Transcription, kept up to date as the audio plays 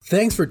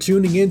Thanks for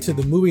tuning in to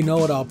the Movie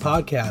Know-It-All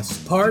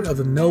podcast, part of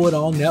the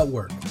Know-It-All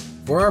Network.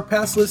 For our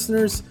past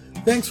listeners,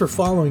 thanks for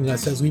following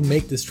us as we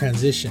make this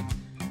transition.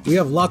 We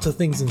have lots of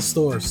things in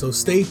store, so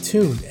stay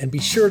tuned and be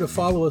sure to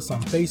follow us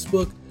on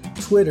Facebook,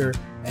 Twitter,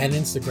 and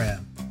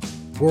Instagram.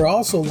 We're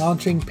also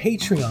launching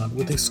Patreon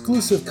with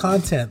exclusive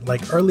content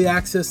like early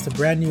access to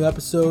brand new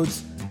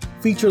episodes,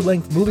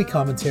 feature-length movie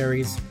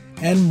commentaries,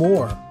 and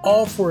more,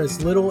 all for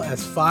as little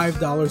as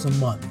 $5 a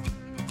month.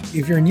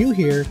 If you're new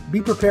here,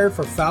 be prepared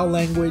for foul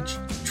language,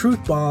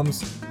 truth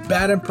bombs,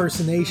 bad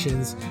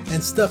impersonations,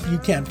 and stuff you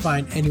can't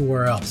find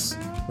anywhere else.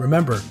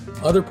 Remember,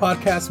 other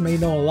podcasts may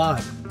know a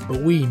lot,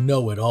 but we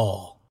know it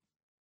all.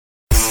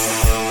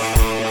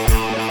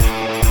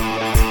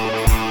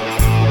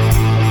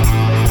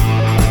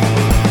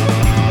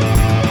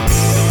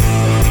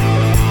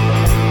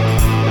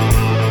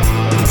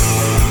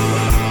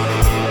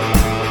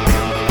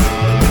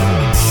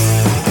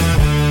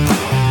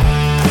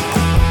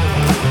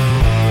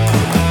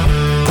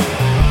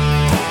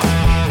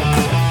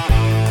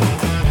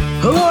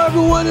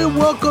 And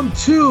welcome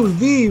to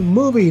the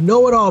Movie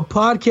Know-It-All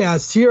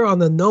podcast here on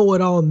the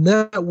Know-It-All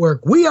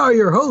Network. We are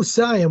your hosts.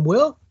 I am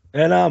Will.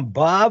 And I'm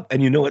Bob.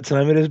 And you know what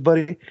time it is,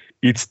 buddy?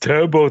 It's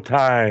turbo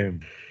time.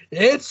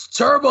 It's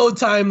turbo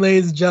time,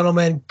 ladies and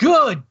gentlemen.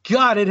 Good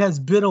God, it has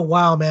been a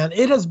while, man.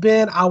 It has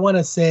been, I want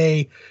to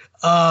say,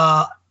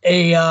 more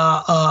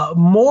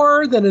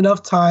than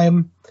enough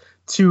time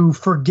to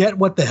forget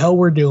what the hell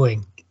we're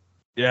doing.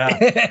 Yeah.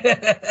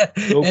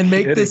 And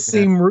make this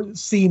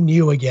seem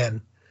new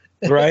again.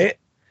 Right?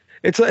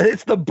 It's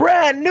the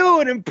brand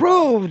new and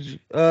improved.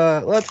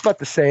 Well, it's about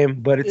the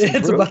same, but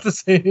it's about the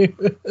same.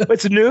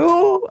 It's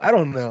new? I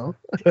don't know.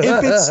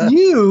 If it's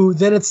new,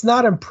 then it's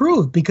not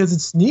improved because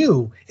it's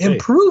new.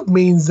 Improved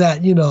means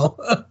that,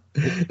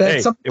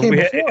 that something came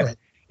before it.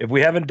 If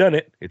we haven't done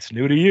it, it's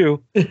new to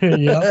you.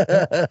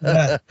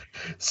 Yeah.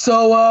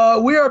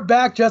 So we are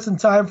back just in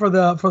time for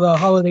the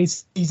holiday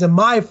season.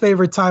 My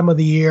favorite time of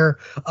the year.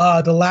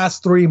 The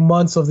last 3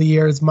 months of the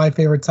year is my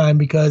favorite time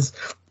because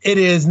it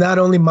is not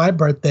only my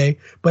birthday,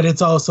 but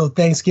it's also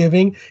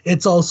Thanksgiving.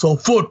 It's also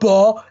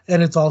football,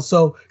 and it's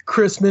also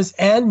Christmas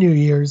and New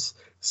Year's.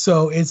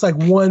 So it's like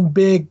one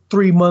big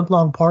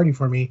 3-month-long party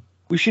for me.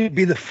 We should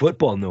be the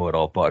football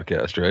know-it-all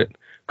podcast, right?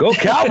 Go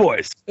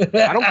Cowboys!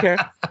 I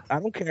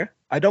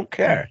don't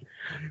care.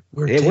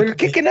 We're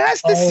kicking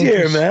ass this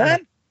year,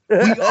 man.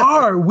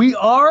 We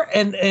are,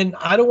 and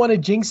I don't want to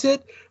jinx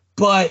it,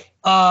 but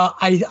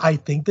I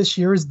think this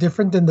year is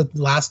different than the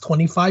last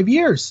 25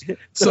 years.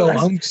 So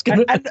I'm just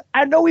gonna.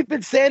 I know we've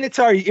been saying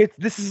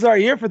this is our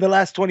year for the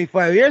last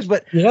 25 years,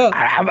 but yeah,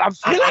 I'm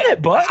feeling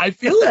it, bud. I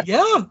feel it.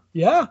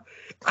 Yeah.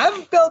 I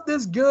haven't felt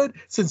this good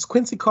since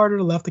Quincy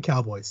Carter left the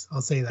Cowboys.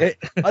 I'll say that.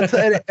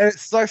 And it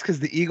sucks because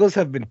the Eagles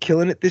have been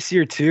killing it this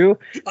year too.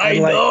 I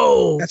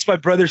know. That's my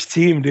brother's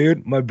team,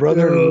 dude. My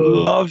brother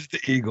loves the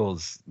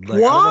Eagles.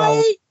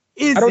 Why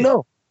is I don't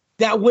know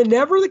that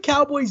whenever the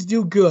Cowboys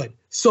do good,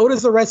 so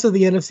does the rest of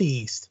the NFC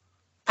East?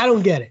 I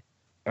don't get it.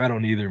 I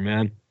don't either,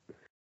 man.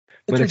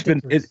 But it's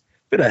been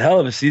a hell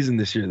of a season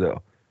this year,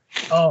 though.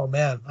 Oh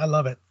man, I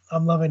love it.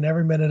 I'm loving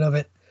every minute of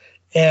it,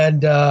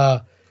 and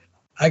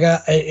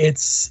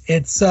it's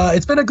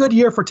been a good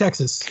year for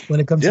Texas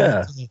when it comes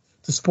to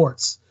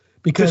sports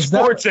because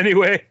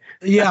anyway.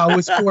 Yeah,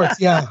 with sports,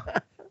 yeah.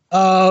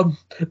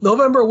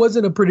 November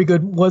wasn't a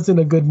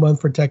good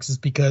month for Texas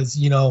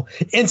because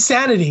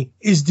insanity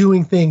is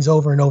doing things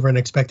over and over and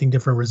expecting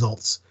different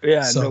results.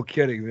 Yeah, no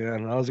kidding,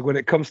 man. When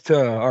it comes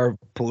to our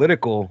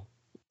political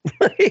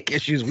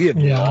issues, we have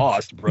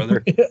lost,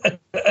 brother.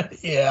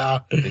 Yeah.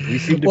 We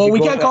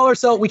can't call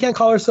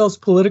ourselves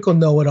political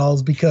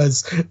know-it-alls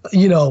because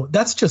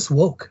that's just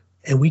woke,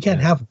 and we can't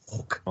have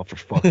woke. Oh, for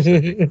fuck's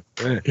sake!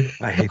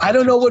 I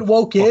don't know what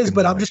woke is,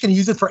 but I'm just going to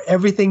use it for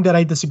everything that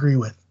I disagree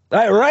with.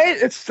 Right?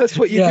 That's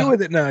what you do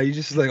with it now. You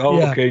just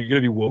okay, you're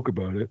gonna be woke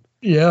about it.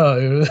 Yeah.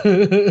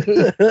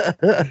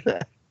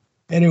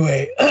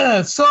 Anyway,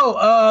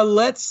 so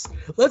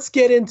let's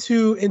get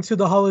into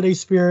the holiday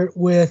spirit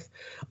with.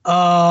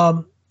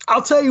 I'll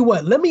tell you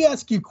what. Let me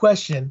ask you a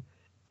question,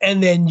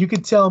 and then you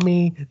can tell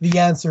me the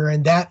answer,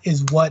 and that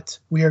is what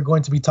we are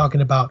going to be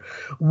talking about.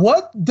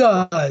 What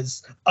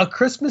does A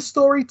Christmas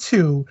Story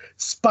 2,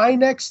 Spy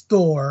Next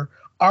Door,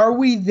 Are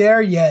We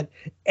There Yet,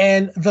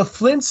 and The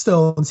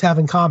Flintstones have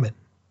in common?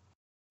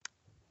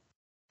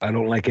 I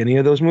don't like any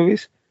of those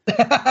movies.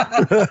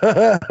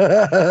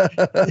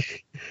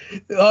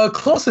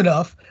 Close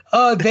enough.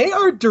 They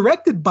are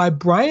directed by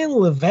Brian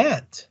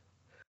Levant,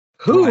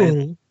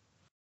 or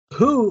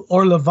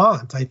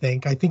Levant, I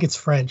think it's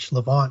French,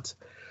 Levant,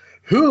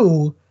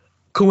 who,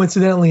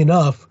 coincidentally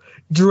enough,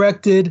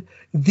 directed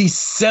the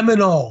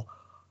seminal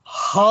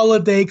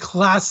holiday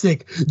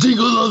classic,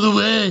 Jingle All the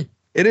Way.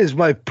 It is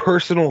my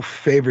personal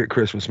favorite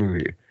Christmas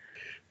movie.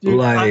 Dude,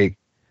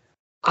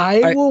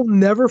 I will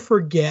never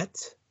forget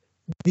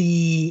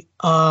the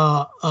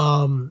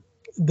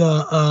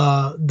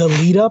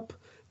lead up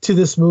to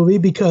this movie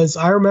because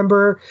I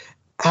remember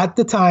at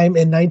the time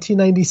in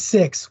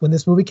 1996 when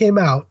this movie came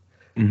out,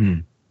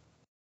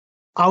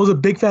 I was a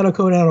big fan of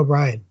Conan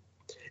O'Brien.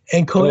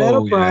 And Conan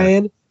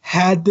O'Brien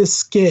had this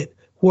skit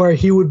where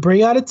he would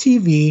bring out a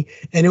TV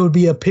and it would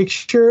be a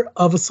picture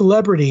of a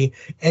celebrity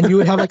and you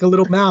would have like a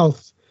little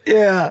mouth.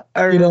 Yeah,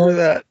 I remember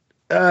that.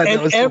 And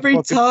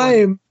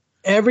that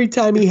every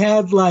time he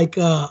had like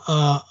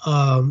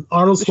Arnold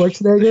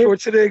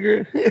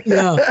Schwarzenegger.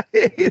 Yeah.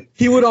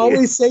 He would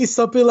always say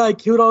something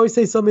like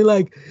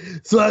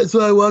so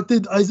I walked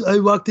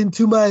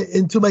into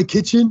my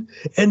kitchen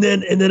and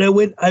then I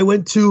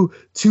went to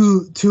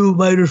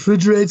my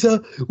refrigerator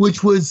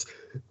which was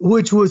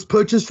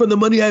purchased from the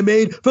money I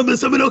made from the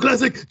Seminole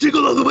classic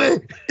Jingle All the Way.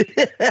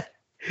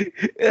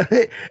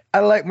 I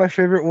like my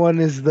favorite one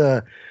is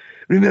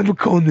remember,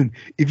 Conan,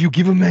 if you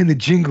give a man a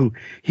jingle,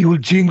 he will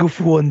jingle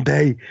for one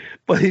day.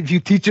 But if you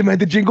teach a man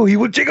to jingle, he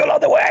will jingle all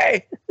the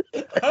way.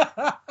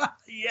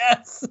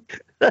 Yes.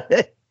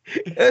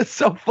 It's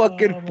so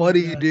fucking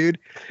funny, dude.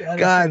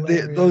 God,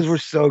 those were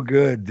so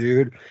good,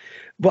 dude.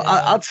 But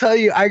I'll tell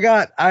you,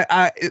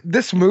 I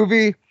this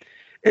movie,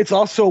 it's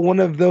also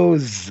one of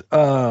those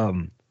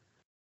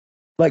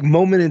like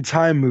moment in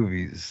time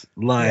movies.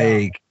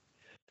 Like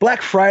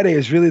Black Friday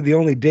is really the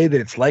only day that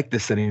it's like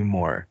this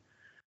anymore.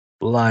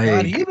 Like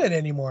not even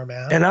anymore,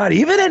 man. And not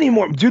even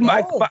anymore. Dude,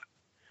 my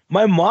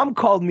mom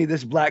called me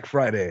this Black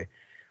Friday.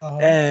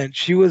 And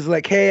she was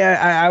like, hey,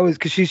 I was,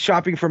 because she's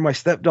shopping for my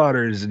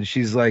stepdaughters. And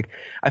she's like,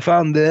 I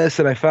found this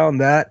and I found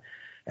that.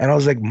 And I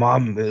was like,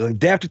 Mom, like,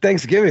 day after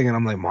Thanksgiving. And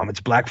I'm like, Mom,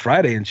 it's Black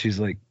Friday. And she's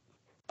like,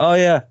 oh,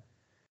 yeah.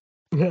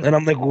 And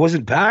I'm like, was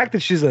it packed?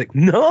 And she's like,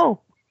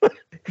 no.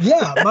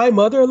 Yeah, my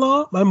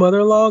mother-in-law,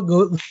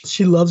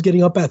 she loves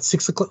getting up at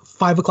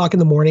 5 o'clock in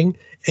the morning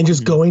and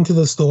just going to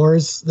the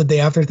stores the day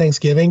after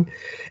Thanksgiving.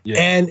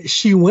 Yeah. And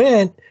she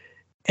went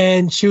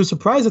and she was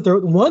surprised that there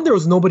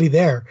was nobody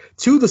there.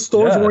 2, the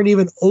stores weren't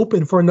even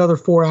open for another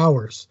 4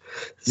 hours.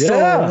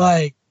 So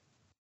like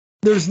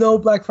there's no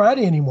Black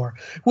Friday anymore,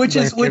 which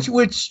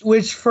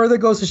further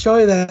goes to show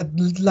you that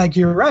like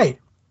you're right.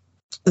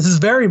 This is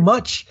very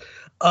much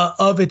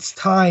of its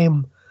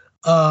time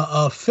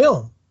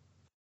film.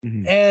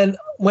 Mm-hmm. And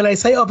when I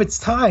say of its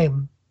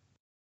time,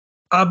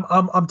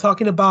 I'm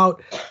talking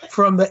about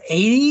from the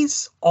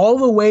 80s all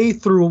the way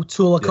through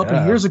to a couple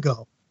of years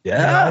ago.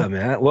 Yeah,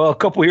 man. Well, a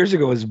couple of years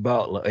ago was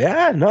about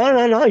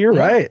no, you're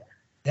right.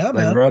 Yeah, like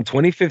man. Around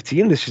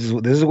 2015, this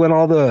is when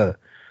all the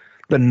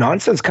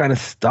nonsense kind of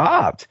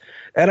stopped.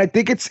 And I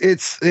think it's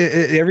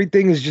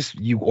everything is just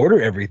you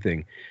order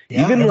everything.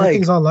 Yeah, even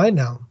everything's online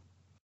now.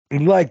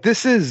 Like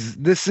this is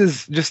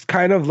just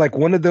kind of like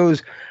one of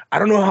those. I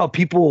don't know how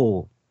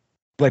people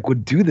like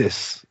would do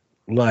this.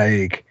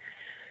 Like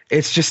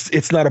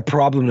it's not a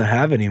problem to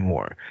have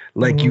anymore.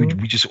 Like we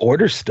just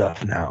order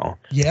stuff now.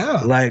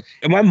 Yeah. Like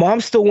my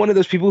mom's still one of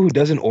those people who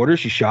doesn't order,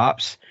 she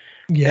shops.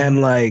 Yeah.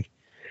 And like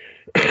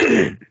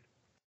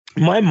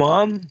my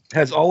mom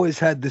has always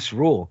had this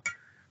rule.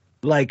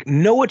 Like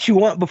know what you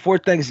want before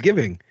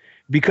Thanksgiving.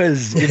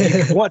 Because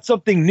if you want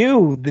something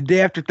new the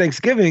day after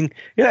Thanksgiving,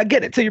 you're not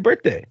getting it till your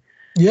birthday.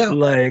 Yeah.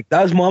 Like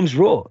that was mom's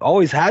rule.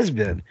 Always has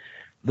been.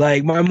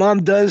 Like my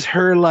mom does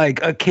her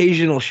like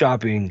occasional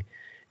shopping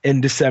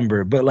in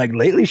December, but like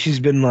lately she's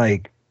been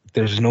like,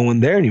 there's no one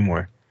there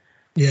anymore.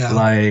 Yeah.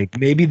 Like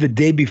maybe the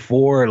day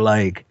before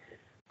like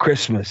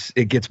Christmas,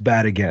 it gets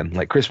bad again,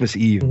 like Christmas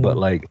Eve. But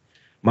like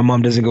my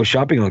mom doesn't go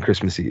shopping on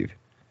Christmas Eve.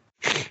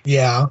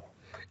 Yeah.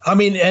 I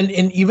mean, and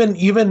even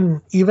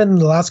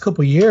the last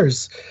couple of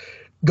years,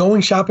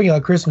 going shopping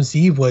on Christmas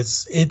Eve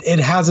it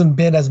hasn't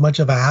been as much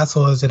of a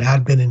hassle as it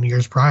had been in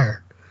years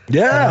prior.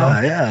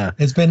 Yeah, yeah.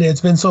 It's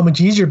been so much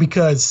easier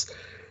because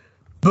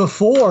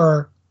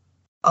before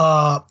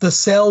the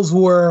sales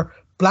were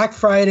Black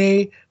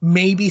Friday,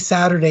 maybe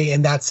Saturday,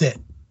 and that's it.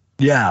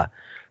 Yeah.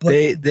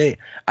 But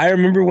I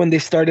remember when they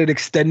started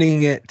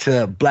extending it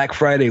to Black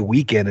Friday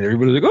weekend and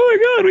everybody was like, oh my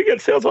God, we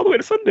get sales all the way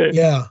to Sunday.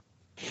 Yeah.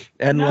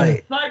 And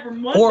like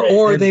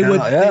or they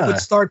would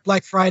start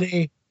Black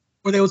Friday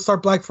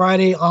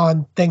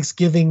on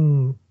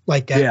Thanksgiving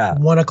like at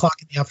 1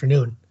 o'clock in the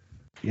afternoon.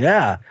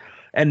 Yeah.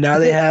 And now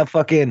they have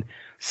fucking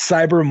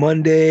Cyber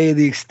Monday,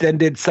 the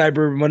extended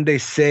Cyber Monday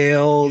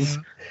sales.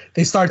 Yeah.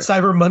 They start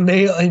Cyber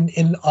Monday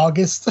in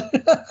August.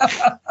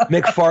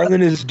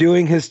 McFarlane is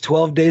doing his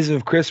 12 Days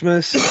of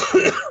Christmas.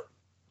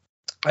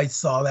 I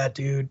saw that,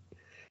 dude.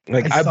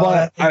 Like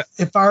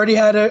if I already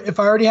had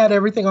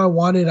everything I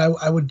wanted,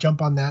 I would jump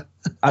on that.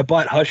 I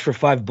bought Hush for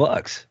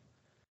 $5.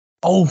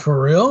 Oh,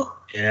 for real?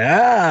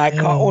 Yeah,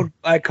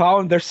 I caught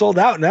one. They're sold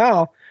out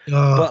now.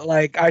 But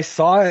like I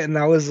saw it and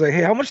I was like,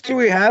 hey, how much do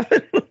we have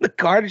in the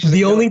card?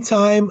 The only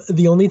time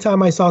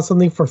I saw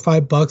something for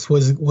 $5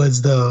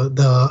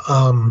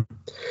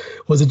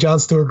 was a Jon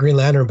Stewart Green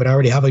Lantern, but I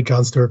already have a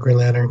Jon Stewart Green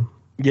Lantern.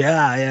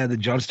 Yeah, the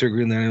Jon Stewart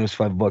Green Lantern was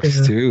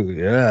 $5 too.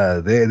 Yeah,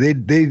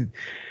 they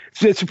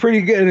it's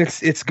pretty good, and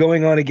it's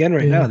going on again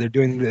right now. They're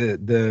doing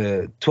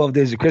the 12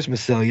 Days of Christmas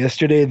sale.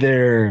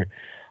 Yesterday,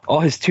 all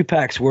his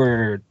 2-packs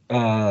were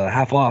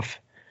half off.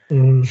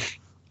 And shit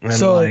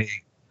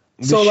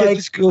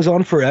just goes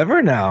on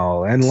forever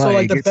now. And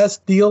so the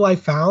best deal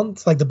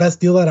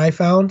that I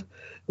found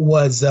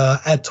was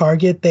at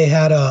Target. They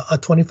had a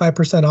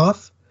 25%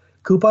 off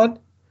coupon.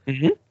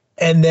 Mm-hmm.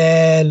 And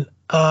then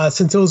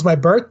since it was my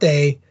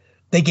birthday,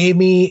 they gave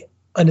me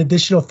an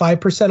additional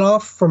 5%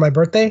 off for my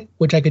birthday,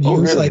 which I could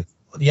use really?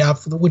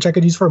 which I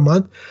could use for a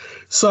month.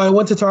 So I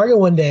went to Target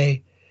one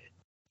day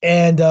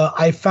and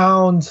I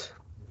found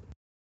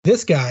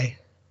this guy.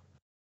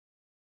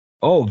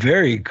 Oh,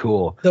 very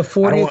cool. The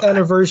 40th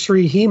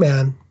anniversary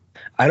He-Man.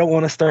 I don't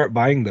want to start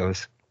buying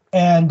those.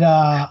 And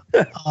I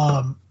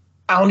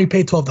only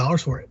paid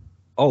 $12 for it.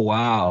 Oh,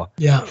 wow.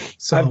 Yeah.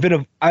 So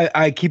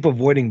I keep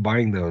avoiding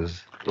buying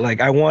those.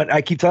 Like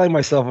I keep telling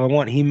myself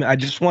I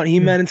just want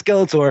He-Man and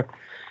Skeletor.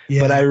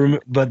 Yeah.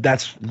 But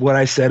that's what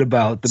I said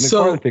about the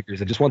McFarlane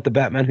figures. I just want the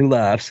Batman who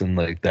laughs, and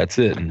like that's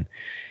it. And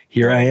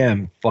here I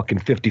am, fucking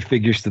 50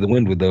 figures to the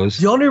wind with those.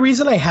 The only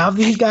reason I have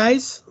these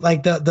guys,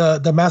 like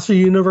the Master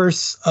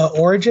Universe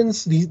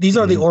Origins, these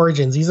are the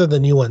Origins. These are the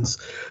new ones.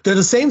 They're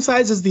the same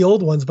size as the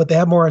old ones, but they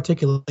have more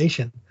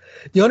articulation.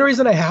 The only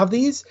reason I have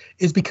these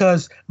is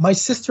because my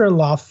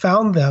sister-in-law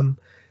found them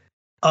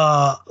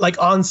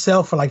like on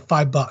sale for like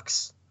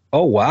 $5.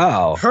 Oh,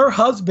 wow. Her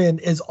husband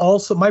is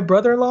also, my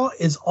brother-in-law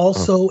is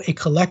also a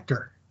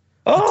collector.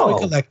 Oh. A toy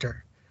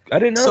collector. I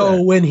didn't know So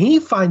that. when he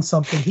finds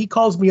something, he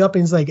calls me up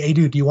and he's like, "Hey,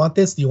 dude, do you want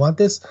this? Do you want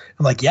this?"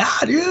 I'm like, "Yeah,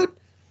 dude.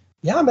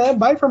 Yeah, man,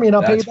 buy it for me and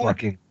I'll pay you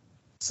back."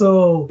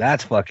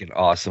 That's fucking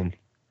awesome.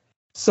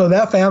 So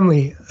that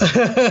family,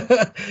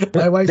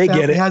 my wife's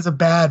family has a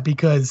bad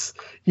because,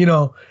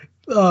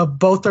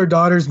 both their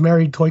daughters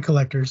married toy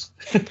collectors.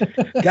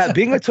 God,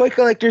 being a toy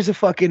collector is a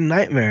fucking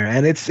nightmare.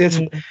 And it's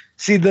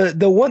see,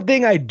 the one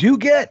thing I do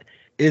get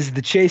is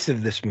the chase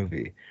of this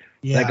movie.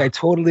 Yeah. Like, I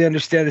totally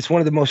understand. It's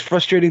one of the most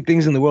frustrating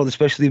things in the world,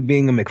 especially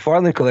being a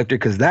McFarlane collector,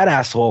 because that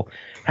asshole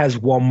has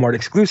Walmart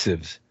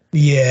exclusives.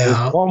 Yeah. He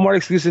has Walmart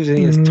exclusives and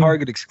he has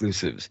Target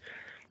exclusives.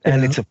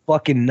 And it's a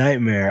fucking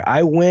nightmare.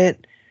 I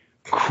went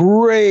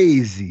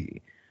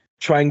crazy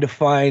trying to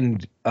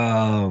find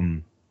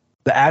the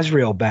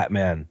Azrael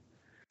Batman.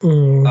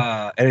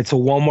 And it's a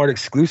Walmart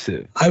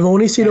exclusive. I've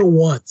only seen it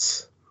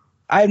once.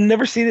 I've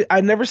never seen it.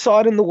 I never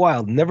saw it in the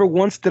wild. Never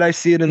once did I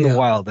see it in the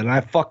wild. And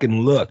I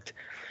fucking looked.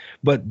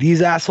 But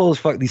these assholes,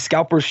 these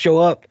scalpers show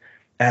up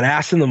at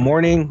ass in the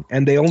morning,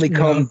 and they only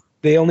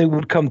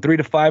would come 3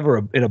 to 5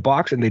 or in a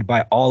box, and they'd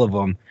buy all of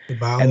them.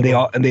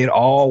 They'd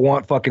all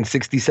want fucking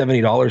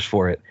 $60-$70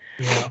 for it.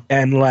 Yeah.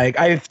 And like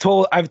I've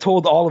told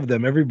all of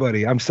them,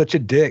 everybody, I'm such a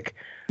dick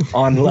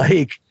on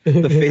like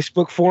the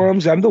Facebook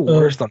forums. I'm the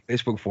worst on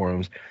Facebook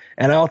forums.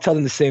 And I'll tell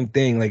them the same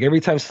thing. Like every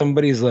time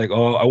somebody's like,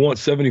 "Oh, I want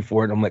 70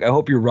 for it," I'm like, "I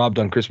hope you're robbed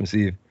on Christmas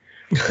Eve."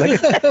 Like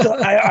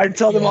I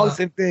tell them all the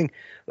same thing.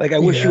 Like, I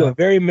wish you a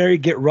very merry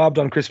get robbed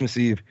on Christmas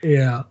Eve.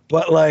 Yeah.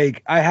 But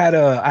like I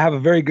have a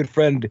very good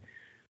friend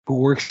who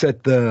works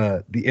at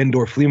the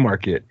indoor flea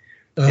market.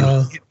 And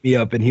he hit me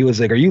up and he was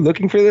like, "Are you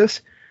looking for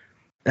this?"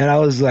 And I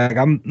was like,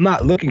 "I'm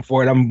not looking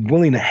for it. I'm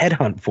willing to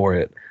headhunt for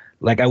it.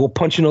 Like, I will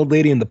punch an old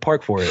lady in the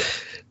park for it."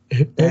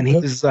 And he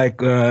was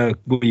like, "Will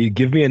you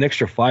give me an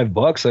extra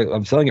 $5?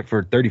 I'm selling it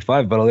for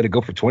 35, but I'll let it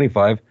go for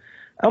 25.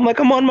 I'm like,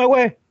 "I'm on my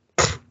way."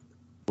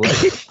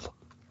 Like,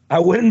 I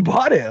went and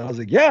bought it. I was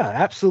like, "Yeah,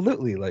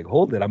 absolutely. Like,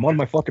 hold it. I'm on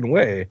my fucking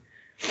way."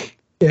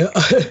 Yeah,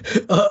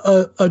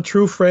 a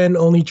true friend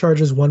only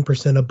charges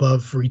 1%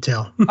 above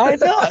retail. I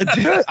know,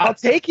 dude. I'll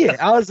take it.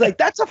 I was like,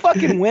 that's a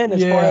fucking win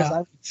as far as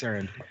I'm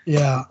concerned.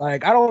 Yeah,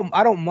 like I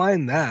don't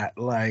mind that.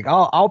 Like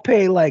I'll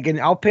pay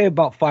I'll pay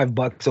about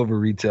 $5 over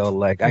retail.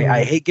 Like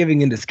I hate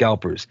giving into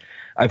scalpers.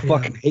 I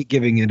fucking hate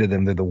giving into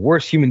them. They're the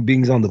worst human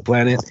beings on the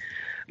planet.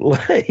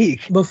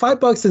 Like, but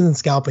 $5 isn't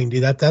scalping,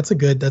 dude. That's a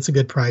good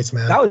price,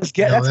 man.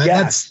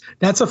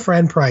 That's a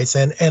friend price,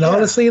 and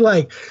honestly,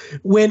 like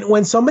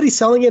when somebody's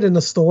selling it in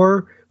the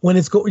store, when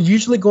it's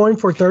usually going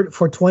for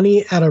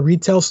 20 at a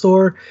retail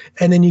store,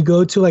 and then you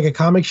go to like a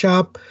comic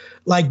shop,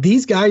 like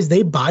these guys,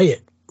 they buy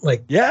it,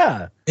 like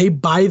they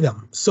buy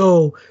them.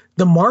 So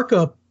the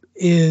markup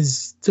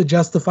is to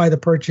justify the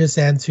purchase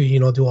and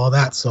to do all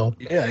that. So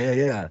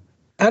yeah.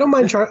 I don't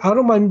mind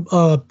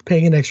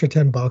paying an extra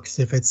 $10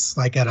 if it's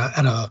like at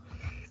a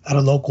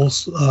local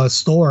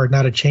store,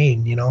 not a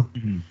chain,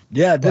 Mm-hmm.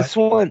 Yeah, this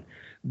one,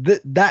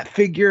 that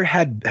figure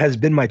has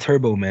been my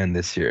Turbo Man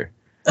this year.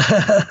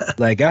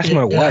 Like, ask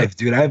my wife,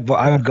 dude.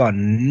 I've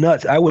gone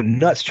nuts. I went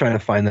nuts trying to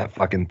find that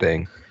fucking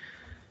thing.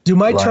 Do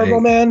my Turbo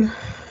Man?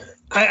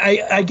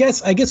 I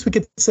guess we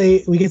could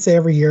say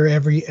every year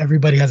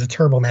everybody has a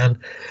Turbo Man,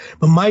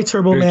 but my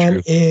Turbo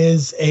Man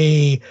is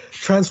a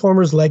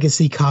Transformers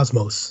Legacy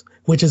Cosmos,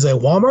 which is a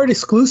Walmart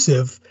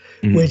exclusive,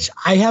 which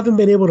I haven't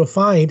been able to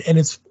find. And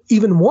it's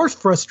even more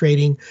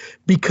frustrating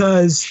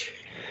because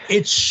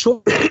it's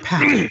short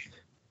packed.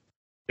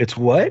 It's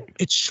what?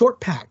 It's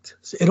short packed.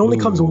 So it only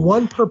comes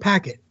one per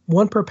pack.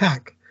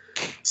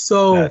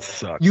 So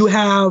you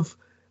have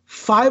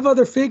 5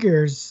 other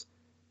figures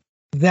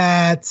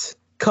that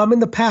come in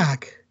the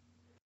pack,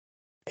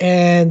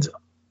 and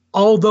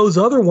all those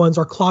other ones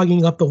are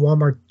clogging up the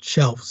Walmart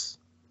shelves.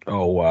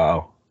 Oh,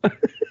 wow.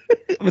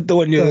 But the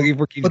one you're looking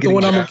for keeps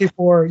getting I'm looking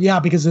for,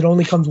 because it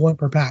only comes one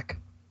per pack.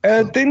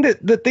 And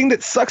the thing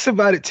that sucks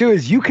about it too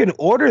is you can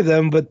order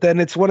them, but then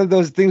it's one of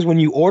those things when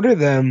you order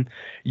them,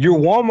 your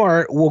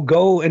Walmart will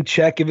go and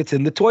check if it's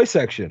in the toy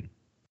section.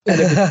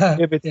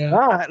 And if it's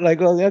not, like,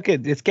 well, okay,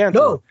 it's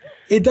canceled. No,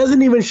 it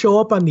doesn't even show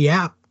up on the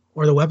app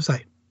or the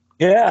website.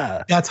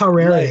 Yeah. That's how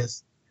rare it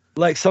is.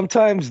 Like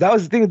sometimes that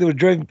was the thing that would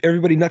drive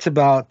everybody nuts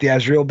about the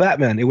Azrael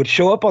Batman. It would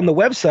show up on the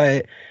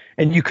website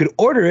and you could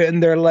order it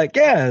and they're like,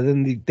 yeah,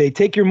 then they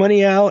take your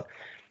money out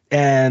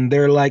and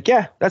they're like,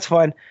 yeah, that's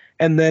fine.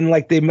 And then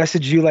like they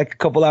message you like a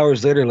couple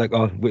hours later, like,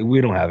 oh, we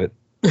don't have it.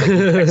 Like,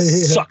 it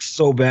sucks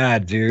so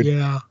bad, dude.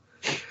 Yeah.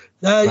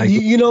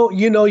 You know,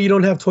 you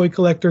don't have toy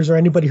collectors or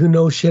anybody who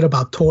knows shit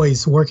about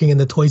toys working in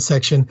the toy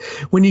section.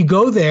 When you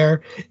go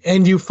there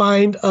and you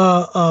find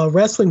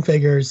wrestling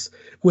figures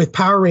with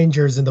Power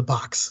Rangers in the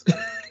box,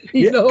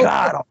 you know,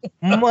 God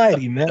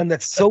Almighty, man,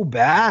 that's so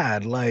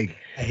bad. Like,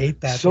 I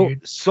hate that.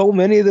 So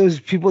many of those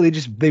people,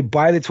 they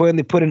buy the toy and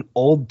they put an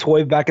old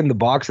toy back in the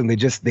box and they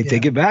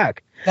take it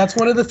back. That's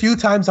one of the few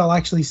times I'll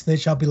actually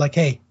snitch. I'll be like,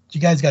 hey,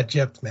 you guys got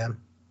gypped, man.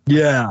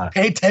 Yeah.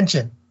 Pay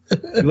attention.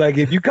 Like,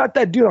 if you caught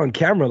that dude on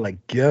camera,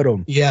 like, get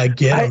him. Yeah,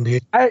 get him,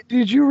 dude.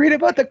 Did you read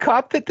about the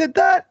cop that did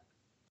that?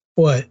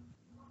 What?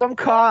 Some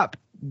cop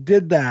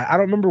did that. I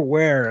don't remember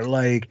where.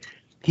 Like,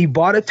 he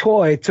bought a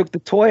toy, took the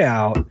toy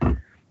out,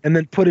 and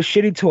then put a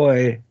shitty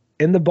toy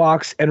in the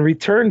box and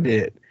returned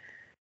it.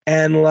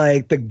 And,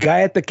 like, the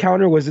guy at the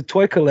counter was a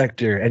toy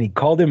collector, and he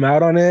called him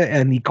out on it,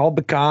 and he called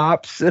the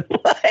cops, and,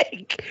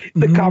 like,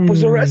 the cop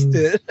was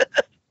arrested.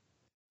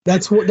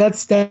 That's one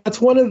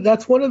of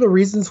the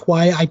reasons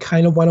why I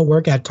kind of want to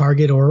work at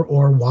Target or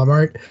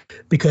Walmart,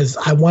 because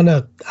I want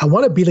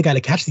to be the guy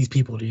to catch these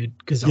people, dude.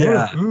 Because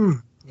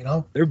you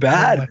know, they're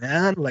bad,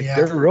 man. Like,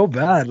 they're real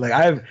bad. Like,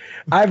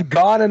 I've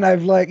gone and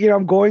I've, like, you know,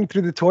 I'm going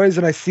through the toys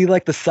and I see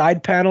like the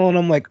side panel and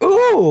I'm like,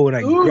 ooh, and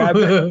I grab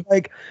it. And I'm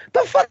like, the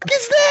fuck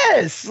is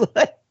this?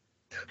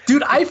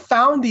 Dude, I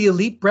found the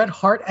Elite Bret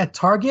Hart at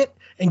Target,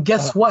 and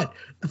guess what?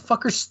 The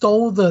fucker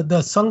stole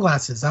the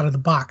sunglasses out of the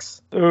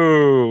box.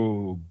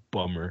 Oh,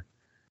 bummer.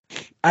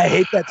 I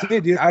hate that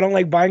too, dude. I don't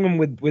like buying them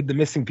with the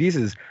missing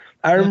pieces.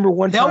 I remember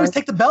one time. They always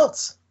take the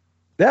belts.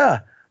 Yeah.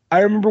 I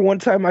remember one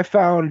time I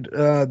found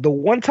Lobo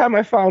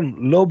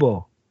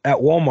at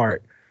Walmart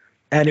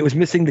and it was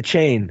missing the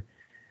chain.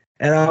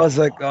 And I was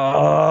like,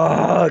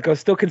 oh, like I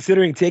was still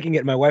considering taking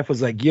it. My wife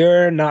was like,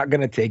 you're not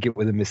going to take it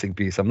with a missing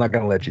piece. I'm not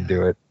going to let you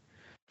do it.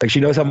 Like, she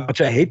knows how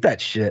much I hate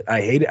that shit. I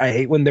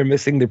hate when they're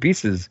missing their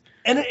pieces.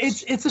 And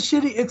it's a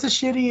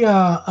shitty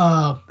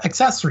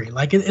accessory.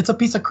 Like, it's a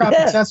piece of crap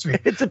accessory.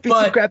 It's a piece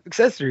of crap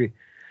accessory.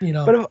 You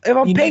know, but if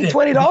I'm paying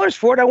 $20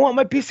 for it, I want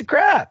my piece of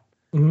crap.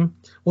 Mm-hmm.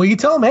 Well, you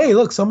tell them, hey,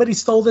 look, somebody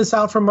stole this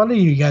out from under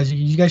you guys.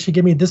 You guys should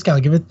give me a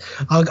discount.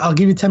 I'll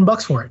give you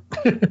 $10 for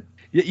it.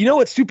 You know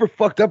what's super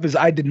fucked up is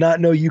I did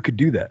not know you could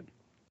do that.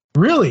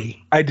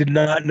 Really? I did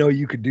not know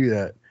you could do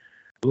that.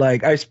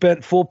 Like, I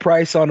spent full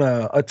price on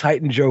a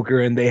Titan Joker,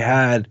 and they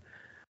had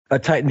a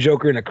Titan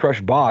Joker in a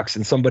crushed box,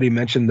 and somebody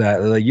mentioned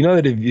that. Like, you know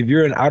that if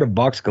you're an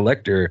out-of-box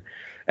collector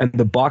and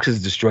the box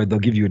is destroyed, they'll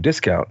give you a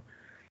discount.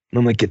 And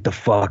I'm like, get the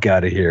fuck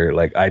out of here.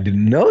 Like, I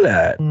didn't know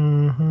that.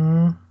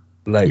 Mm-hmm.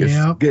 Like,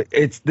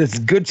 it's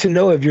good to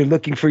know if you're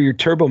looking for your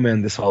Turbo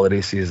Man this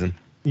holiday season.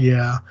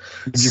 Yeah.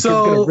 Your kid's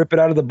gonna rip it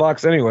out of the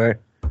box anyway.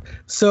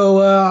 So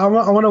I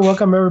want to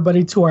welcome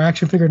everybody to our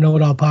Action Figure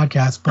Know-It-All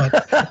podcast.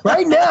 But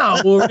right now,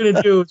 what we're going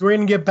to do is we're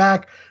going to get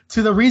back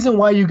to the reason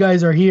why you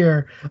guys are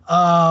here.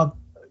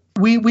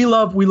 We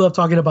love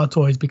talking about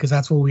toys because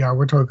that's what we are.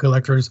 We're toy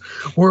collectors.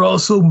 We're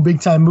also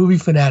big-time movie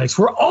fanatics.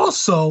 We're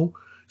also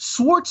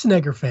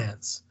Schwarzenegger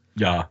fans.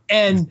 Yeah.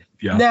 And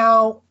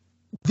now,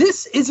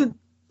 this isn't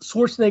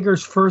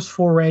Schwarzenegger's first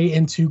foray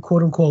into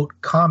quote-unquote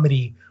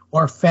comedy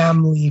or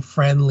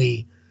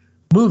family-friendly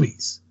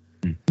movies.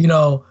 You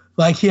know,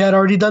 like, he had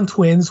already done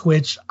Twins,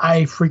 which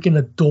I freaking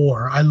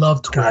adore. I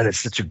love Twins. God, it's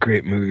such a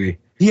great movie.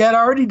 He had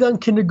already done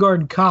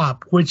Kindergarten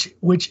Cop, which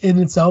in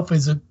itself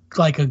is a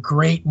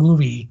great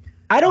movie.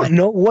 I don't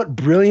know what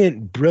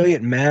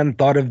brilliant man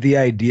thought of the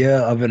idea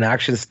of an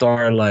action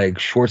star like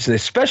Schwarzenegger,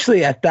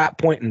 especially at that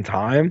point in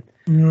time.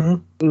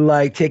 Mm-hmm.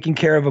 Like, taking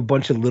care of a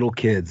bunch of little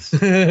kids.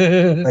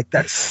 Like,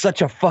 that's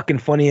such a fucking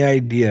funny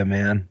idea,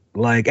 man.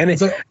 Like, and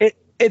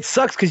it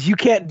sucks because you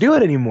can't do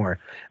it anymore.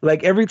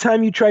 Like, every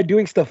time you try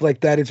doing stuff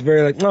like that, it's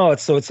very like, no,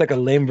 it's like a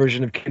lame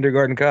version of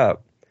Kindergarten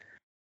Cop.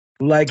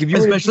 Like, if you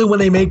especially when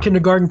they made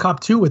Kindergarten Cop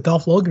 2 with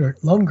Dolph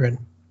Lundgren.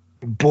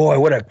 Boy,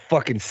 what a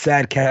fucking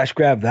sad cash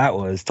grab that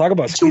was. Talk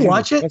about. Did you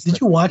watch it? Did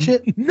you watch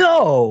it?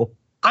 No.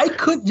 I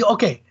couldn't.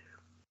 Okay.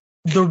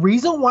 The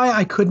reason why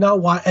I could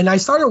not watch, and I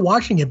started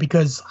watching it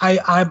because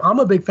I'm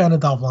a big fan of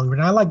Dolph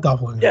Lundgren. I like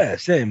Dolph Lundgren. Yeah,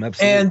 same,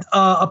 absolutely. And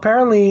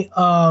apparently,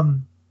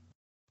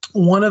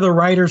 one of the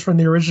writers from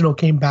the original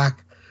came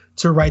back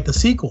to write the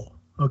sequel.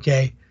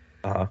 Okay.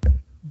 Uh-huh.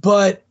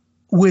 But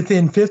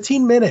within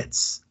 15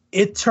 minutes,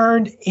 it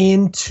turned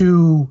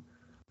into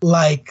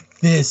like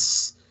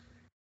this.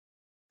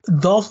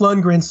 Dolph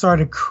Lundgren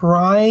started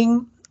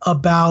crying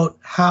about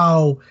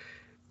how,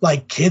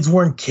 like, kids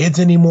weren't kids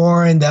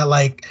anymore, and that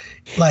like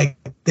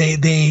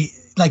they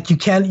like you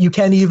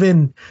can't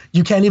even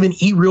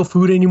eat real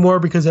food anymore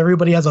because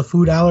everybody has a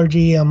food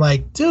allergy. I'm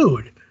like,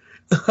 dude,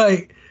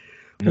 like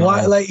no.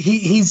 Why? Like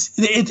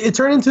it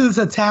turned into this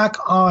attack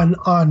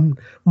on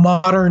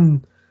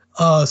modern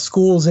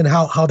schools and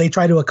how they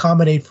try to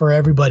accommodate for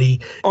everybody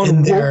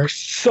in their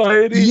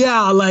society.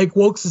 Yeah, like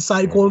woke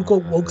society, quote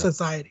unquote woke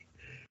society.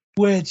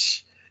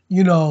 Which,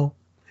 you know,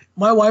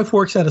 my wife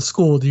works at a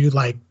school, dude.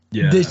 Like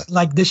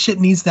this shit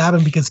needs to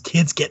happen because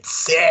kids get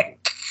sick.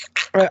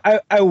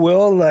 I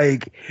will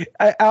like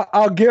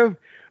I'll give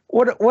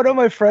one of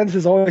my friends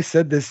has always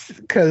said this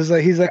because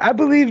like, he's like, I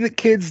believe that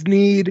kids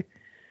need,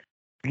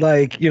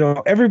 like, you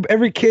know,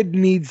 every kid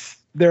needs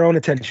their own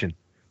attention.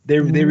 They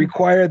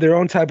require their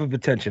own type of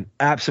attention.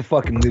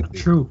 Absolutely.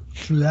 True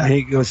that. And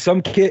he goes,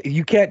 some kid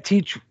you can't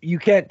teach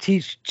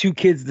two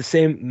kids the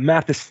same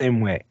math the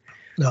same way.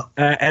 No.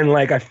 And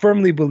like I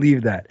firmly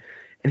believe that.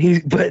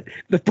 And but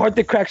the part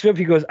that cracks me up,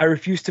 he goes, I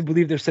refuse to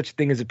believe there's such a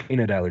thing as a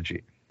peanut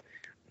allergy.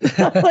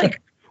 I'm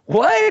like,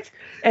 what?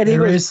 And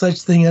there is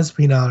such thing as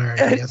peanut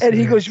allergy. And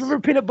he goes, you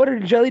remember peanut butter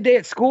and jelly day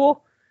at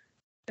school?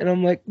 And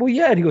I'm like, well,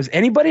 yeah. And he goes,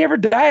 anybody ever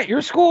die at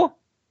your school?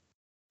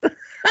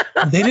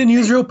 They didn't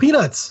use real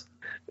peanuts.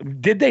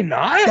 Did they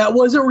not? That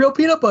wasn't real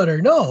peanut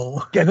butter.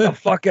 No. Get the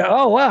fuck out.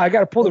 Oh, wow. I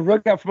got to pull the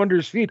rug out from under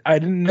his feet. I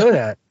didn't know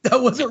that.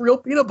 That wasn't real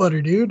peanut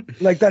butter, dude.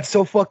 Like, that's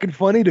so fucking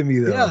funny to me,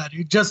 though. Yeah,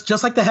 dude.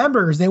 Just like the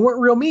hamburgers. They weren't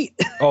real meat.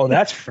 Oh,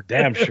 that's for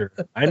damn sure.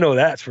 I know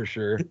that's for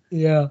sure.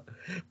 Yeah.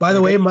 By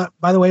the way,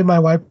 my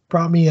wife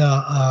brought me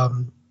a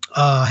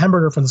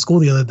hamburger from the school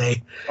the other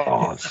day.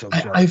 Oh, so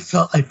I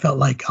felt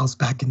like I was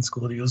back in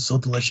school. It was so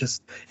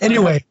delicious.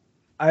 Anyway.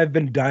 I've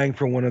been dying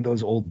for one of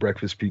those old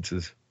breakfast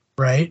pizzas.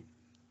 Right?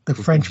 The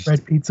French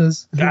bread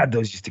pizzas. God,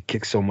 those used to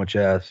kick so much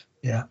ass.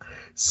 Yeah.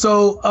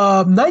 So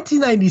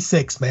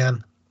 1996,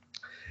 man.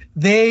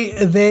 They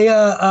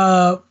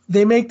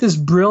make this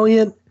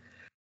brilliant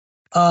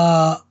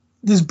idea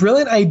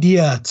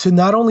to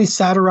not only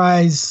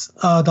satirize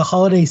the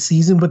holiday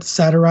season, but to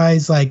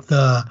satirize like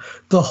the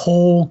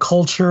whole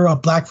culture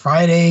of Black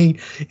Friday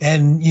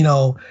and, you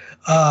know,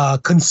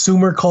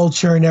 consumer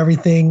culture and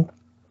everything.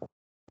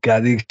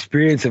 God, the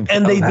experience of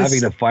having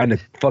to find a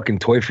fucking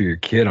toy for your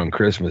kid on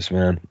Christmas,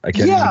 man. I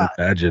can't even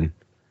imagine.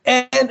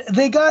 And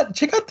they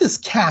check out this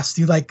cast,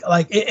 dude. Like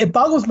it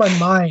boggles my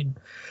mind.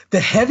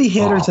 The heavy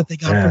hitters that they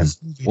got for this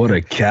movie. What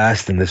a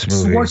cast in this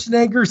movie.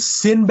 Schwarzenegger,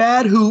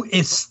 Sinbad, who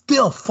is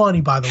still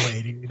funny, by the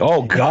way, dude.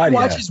 Oh, God,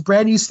 watch his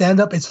brand new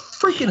stand-up. It's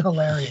freaking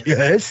hilarious.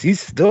 Yes, he's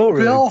still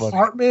really funny. Phil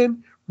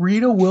Hartman,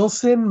 Rita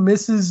Wilson,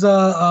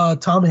 Mrs.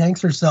 Tom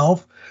Hanks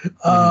herself.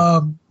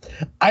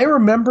 I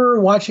remember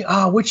watching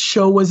which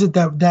show was it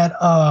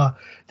that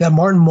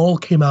Martin Mull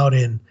came out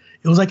in?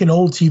 It was like an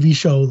old TV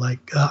show.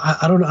 Like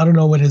I don't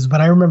know what it is,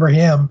 but I remember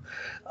him.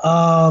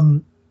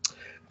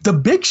 The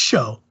Big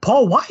Show,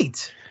 Paul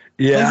White.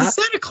 Yeah, as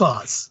Santa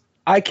Claus.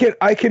 I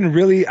can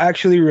really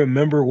actually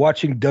remember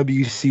watching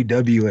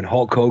WCW and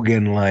Hulk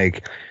Hogan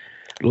like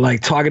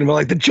talking about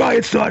like the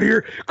Giant's not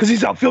here because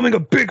he's out filming a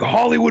big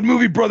Hollywood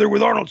movie, brother,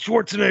 with Arnold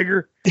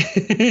Schwarzenegger.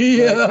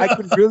 Yeah, like, I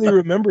can really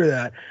remember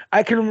that.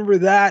 I can remember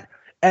that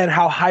and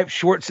how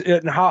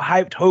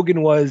hyped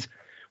Hogan was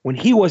when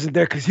he wasn't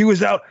there because he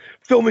was out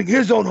filming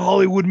his own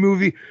Hollywood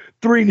movie,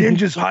 Three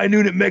Ninjas High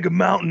Noon at Mega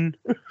Mountain.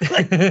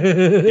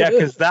 Yeah,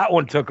 because that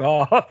one took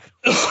off,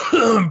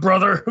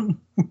 brother.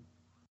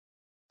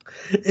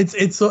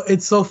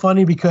 It's so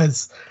funny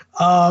because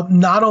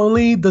not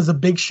only does a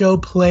Big Show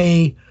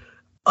play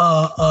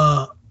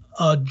a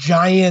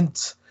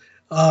giant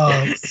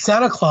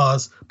Santa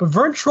Claus, but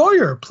Vern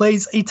Troyer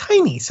plays a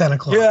tiny Santa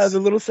Claus. Yeah, the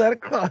little Santa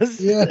Claus.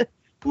 Yeah,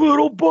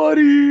 little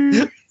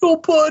buddy.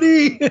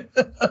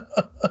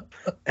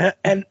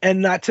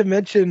 and not to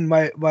mention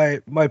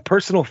my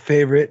personal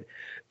favorite,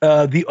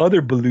 the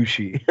other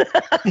Belushi.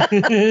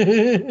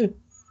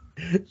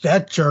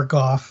 That jerk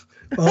off.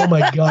 Oh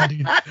my God,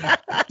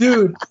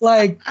 dude,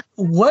 like,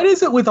 what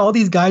is it with all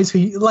these guys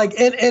who like,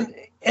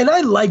 and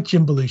I like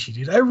Jim Belushi,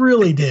 dude. I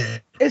really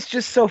did. It's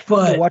just so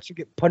fun to watch him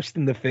get punched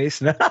in the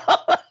face now.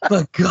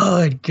 But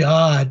good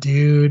God,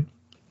 dude,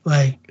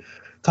 like,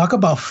 talk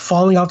about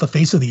falling off the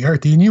face of the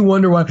earth, dude. And you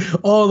wonder why,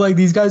 like,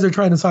 these guys are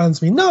trying to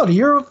silence me. No, dude,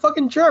 you're a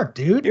fucking jerk,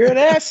 dude. You're an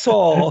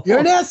asshole. You're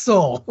an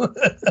asshole.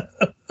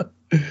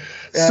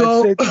 Yeah,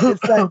 so it's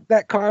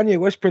that Kanye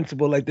West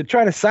principle. Like, they're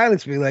trying to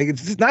silence me. Like,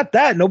 it's just not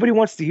that. Nobody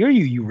wants to hear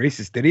you, you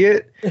racist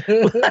idiot.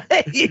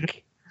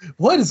 Like,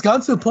 what? It's gone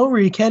to the point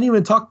where you can't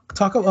even talk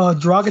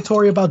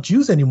derogatory about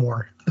Jews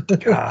anymore.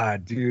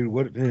 God, dude.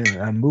 What?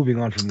 I'm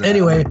moving on from that.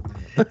 Anyway,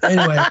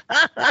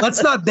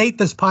 let's not date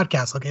this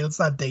podcast, okay? Let's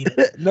not date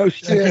it. No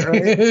shit,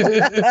 right?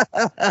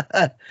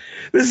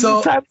 This is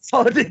the time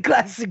holiday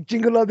classic,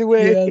 Jingle All the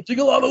Way. Yeah,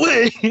 Jingle All the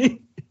Way.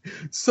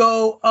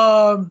 So,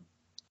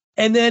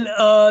 and then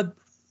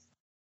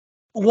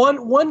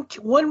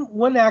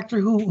one actor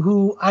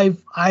who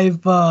I've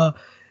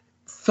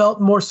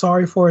felt more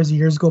sorry for as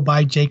years go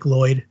by, Jake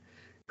Lloyd,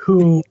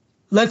 who,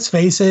 let's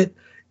face it,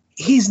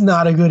 he's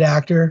not a good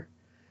actor.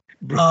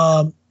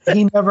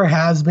 He never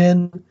has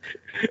been.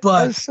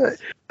 But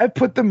I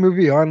put the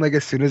movie on like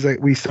as soon as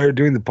we started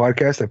doing the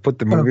podcast. I put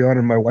the movie on,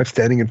 and my wife's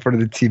standing in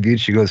front of the TV,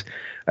 and she goes,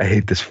 "I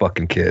hate this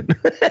fucking kid."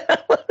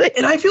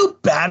 And I feel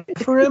bad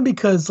for him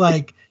because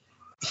like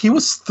he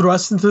was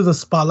thrust into the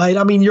spotlight.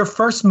 I mean, your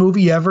first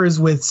movie ever is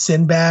with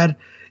Sinbad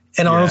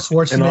and Arnold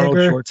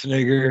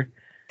Schwarzenegger.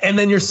 And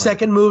then your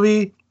second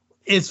movie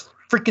is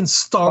freaking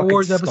Star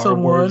Wars Episode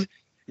 1.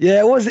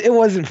 Yeah, it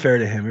wasn't fair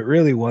to him. It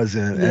really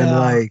wasn't. Yeah. And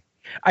like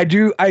I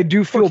do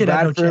feel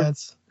bad for him.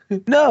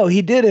 No,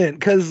 he didn't.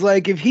 Because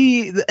like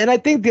and I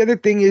think the other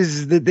thing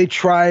is that they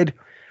tried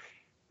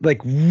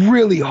like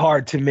really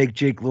hard to make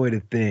Jake Lloyd a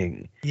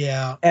thing.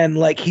 Yeah. And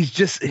like he's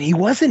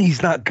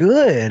not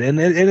good. And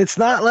it's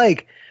not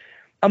like,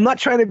 I'm not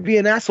trying to be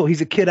an asshole.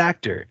 He's a kid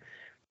actor.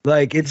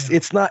 Like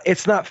it's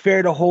not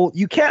fair to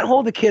you can't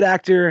hold a kid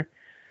actor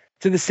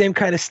to the same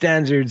kind of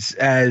standards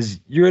as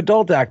your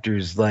adult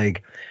actors.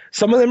 Like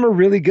some of them are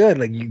really good.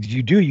 Like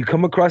you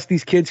come across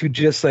these kids who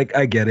just like,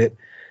 I get it.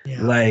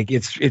 Yeah. Like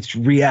it's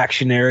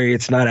reactionary.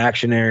 It's not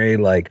actionary.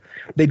 Like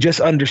they just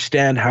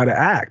understand how to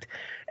act.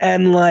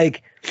 And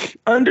like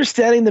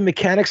understanding the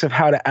mechanics of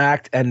how to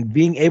act and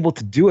being able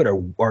to do it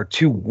are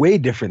two way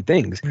different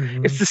things.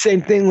 Mm-hmm. It's the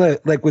same thing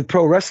like with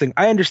pro wrestling.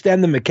 I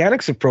understand the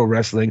mechanics of pro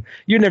wrestling.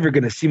 You're never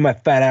going to see my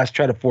fat ass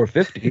try to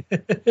 450.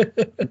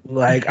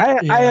 Like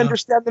I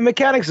understand the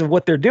mechanics of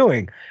what they're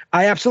doing.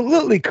 I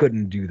absolutely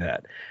couldn't do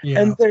that.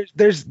 Yeah. And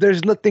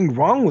there's nothing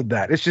wrong with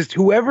that. It's just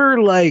whoever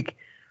like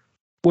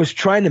was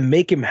trying to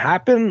make him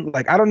happen.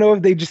 Like, I don't know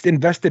if they just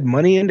invested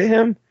money into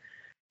him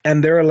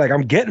and they're like,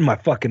 I'm getting my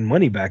fucking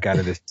money back out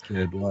of this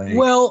kid. Like,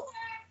 well,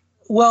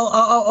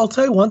 I'll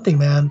tell you one thing,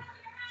 man.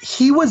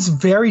 He was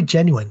very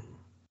genuine.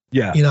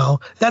 Yeah. You know,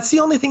 that's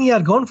the only thing he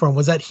had going for him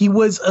was that he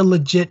was a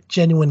legit,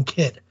 genuine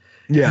kid.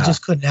 Yeah. He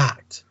just couldn't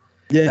act.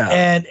 Yeah.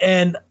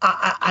 And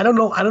I don't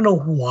know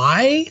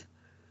why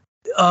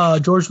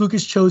George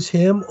Lucas chose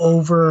him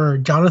over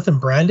Jonathan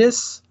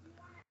Brandis.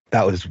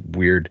 That was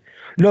weird.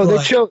 No,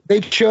 they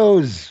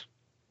chose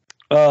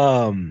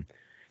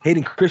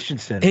Hayden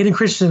Christensen. Hayden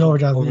Christensen over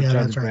Jonathan. Yeah,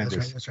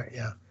 that's right.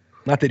 Yeah.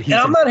 Not that he.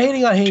 I'm not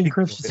hating on Hayden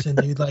Christensen,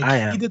 dude.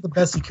 Like he did the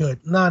best he could.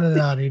 No,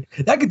 dude.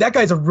 That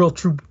guy's a real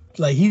true.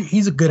 Like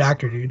he's a good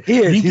actor, dude. He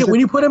is. When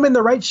you put him in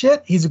the right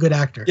shit, he's a good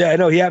actor. Yeah, I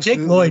know. He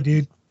absolutely. Jake Lloyd,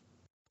 dude.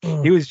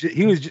 He was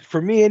just,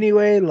 for me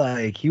anyway.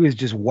 Like he was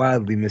just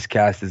wildly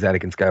miscast as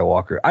Anakin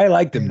Skywalker. I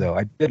liked him though.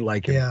 I did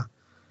like him. Yeah.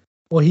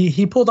 Well,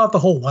 he pulled off the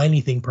whole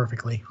whiny thing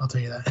perfectly. I'll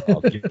tell you that. I'll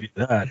give you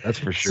that. That's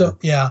for sure. So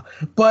yeah,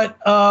 but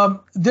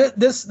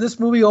this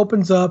movie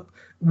opens up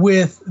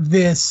with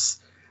this.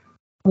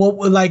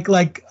 Well, like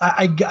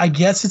I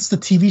guess it's the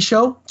TV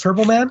show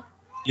Turbo Man.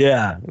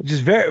 Yeah, which is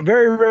very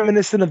very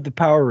reminiscent of the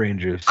Power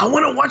Rangers. I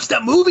want to watch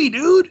that movie,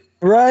 dude.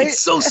 Right? It's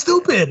so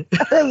stupid.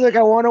 Like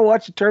I want to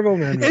watch a Turbo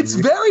Man movie. It's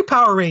very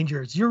Power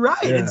Rangers. You're right.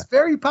 Yeah. It's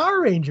very Power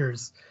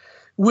Rangers,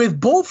 with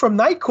Bull from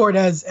Night Court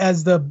as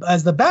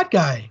the bad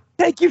guy.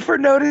 Thank you for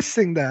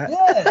noticing that.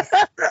 Yes.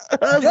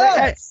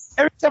 Like,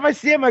 every time I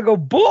see him, I go,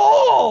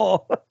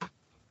 Bull!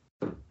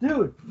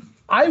 Dude,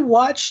 I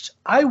watched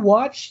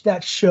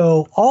that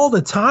show all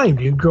the time,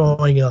 dude,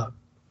 growing up.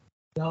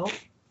 No?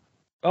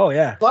 Oh,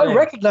 yeah. So I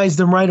recognized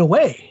them right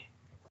away.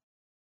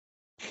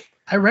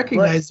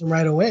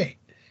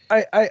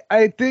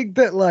 I think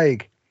that,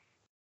 like,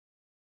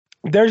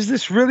 there's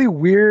this really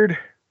weird,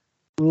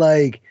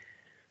 like,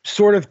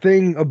 sort of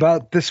thing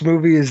about this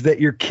movie is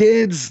that your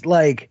kids,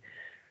 like,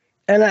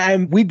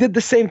 and we did the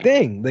same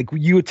thing. Like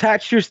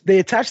they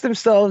attach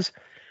themselves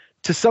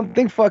to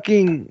something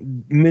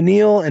fucking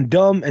menial and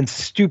dumb and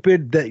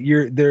stupid that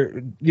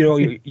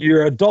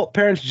your adult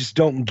parents just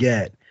don't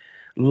get.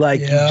 Like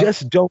you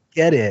just don't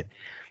get it.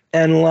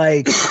 And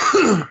like,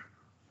 for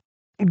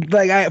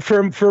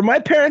my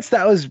parents,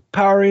 that was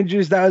Power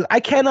Rangers. I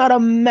cannot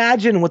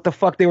imagine what the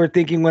fuck they were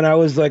thinking when I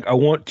was like, I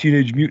want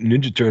Teenage Mutant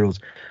Ninja Turtles.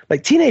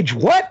 Like teenage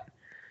what?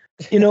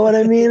 You know what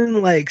I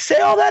mean? Like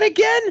say all that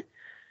again.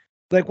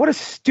 Like, what a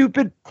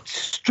stupid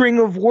string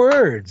of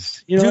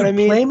words. You know what I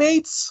mean?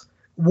 Playmates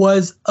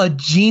was a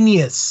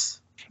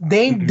genius.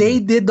 They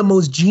did the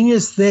most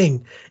genius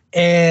thing.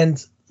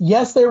 And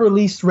yes, they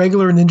released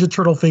regular Ninja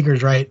Turtle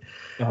figures, right?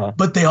 Uh-huh.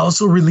 But they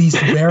also released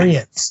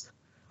variants.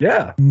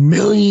 Yeah.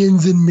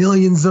 Millions and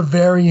millions of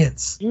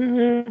variants.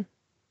 Mm-hmm.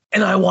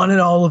 And I wanted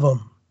all of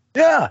them.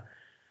 Yeah.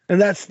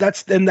 And that's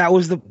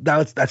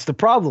the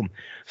problem.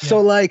 Yeah.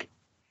 So like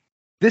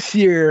this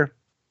year,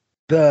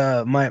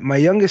 my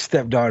youngest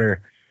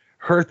stepdaughter,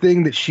 her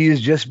thing that she has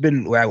just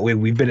been,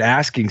 we've been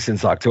asking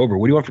since October,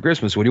 what do you want for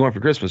Christmas? What do you want for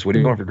Christmas? What do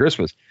you want for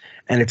Christmas?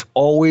 And it's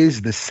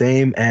always the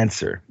same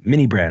answer,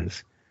 mini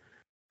brands.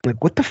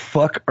 Like, what the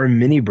fuck are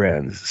mini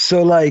brands?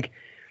 So like,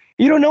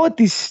 you don't know what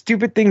these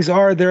stupid things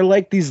are. They're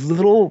like these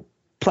little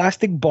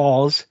plastic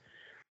balls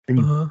and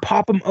you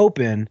pop them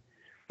open.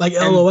 Like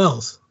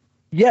LOLs.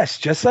 Yes,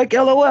 just like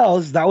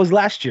LOLs. That was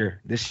last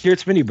year. This year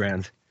it's mini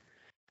brands.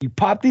 You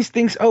pop these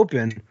things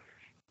open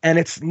and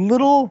it's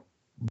little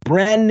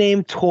brand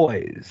name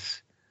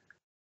toys.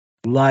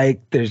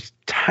 Like there's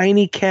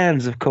tiny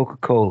cans of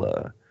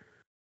Coca-Cola.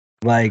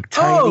 like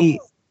tiny.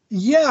 Oh,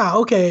 yeah.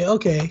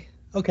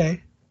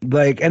 Okay.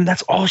 Like, and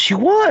that's all she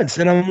wants.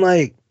 And I'm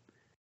like,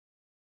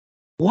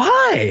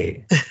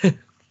 why?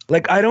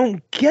 Like, I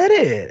don't get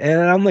it.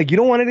 And I'm like, you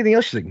don't want anything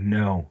else? She's like,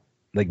 no,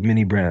 like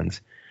mini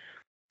brands.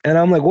 And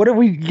I'm like, what if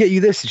we get you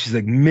this? And she's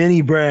like,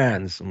 mini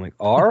brands. I'm like,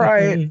 all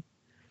right.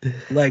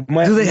 Like,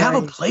 do they have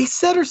a play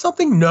set or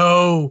something?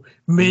 No,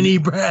 mini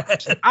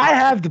brands. I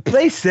have the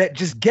play set.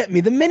 Just get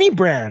me the mini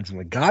brands. I'm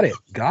like, got it.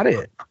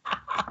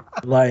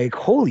 Like,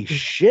 holy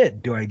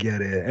shit, do I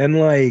get it? And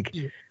like,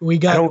 we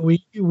got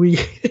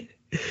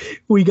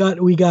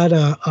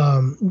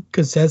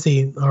because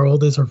Ceci, our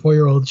oldest, our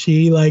 4-year-old,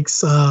 she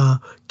likes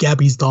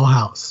Gabby's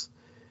Dollhouse.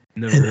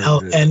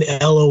 And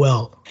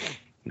LOL.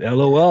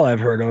 LOL, I've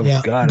heard of.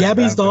 Yeah, God,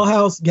 Gabby's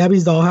Dollhouse.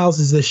 Gabby's Dollhouse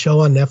is this show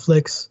on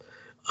Netflix.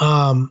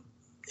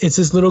 It's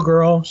this little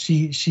girl.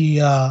 She's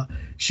got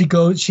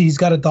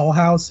a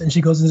dollhouse, and she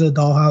goes into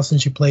the dollhouse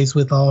and she plays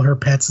with all her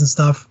pets and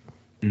stuff.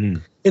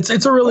 Mm. It's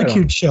a really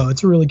cute show.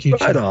 It's a really cute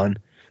show. Right on.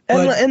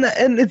 And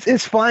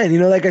it's fine, you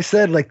know. Like I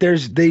said, like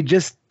there's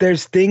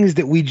things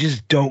that we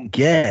just don't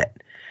get.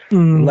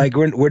 Like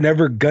we're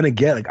never gonna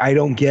get. Like I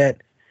don't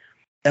get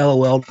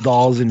LOL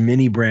dolls and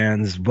mini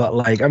brands, but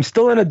like I'm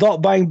still an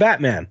adult buying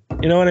Batman.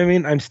 You know what I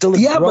mean? I'm still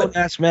a grown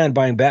ass man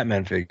buying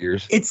Batman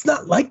figures. It's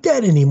not like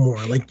that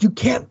anymore. Like you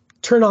can't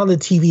turn on the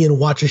TV and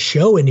watch a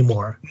show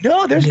anymore.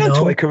 No, there's no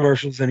toy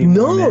commercials anymore.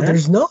 No, man.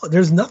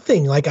 There's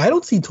nothing. Like I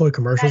don't see toy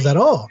commercials at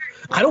all.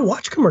 I don't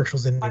watch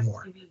commercials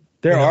anymore.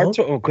 There are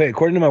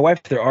according to my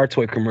wife, there are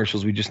toy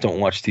commercials. We just don't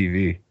watch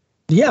TV.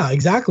 Yeah,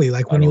 exactly.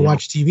 Like when you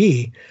watch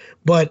TV,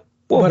 but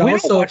we don't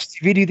watch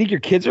TV. Do you think your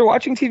kids are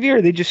watching TV, or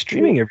are they just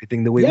streaming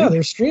everything the way? Yeah,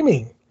 they're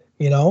streaming.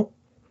 You know.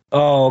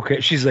 Oh,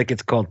 okay. She's like,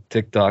 it's called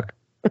TikTok.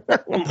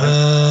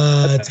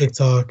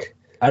 TikTok.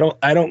 I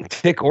don't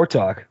tick or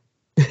talk.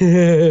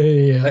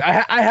 Yeah. Like,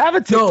 I have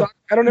a TikTok. No,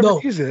 I don't ever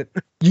use it.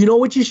 You know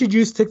what you should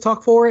use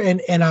TikTok for,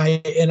 and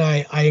I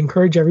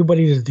encourage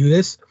everybody to do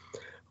this.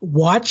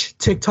 Watch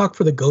TikTok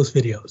for the ghost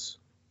videos.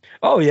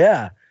 Oh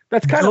yeah,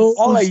 that's kind of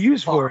all I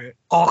use for it.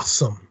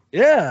 Awesome.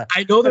 Yeah,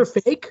 I know they're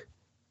fake.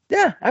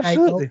 Yeah,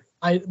 absolutely.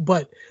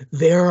 But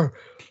they're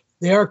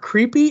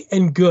creepy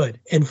and good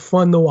and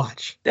fun to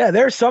watch. Yeah,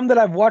 there are some that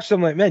I've watched.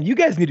 I'm like, man, you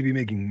guys need to be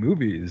making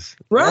movies,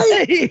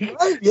 right?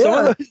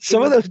 Yeah.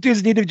 Some of those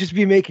dudes need to just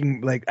be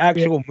making like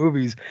actual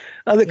movies.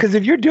 Because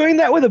if you're doing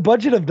that with a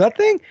budget of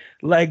nothing,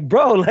 like,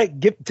 bro, like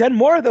get 10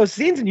 more of those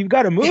scenes and you've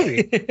got a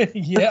movie.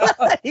 Yeah,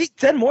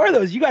 10 more of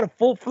those, you got a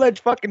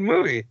full-fledged fucking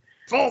movie.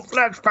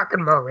 Full-fledged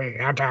fucking movie,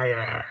 I tell you.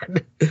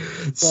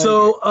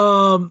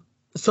 So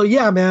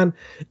yeah, man.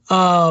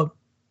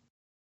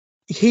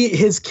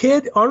 His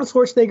kid, Arnold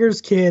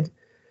Schwarzenegger's kid,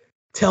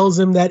 tells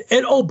him that,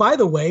 and oh, by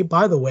the way,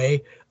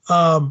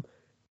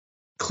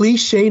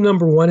 cliche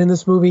number one in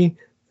this movie,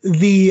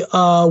 the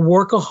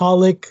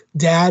workaholic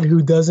dad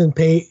who doesn't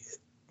pay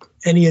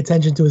any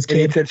attention to his kid.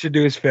 Any attention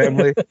to his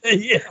family.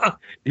 Yeah.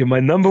 You're my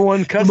number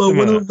one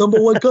customer.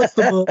 Number one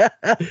customer.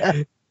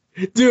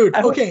 Dude,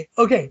 okay.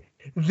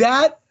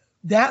 That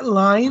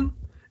line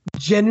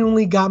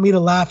genuinely got me to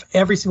laugh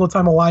every single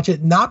time I watch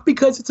it. Not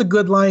because it's a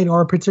good line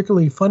or a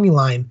particularly funny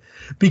line,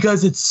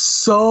 because it's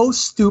so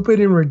stupid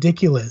and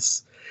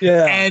ridiculous.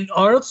 Yeah. And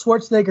Arnold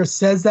Schwarzenegger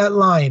says that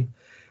line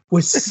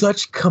with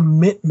such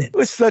commitment.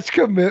 With such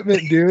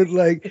commitment, dude.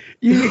 Like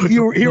he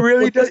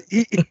really does.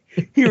 He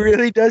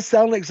really does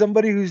sound like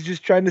somebody who's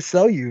just trying to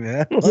sell you,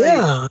 man. Like,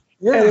 yeah.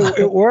 And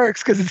it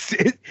works because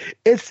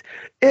it's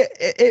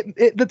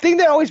the thing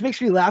that always makes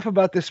me laugh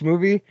about this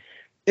movie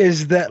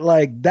is that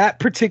like that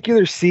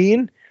particular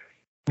scene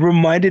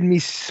reminded me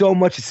so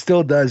much. It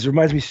still does.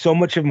 Reminds me so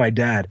much of my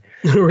dad.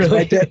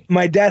 Really?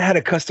 My dad had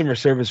a customer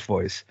service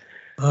voice.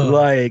 Oh.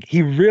 Like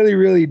he really,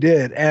 really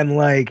did. And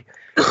like,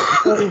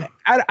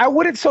 I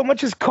wouldn't so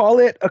much as call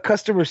it a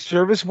customer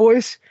service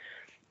voice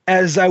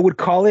as I would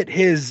call it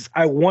his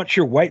 "I want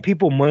your white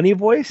people money"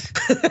 voice.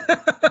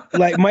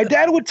 Like my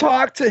dad would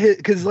talk to his,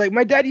 because like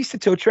my dad used to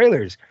tow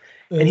trailers,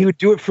 and he would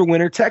do it for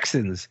Winter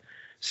Texans.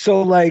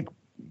 So like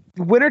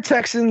Winter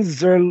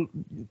Texans are,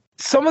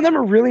 some of them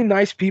are really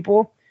nice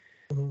people.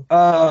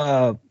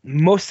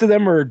 Most of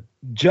them are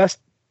just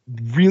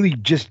really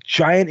just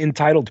giant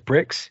entitled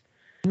pricks.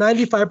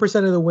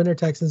 95% of the Winter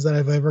Texans that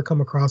I've ever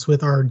come across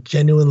with are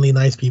genuinely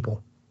nice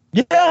people.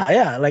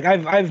 Yeah. Like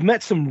I've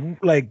met some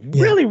like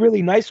really,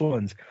 really nice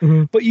ones,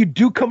 but you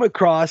do come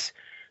across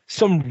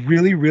some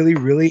really, really,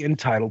 really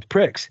entitled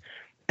pricks.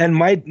 And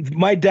my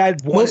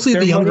dad wanted mostly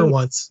the younger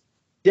ones.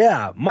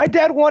 Yeah, my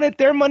dad wanted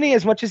their money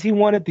as much as he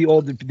wanted the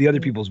other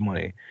people's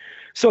money.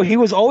 So he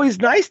was always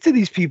nice to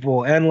these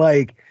people, and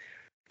like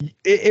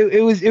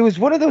it was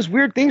one of those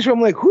weird things where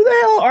I'm like, who the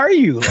hell are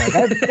you? Like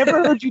I've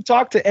never heard you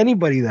talk to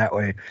anybody that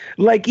way.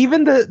 Like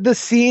even the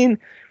scene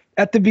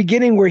at the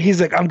beginning where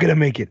he's like, I'm gonna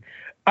make it.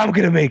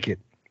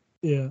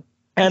 Yeah.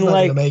 And he's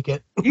like not gonna make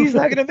it. He's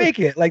not gonna make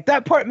it. Like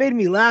that part made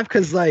me laugh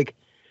because like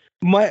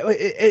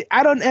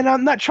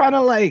I'm not trying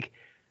to like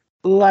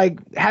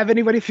have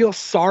anybody feel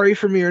sorry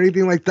for me or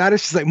anything like that.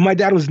 It's just like my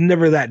dad was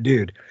never that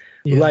dude.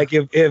 Yeah. Like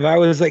if I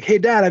was like, hey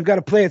dad, I've got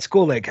to play at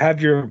school, like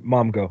have your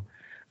mom go.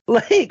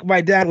 Like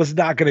my dad was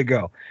not gonna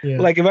go. Yeah.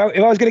 Like if I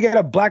was gonna get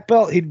a black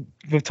belt, he'd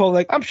have told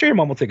like, I'm sure your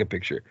mom will take a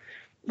picture.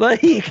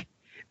 Like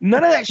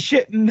none of that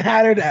shit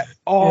mattered at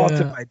all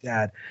to my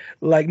dad.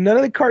 Like none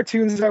of the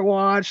cartoons I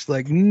watched,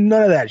 like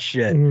none of that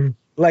shit. Mhm.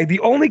 Like the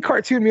only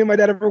cartoon me and my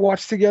dad ever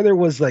watched together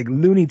was like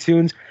Looney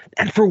Tunes,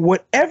 and for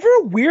whatever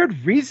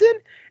weird reason,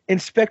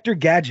 Inspector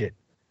Gadget.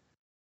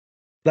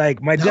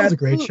 Like my That was a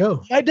great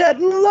show. My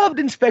dad loved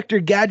Inspector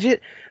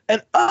Gadget,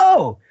 and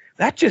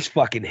that just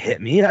fucking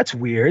hit me. That's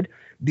weird.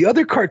 The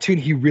other cartoon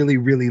he really,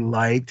 really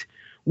liked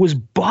was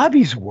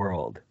Bobby's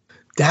World.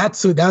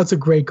 That's a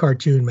great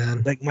cartoon,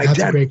 man. Like my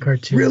dad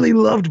really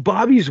loved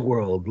Bobby's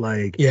World.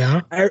 Like,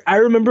 yeah, I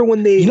remember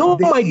when they.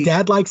 My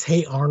dad likes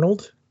Hey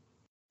Arnold.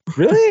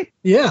 Really?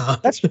 Yeah,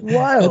 that's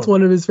wild. That's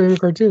one of his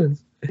favorite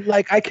cartoons.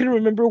 Like I can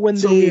remember when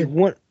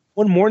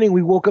one morning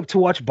we woke up to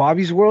watch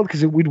Bobby's World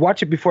because we'd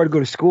watch it before I'd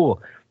go to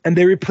school, and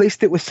they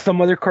replaced it with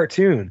some other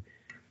cartoon,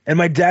 and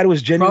my dad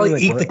was genuinely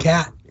probably like, Eat the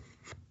Cat.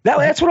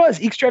 That's what it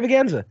was,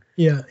 Extravaganza.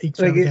 Yeah,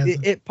 Extravaganza.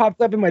 Like it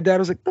popped up, and my dad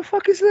was like, "The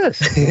fuck is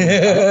this?"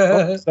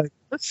 I was like,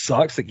 that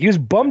sucks. Like he was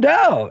bummed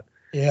out.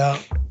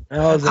 Yeah. I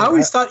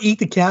always thought Eat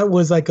the Cat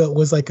was like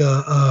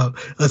a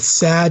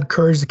sad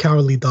Courage the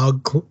Cowardly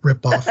Dog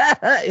ripoff.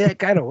 Yeah, it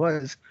kind of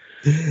was.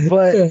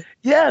 But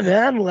yeah,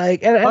 man.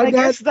 Like, and I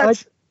guess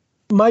that's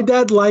my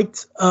dad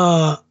liked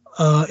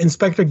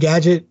Inspector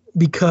Gadget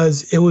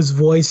because it was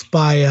voiced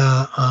by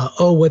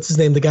what's his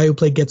name? The guy who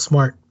played Get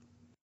Smart.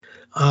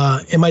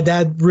 And my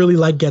dad really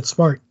liked Get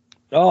Smart.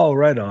 Oh,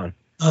 right on.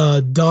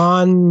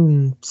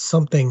 Don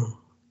something.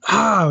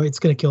 It's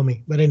gonna kill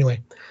me. But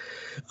anyway.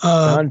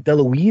 Don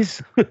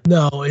DeLuise?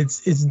 No,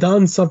 it's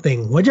Don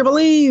something. Would you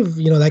believe?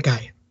 You know that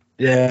guy.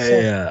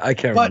 Yeah. I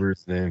can't remember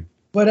his name.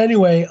 But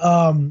anyway,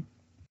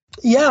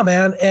 yeah,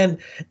 man,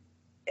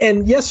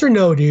 and yes or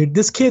no, dude.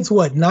 This kid's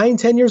what, 9,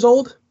 10 years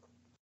old?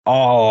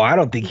 Oh, I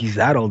don't think he's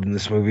that old in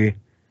this movie.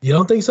 You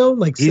don't think so?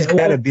 Like he's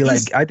got to be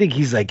like, I think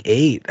he's like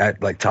 8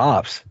 at like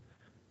tops.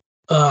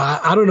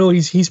 I don't know.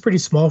 He's pretty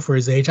small for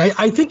his age.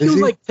 I think he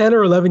was like 10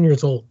 or 11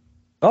 years old.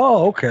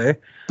 Oh, okay.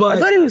 But I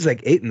thought he was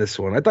like 8 in this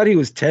one. I thought he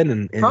was 10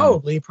 in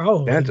probably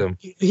Phantom.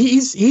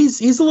 He's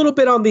a little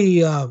bit on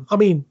the. I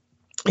mean,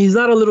 he's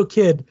not a little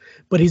kid,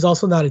 but he's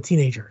also not a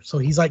teenager. So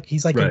he's like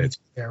right. In between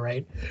there,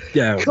 right?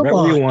 Yeah. Come right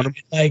on, where you want him.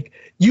 Like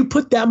you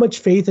put that much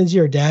faith into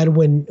your dad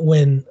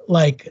when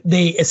like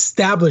they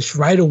establish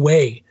right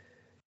away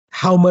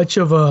how much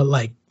of a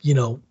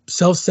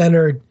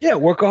self-centered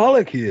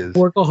workaholic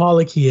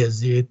he is,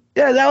 dude.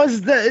 Yeah, that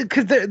was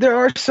because there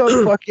are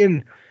some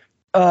fucking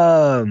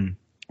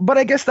but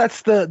I guess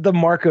that's the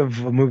mark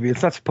of a movie.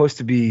 It's not supposed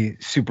to be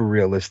super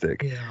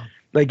realistic. Yeah.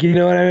 Like, you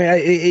know what I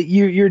mean?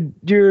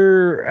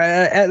 You're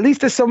at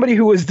least as somebody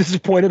who was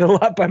disappointed a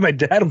lot by my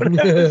dad when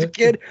I was a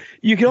kid,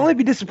 you can only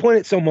be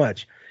disappointed so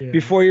much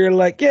before you're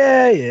like,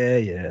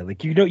 yeah.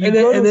 Like, you don't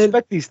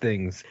expect these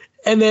things.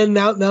 And then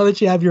now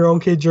that you have your own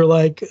kids, you're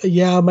like,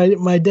 yeah,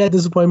 my dad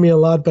disappointed me a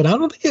lot, but I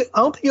don't think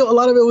a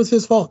lot of it was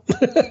his fault.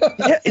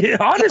 Yeah,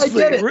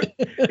 honestly,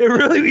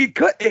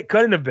 it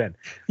couldn't have been.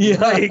 Yeah.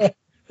 Like,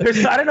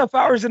 there's not enough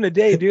hours in a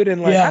day, dude,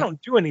 and like I don't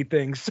do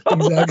anything. So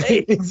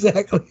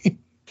exactly.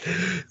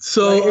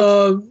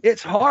 So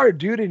it's hard,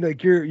 dude, and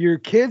like your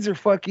kids are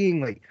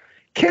fucking like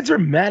kids are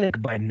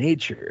manic by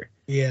nature.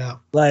 Yeah.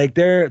 Like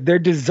they're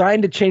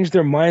designed to change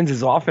their minds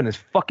as often as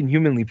fucking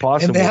humanly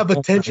possible. And they have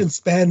attention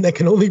span that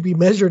can only be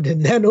measured in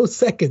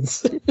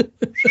nanoseconds.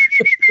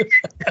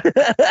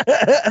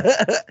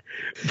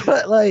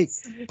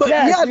 But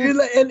yeah, dude,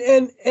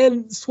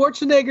 and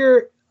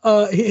Schwarzenegger,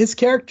 his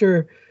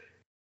character,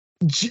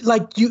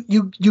 like you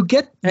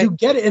get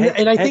it,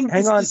 and I think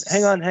hang on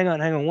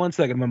 1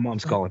 second. My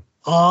mom's calling.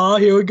 Oh,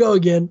 here we go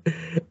again.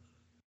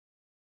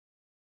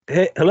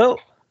 Hey, hello.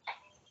 What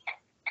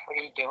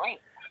are you doing?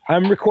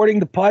 I'm recording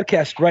the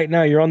podcast right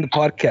now. You're on the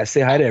podcast. Say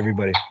hi to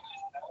everybody.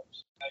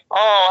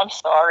 Oh, I'm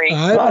sorry.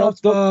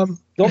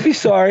 Don't be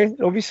sorry.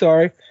 Don't be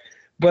sorry.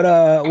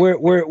 But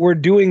we're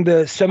doing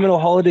the seminal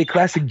holiday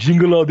classic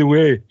Jingle All the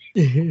Way.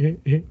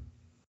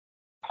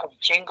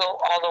 Jingle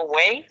All the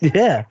Way?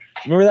 Yeah.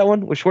 Remember that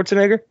one with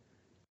Schwarzenegger?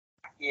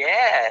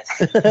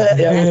 Yes.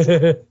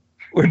 Yeah,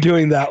 we're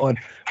doing that one.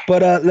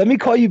 But let me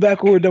call you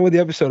back when we're done with the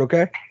episode,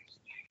 okay?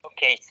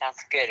 Okay, sounds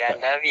good. I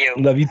love you.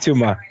 Love you too,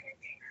 Ma.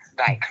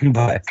 Bye.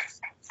 Bye.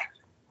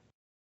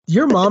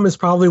 Your mom is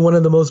probably one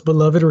of the most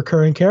beloved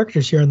recurring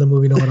characters here on the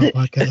Movie Know It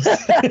All podcast.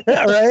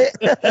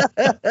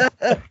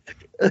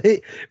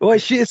 Right? Well,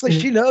 it's like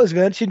she knows,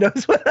 man. She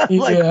knows what I'm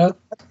like. Yeah.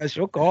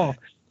 She'll call.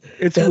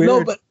 It's weird.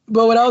 No, but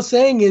what I was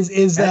saying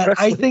is that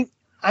I think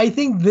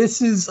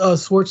this is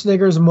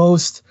Schwarzenegger's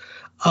most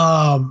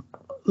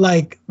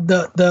like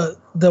the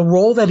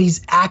role that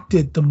he's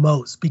acted the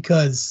most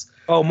because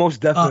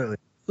most definitely.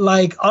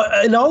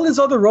 In all his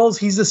other roles,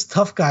 he's this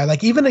tough guy.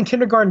 Like even in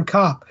Kindergarten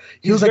Cop,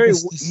 he's very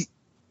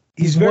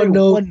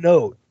one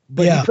note,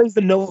 but he plays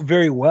the note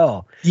very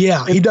well.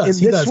 Yeah, he does.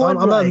 He does. I'm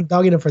not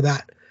dogging him for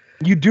that.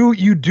 You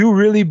do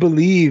really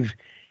believe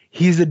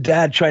he's a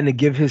dad trying to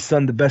give his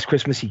son the best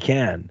Christmas he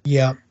can.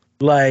 Yeah.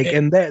 Like,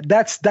 and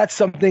that's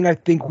something I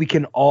think we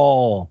can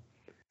all.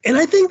 And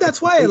I think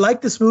that's why I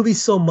like this movie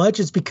so much,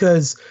 is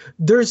because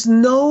there's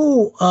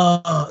no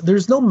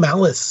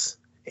malice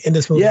in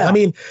this movie. Yeah. I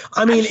mean,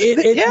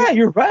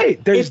 you're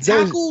right.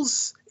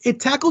 It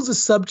tackles a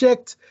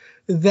subject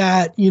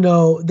that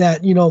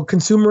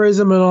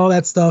consumerism and all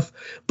that stuff,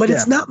 but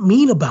it's not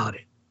mean about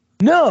it.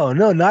 No,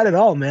 not at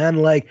all, man.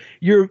 Like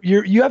you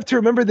have to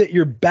remember that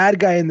your bad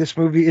guy in this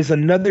movie is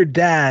another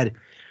dad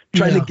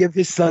trying to give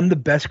his son the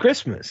best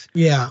Christmas.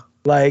 Yeah.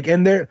 Like,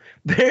 and there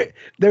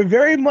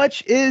very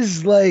much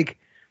is like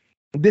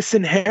this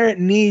inherent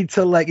need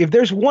to, like, if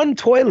there's one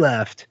toy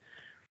left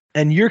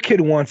and your kid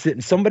wants it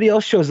and somebody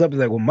else shows up and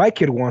like, well, my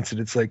kid wants it.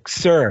 It's like,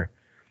 sir,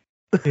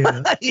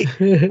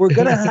 we're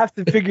going to have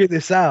to figure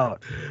this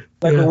out.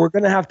 Like, we're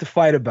going to have to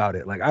fight about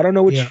it. Like, I don't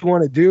know what you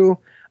want to do.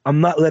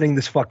 I'm not letting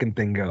this fucking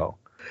thing go.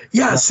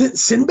 Yeah.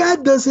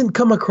 Sinbad doesn't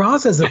come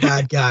across as a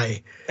bad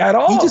guy at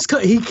all.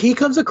 He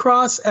comes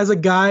across as a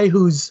guy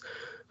who's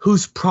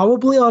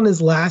probably on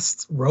his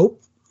last rope,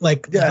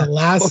 like the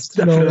last,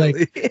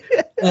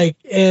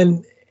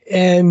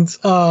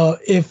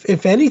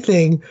 if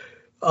anything,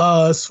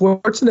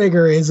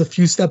 Schwarzenegger is a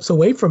few steps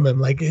away from him,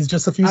 like is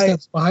just a few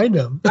steps behind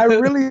him. I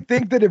really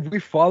think that if we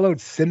followed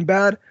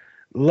Sinbad,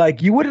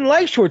 like, you wouldn't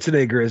like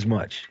Schwarzenegger as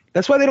much.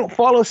 That's why they don't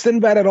follow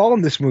Sinbad at all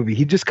in this movie.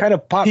 He just kind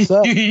of pops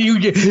up. you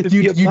get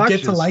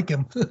to like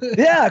him.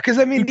 Yeah, because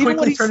I mean, he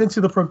quickly turned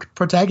into the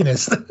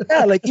protagonist.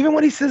 Yeah, like even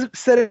when he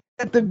said it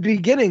at the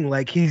beginning,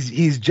 like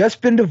he's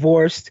just been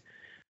divorced,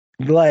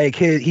 like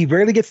he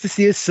rarely gets to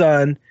see his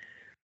son,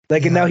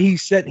 like, and now he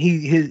said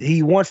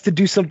he wants to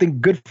do something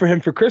good for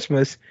him for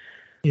Christmas.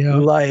 Yeah,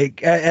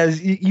 like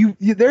as you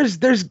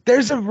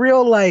there's a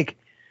real like.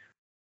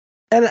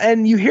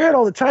 And you hear it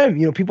all the time,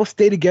 people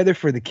stay together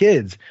for the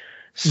kids.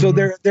 So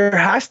there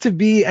has to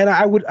be, and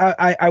I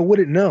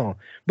wouldn't know,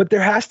 but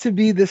there has to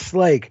be this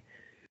like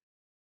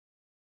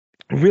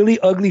really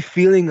ugly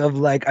feeling of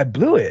like, I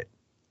blew it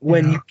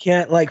when you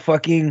can't like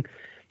fucking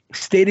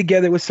stay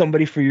together with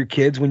somebody for your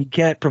kids, when you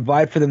can't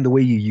provide for them the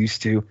way you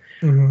used to.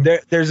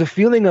 There's a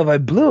feeling of I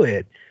blew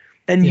it.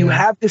 And you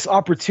have this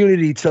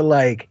opportunity to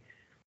like,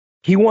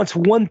 he wants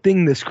one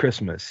thing this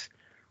Christmas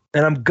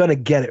and I'm going to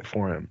get it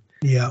for him.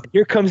 Yeah.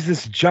 Here comes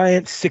this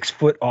giant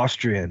 6-foot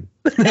Austrian.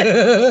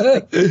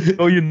 Like,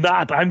 no, you're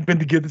not. I'm going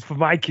to get this for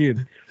my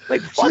kid.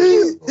 Like, fuck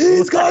you.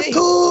 He's got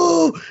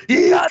two.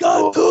 He's got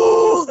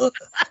two.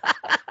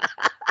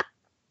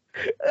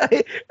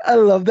 I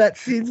love that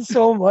scene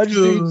so much.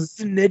 Dude. He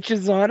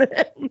snitches on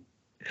him.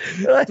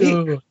 Like,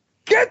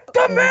 get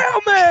the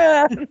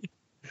mailman.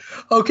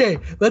 Okay,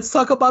 let's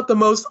talk about the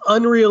most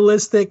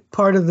unrealistic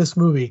part of this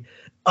movie.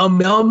 A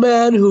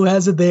mailman who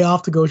has a day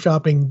off to go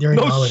shopping during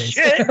the holidays.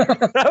 Shit.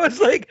 I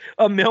was like,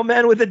 a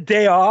mailman with a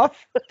day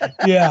off?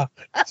 Yeah.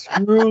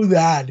 Screw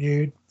that,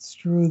 dude.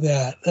 Screw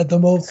that.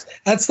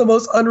 That's the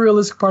most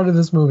unrealistic part of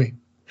this movie.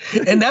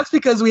 And that's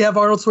because we have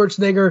Arnold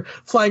Schwarzenegger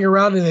flying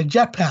around in a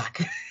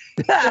jetpack.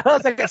 Yeah, I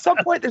was like, at some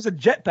point there's a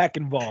jetpack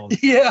involved.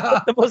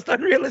 Yeah. But the most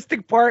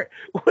unrealistic part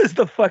was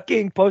the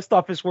fucking post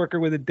office worker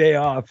with a day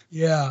off.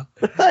 Yeah.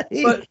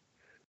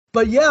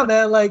 But yeah,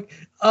 man, like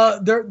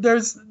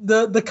there's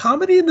the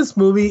comedy in this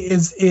movie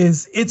is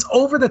it's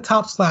over the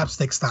top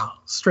slapstick style,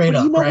 straight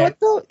up. You know right? what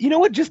though? You know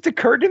what just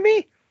occurred to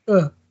me?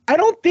 I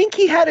don't think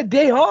he had a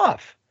day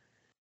off.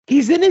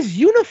 He's in his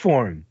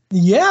uniform.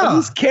 Yeah. And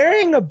he's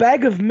carrying a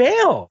bag of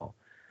mail.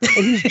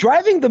 And he's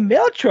driving the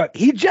mail truck.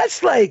 He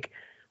just like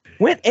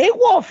went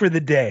AWOL for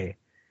the day.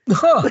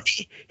 Huh.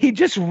 He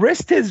just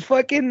risked his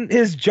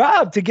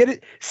job to get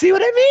it. See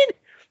what I mean?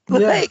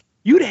 Like,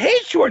 you'd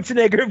hate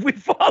Schwarzenegger if we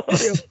followed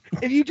him.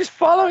 If you just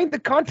following the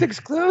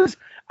context clues,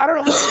 I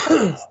don't know how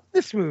to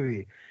this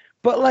movie.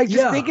 But like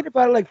just thinking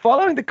about it, like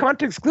following the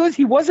context clues,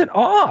 he wasn't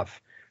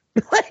off.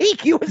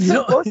 Like he was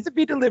supposed to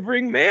be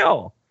delivering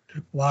mail.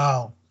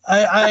 Wow.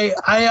 I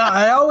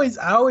always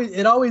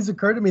it always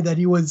occurred to me that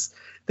he was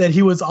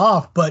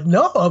off, but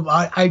no,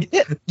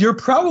 you're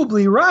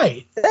probably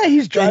right. Yeah,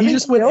 he's driving. He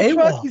just went AWOL.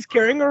 Truck. He's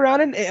carrying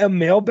around a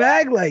mail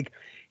bag. Like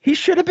he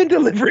should have been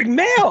delivering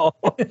mail.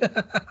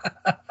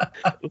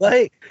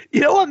 Like, you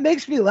know what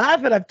makes me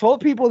laugh? And I've told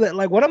people that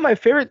like one of my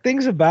favorite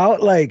things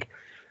about like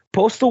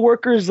postal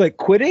workers like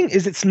quitting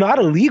is it's not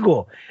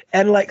illegal.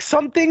 And like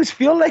some things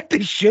feel like they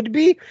should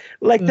be.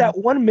 Like that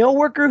one mail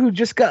worker who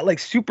just got like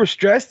super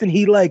stressed and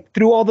he like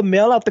threw all the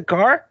mail out the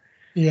car.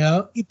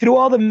 Yeah. He threw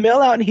all the mail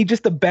out and he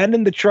just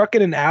abandoned the truck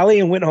in an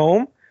alley and went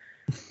home.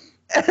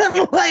 And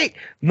I'm like,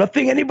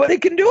 nothing anybody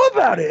can do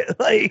about it.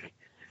 Like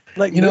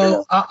you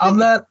know, I'm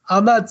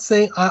not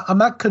saying I'm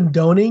not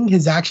condoning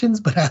his actions,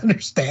 but I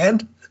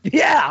understand.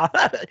 Yeah,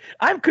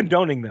 I'm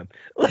condoning them.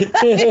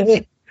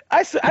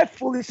 I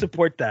fully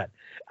support that.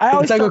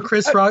 It's like what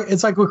Chris Rock.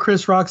 It's like what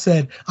Chris Rock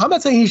said. I'm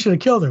not saying he should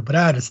have killed her, but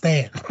I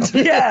understand.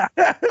 Yeah,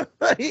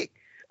 like,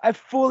 I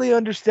fully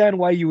understand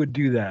why you would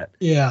do that.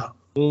 Yeah,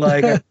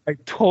 like I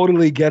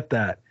totally get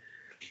that.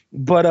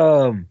 But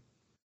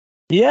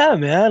Yeah,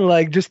 man.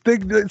 Like, just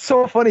think, it's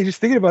so funny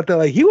just thinking about that.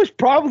 Like, he was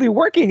probably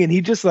working and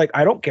he just like,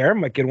 I don't care.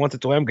 My kid wants a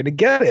toy. I'm going to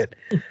get it.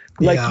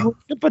 Like, Yeah. you would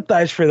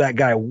sympathize for that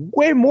guy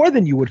way more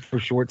than you would for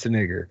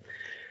Schwarzenegger.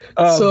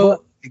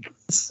 So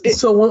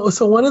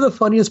one of the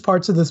funniest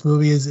parts of this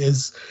movie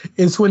is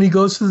when he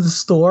goes to the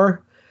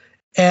store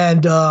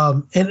and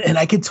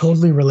I could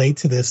totally relate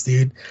to this,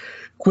 dude.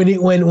 When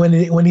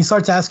he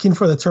starts asking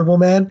for the Turbo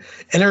Man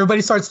and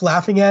everybody starts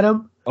laughing at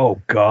him.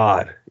 Oh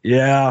God.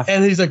 Yeah.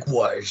 And he's like,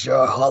 "Where's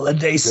your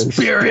holiday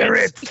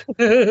spirit?"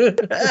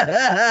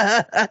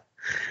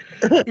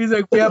 He's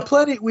like, "We have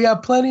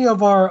plenty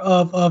of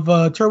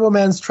our Turbo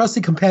Man's trusty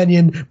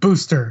companion,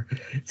 Booster."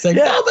 It's like,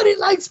 nobody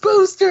likes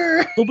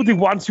Booster. Nobody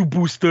wants you,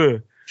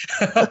 Booster.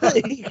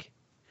 And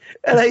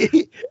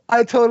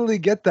I totally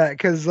get that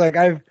because like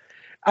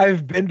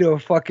I've been to a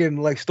fucking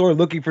like store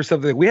looking for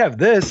something. We have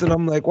this, and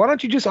I'm like, why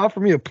don't you just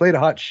offer me a plate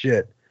of hot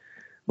shit?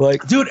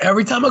 Like, dude,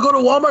 every time I go to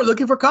Walmart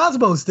looking for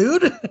Cosmos,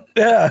 dude.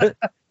 Yeah.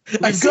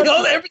 I see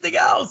everything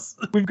else.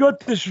 We've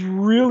got this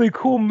really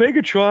cool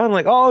Megatron.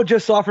 Like, oh,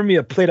 just offer me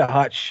a plate of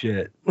hot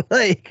shit.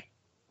 Like,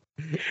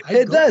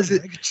 it does.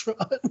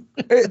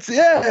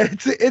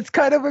 It's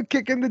kind of a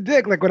kick in the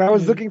dick. Like when I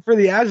was looking for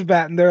the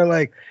Asbat, and they're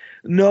like,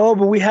 no,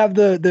 but we have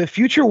the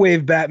Future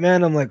Wave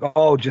Batman. I'm like,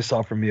 oh, just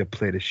offer me a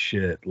plate of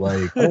shit.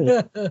 Like,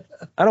 I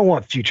don't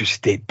want Future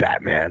State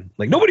Batman.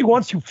 Like, nobody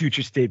wants you,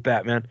 Future State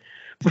Batman.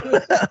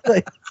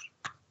 Like,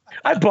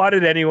 I bought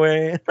it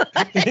anyway.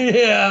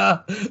 Yeah,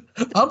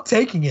 I'm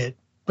taking it,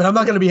 but I'm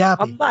not going to be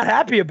happy. I'm not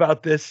happy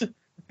about this,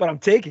 but I'm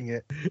taking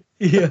it.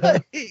 Yeah.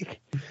 Like,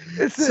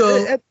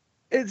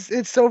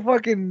 it's so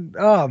fucking,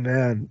 oh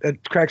man,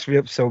 it cracks me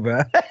up so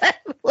bad.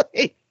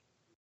 Like,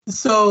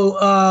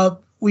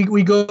 so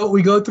we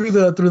go through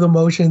the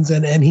motions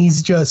and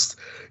he's just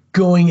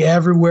going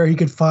everywhere he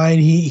could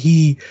find.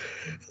 He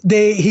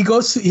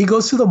goes to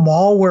the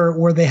mall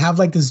where they have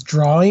like this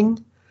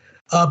drawing.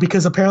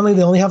 Because apparently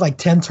they only have like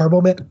 10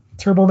 Turbo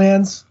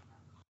Mans.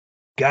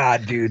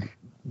 God, dude.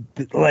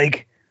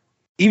 Like,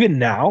 even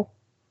now,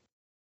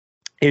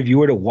 if you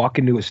were to walk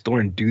into a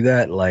store and do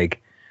that,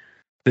 like,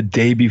 the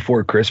day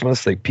before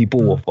Christmas, like,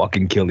 people will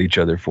fucking kill each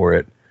other for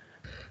it.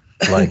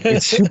 Like,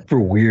 it's super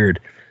weird.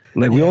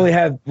 Like, we only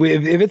have,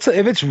 if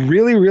it's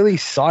really, really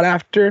sought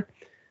after,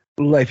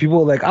 like, people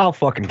are like, I'll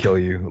fucking kill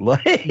you.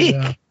 Like,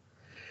 yeah.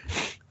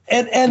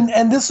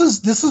 And this is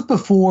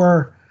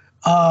before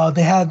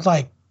they had,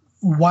 like,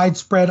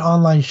 widespread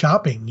online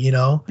shopping, you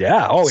know?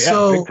 Yeah. Oh,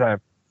 yeah. Big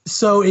time.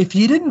 So if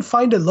you didn't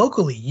find it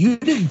locally, you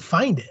didn't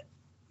find it.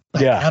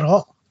 Like, at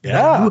all.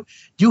 Yeah.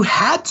 You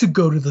had to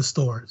go to the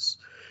stores.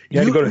 You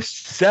had to go to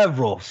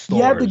several stores.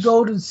 You had to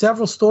go to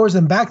several stores.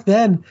 And back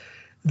then,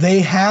 they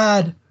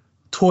had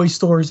toy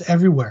stores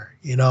everywhere,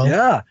 you know?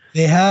 Yeah.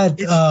 They had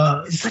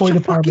toy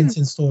departments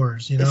in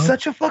stores, you know? It's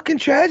such a fucking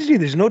tragedy.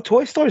 There's no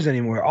toy stores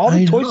anymore. All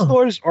the toy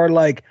stores are,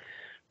 like,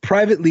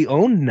 privately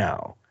owned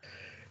now.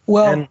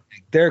 Well, and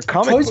they're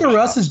comic Toys R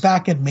Us is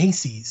back at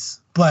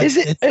Macy's, but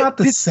it's not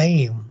the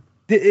same.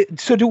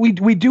 So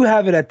we do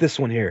have it at this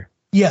one here?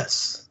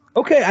 Yes.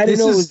 Okay, I didn't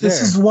know it was there.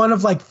 This is one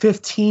of like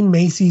 15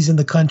 Macy's in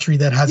the country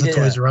that has a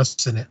Toys R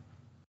Us in it.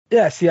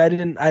 Yeah, see, I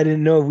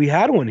didn't know if we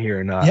had one here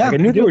or not. Yeah, like,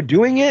 I knew they were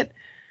doing it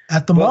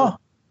at the mall.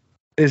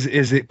 Is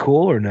it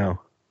cool or no?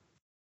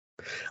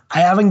 I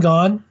haven't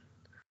gone,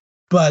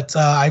 but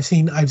I've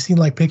seen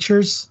like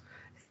pictures.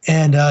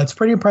 And it's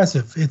pretty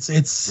impressive. It's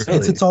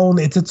its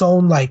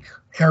own like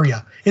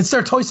area. It's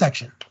their toy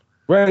section.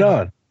 Right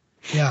on.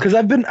 Yeah. Because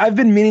I've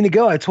been meaning to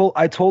go. I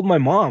told my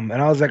mom,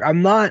 and I was like,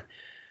 I'm not,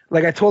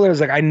 like, I told her, I was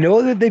like, I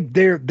know that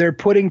they're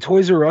putting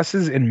Toys R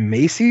Us's in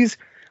Macy's.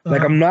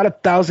 Like, I'm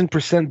not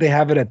 1,000% they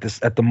have it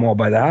at the mall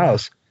by the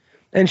house.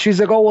 And she's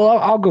like, oh well,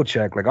 I'll go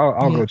check. Like,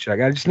 I'll go check.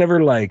 I just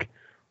never like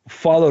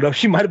followed up.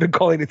 She might have been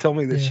calling to tell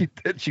me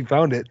that she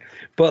found it,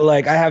 but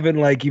like I haven't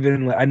like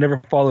even I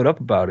never followed up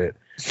about it.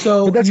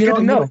 So but that's good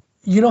to know.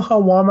 You know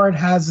how Walmart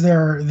has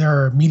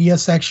their media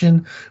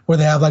section where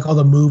they have like all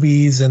the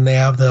movies and they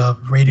have the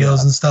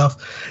radios and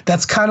stuff?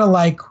 That's kind of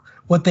like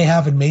what they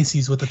have in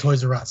Macy's with the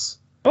Toys R Us.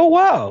 Oh,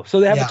 wow. So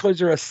they have a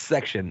Toys R Us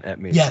section at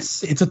Macy's.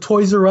 Yes, it's a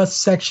Toys R Us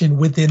section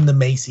within the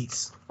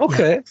Macy's.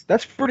 Okay,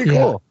 that's pretty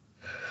cool.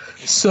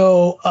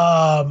 So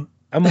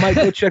I might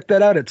go check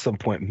that out at some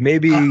point.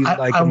 Maybe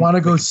I want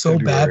to go so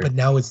bad, but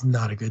now it's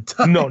not a good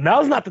time. No,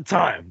 now's not the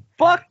time.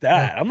 Fuck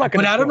that. I'm not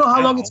going to. But I don't know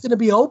how long it's going to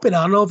be open.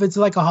 I don't know if it's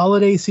like a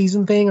holiday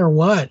season thing or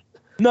what.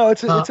 No,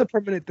 it's a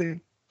permanent thing.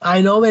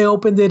 I know they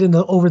opened it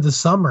over the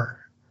summer.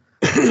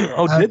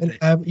 Oh, did they?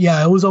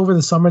 Yeah, it was over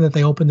the summer that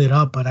they opened it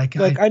up. But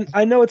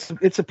I know it's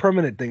a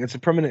permanent thing. It's a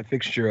permanent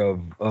fixture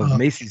of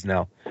Macy's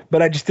now.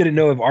 But I just didn't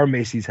know if our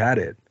Macy's had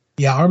it.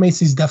 Yeah, our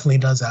Macy's definitely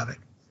does have it.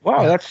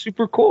 Wow, that's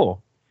super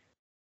cool.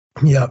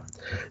 Yeah.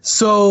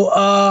 So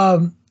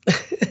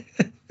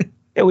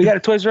yeah, we got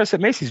a Toys R Us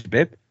at Macy's,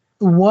 babe.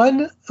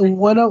 One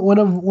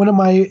of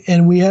my,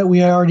 and we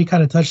already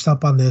kind of touched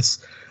up on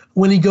this.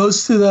 When he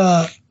goes to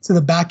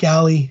the back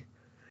alley,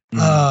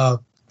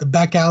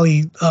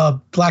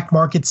 black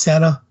market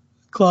Santa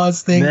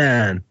Claus thing,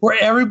 man, where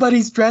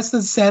everybody's dressed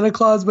as Santa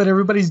Claus, but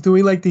everybody's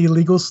doing like the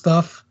illegal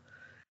stuff.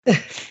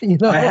 You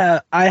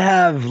know, I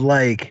have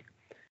like,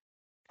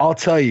 I'll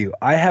tell you,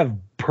 I have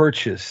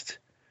purchased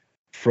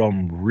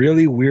from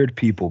really weird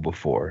people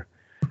before.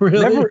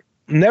 really.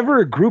 Never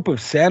a group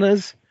of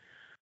Santas,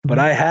 but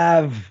I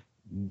have.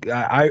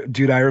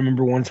 Dude, I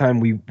remember one time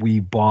we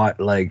bought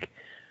like,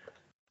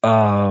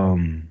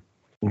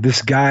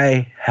 this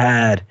guy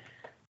had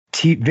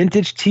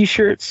vintage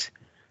T-shirts,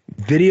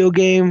 video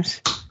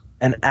games,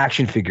 and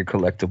action figure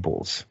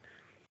collectibles,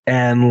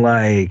 and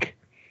like,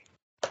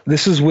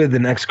 this was with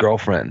an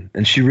ex-girlfriend,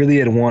 and she really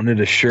had wanted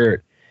a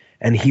shirt,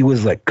 and he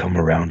was like, "Come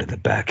around to the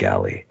back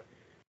alley."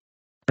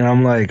 And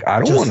I'm like,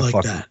 I don't want to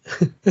like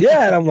fucking.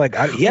 Yeah, and I'm like,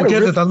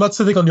 forget it. I'm not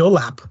sitting on your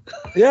lap.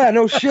 Yeah,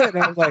 no shit.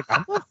 And I'm like,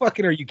 I'm not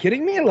fucking. Are you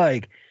kidding me?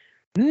 Like,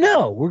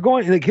 no, we're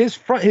going. Like his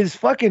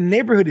fucking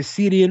neighborhood is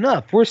seedy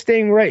enough. We're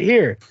staying right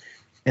here.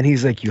 And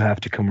he's like, you have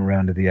to come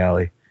around to the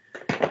alley.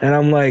 And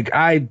I'm like,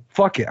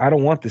 fuck it. I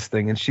don't want this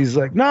thing. And she's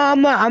like, no,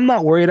 I'm not. I'm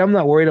not worried. I'm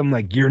not worried. I'm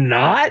like, you're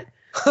not.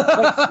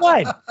 Like,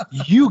 fine.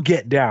 You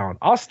get down.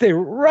 I'll stay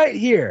right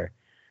here.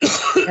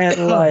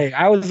 And like,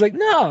 I was like,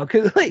 no,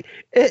 because like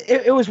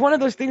it was one of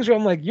those things where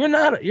I'm like, you're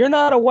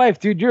not a wife,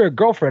 dude. You're a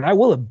girlfriend. I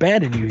will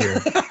abandon you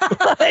here.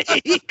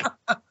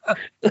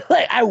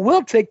 like, I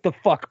will take the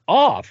fuck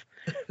off.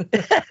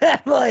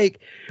 Like,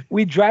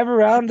 we drive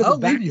around to I'll the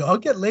back. leave you. I'll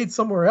get laid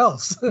somewhere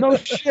else. No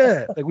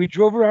shit. Like, we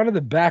drove around to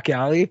the back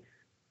alley,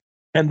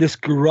 and this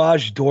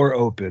garage door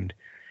opened,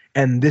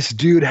 and this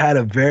dude had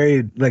a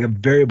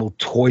variable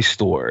toy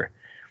store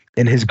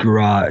in his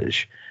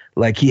garage.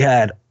 Like, he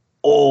had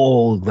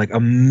old, like,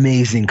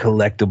 amazing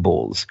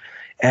collectibles,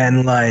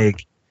 and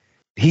like,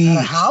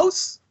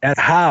 At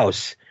a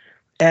house,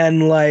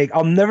 and like,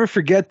 I'll never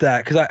forget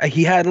that, because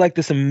he had like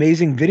this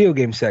amazing video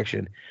game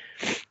section,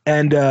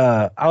 and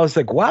I was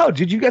like, wow,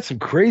 dude, you got some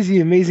crazy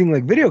amazing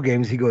like video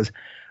games. He goes,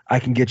 I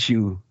can get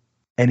you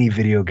any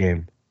video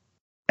game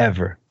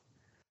ever.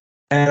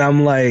 And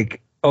I'm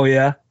like, oh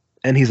yeah?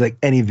 And he's like,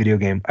 any video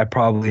game. I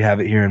probably have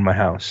it here in my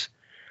house.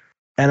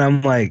 And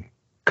I'm like,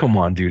 come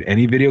on, dude,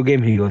 any video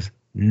game? He goes,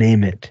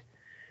 name it.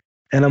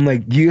 And I'm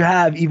like, do you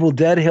have Evil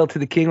Dead Hail to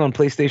the King on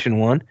PlayStation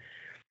 1?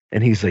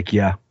 And he's like,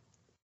 yeah.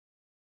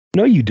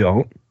 No, you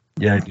don't.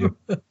 Yeah, I do.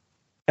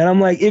 And I'm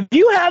like, if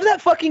you have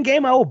that fucking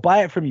game, I will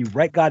buy it from you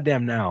right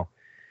goddamn now.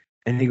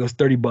 And he goes,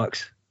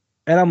 $30.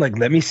 And I'm like,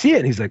 let me see it.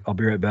 And he's like, I'll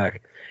be right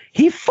back.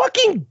 He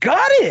fucking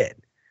got it.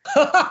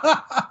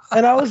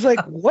 And I was like,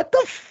 what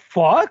the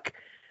fuck?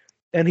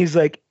 And he's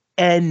like,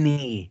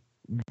 any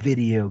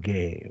video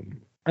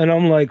game. And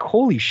I'm like,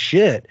 holy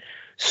shit.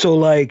 So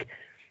like,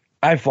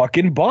 I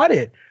fucking bought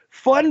it.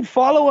 Fun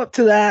follow-up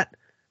to that.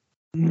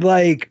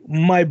 Like,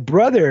 my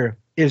brother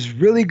is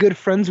really good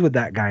friends with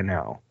that guy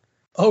now.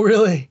 Oh,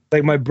 really?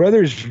 Like, my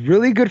brother's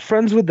really good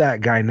friends with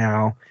that guy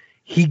now.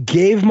 He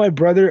gave my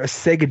brother a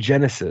Sega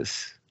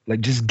Genesis.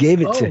 Like, just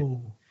gave it to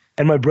him.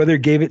 And my brother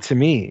gave it to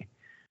me.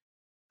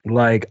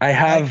 Like, I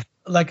have...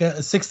 Like a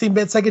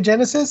 16-bit Sega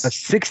Genesis? A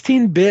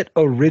 16-bit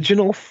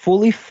original,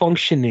 fully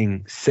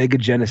functioning Sega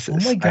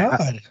Genesis. Oh, my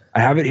God. I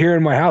have it here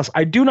in my house.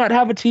 I do not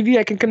have a TV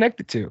I can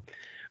connect it to.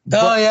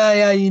 But,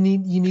 yeah. You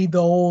need the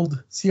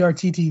old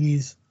CRT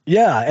TVs.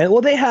 Yeah, and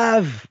well, they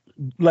have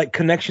like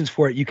connections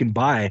for it you can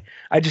buy.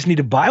 I just need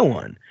to buy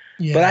one.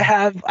 Yeah. But I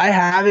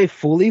have a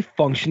fully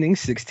functioning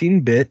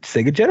 16-bit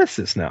Sega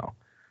Genesis now.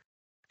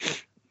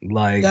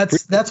 Like,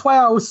 that's why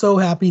I was so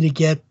happy to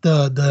get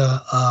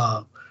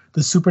the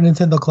Super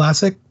Nintendo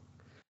Classic.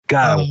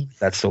 God,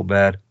 that's so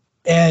bad.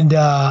 And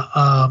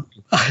I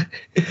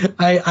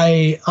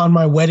on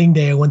my wedding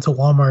day I went to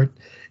Walmart.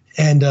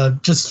 And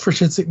just for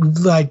shit's sake,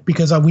 like,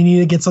 because we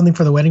needed to get something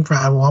for the wedding at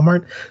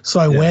Walmart, so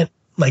I went,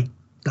 like,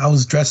 I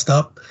was dressed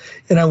up,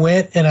 and I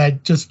went, and I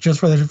just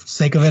for the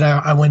sake of it,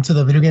 I went to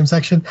the video game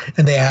section,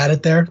 and they had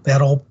it there. They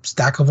had a whole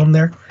stack of them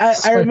there.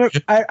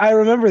 I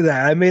remember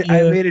that. I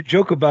made a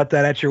joke about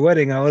that at your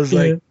wedding. I was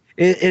like,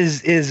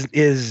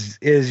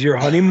 is your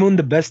honeymoon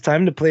the best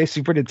time to play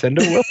Super Nintendo,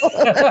 Will?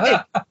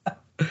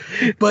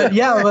 But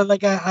yeah, but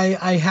like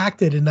I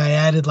hacked it and I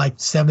added like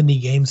 70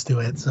 games to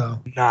it.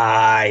 So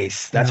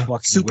nice. That's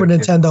fucking Super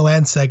wicked. Nintendo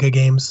and Sega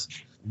games.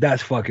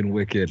 That's fucking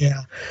wicked.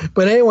 Yeah.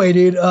 But anyway,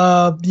 dude,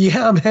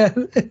 yeah,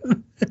 man.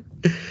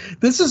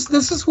 This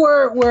is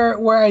where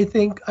I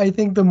think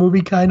the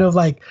movie kind of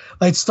like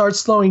starts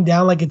slowing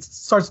down, like it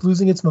starts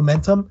losing its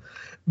momentum.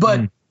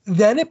 But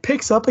then it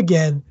picks up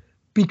again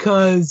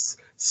because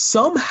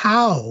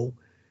somehow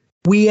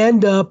we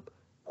end up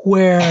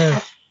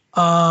where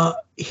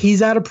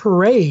he's at a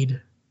parade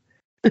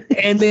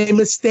and they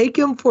mistake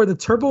him for the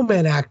Turbo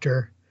Man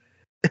actor.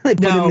 They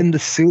put him in the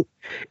suit,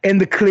 in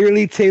the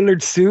clearly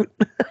tailored suit.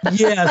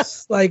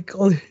 Yes, like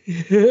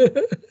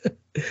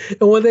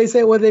And when they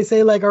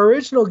say like our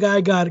original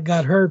guy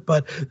got hurt,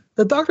 but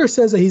the doctor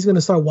says that he's going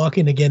to start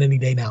walking again any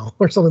day now,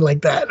 or something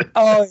like that.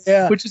 Oh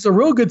yeah, which is a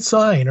real good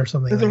sign, or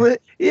something.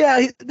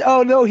 Yeah.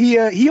 Oh no,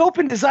 he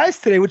opened his eyes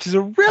today, which is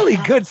a really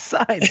good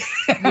sign.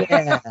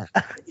 Yeah.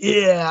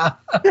 Yeah.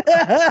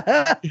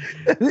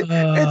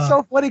 It's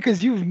so funny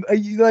because you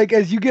like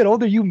as you get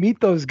older, you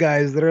meet those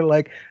guys that are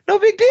like, no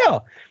big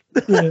deal.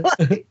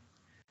 Like,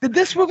 did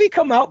this movie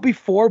come out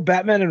before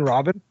Batman and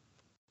Robin?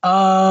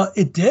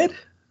 It did.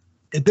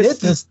 It did.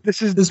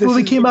 This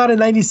movie came out in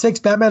 96.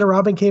 Batman and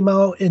Robin came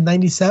out in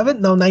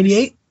 97. No,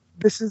 98.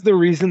 This is the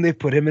reason they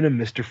put him in a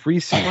Mr.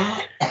 Freeze suit.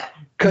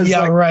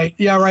 Yeah, right.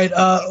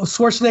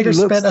 Schwarzenegger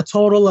spent a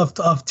total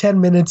of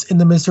 10 minutes in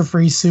the Mr.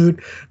 Freeze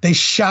suit. They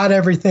shot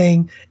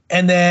everything,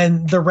 and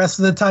then the rest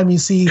of the time you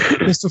see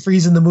Mr.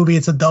 Freeze in the movie,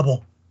 it's a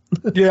double.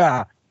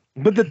 Yeah.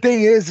 But the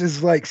thing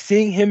is like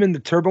seeing him in the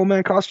Turbo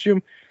Man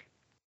costume,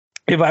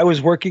 if I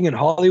was working in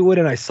Hollywood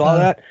and I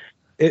saw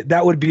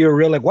that would be a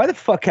real, like, why the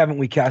fuck haven't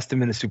we cast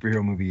him in a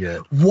superhero movie yet?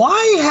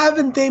 Why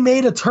haven't they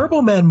made a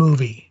Turbo Man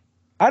movie?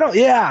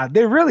 Yeah,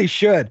 they really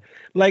should.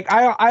 Like,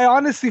 I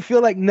honestly feel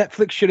like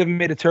Netflix should have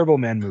made a Turbo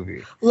Man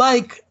movie.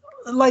 Like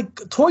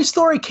Toy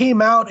Story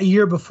came out a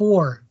year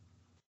before,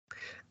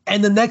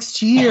 and the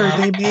next year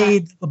they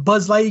made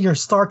Buzz Lightyear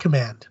Star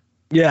Command.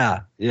 Yeah.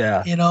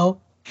 You know,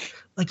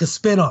 like a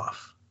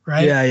spinoff,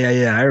 right?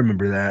 Yeah. I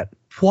remember that.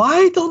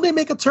 Why don't they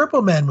make a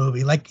Turbo Man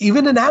movie? Like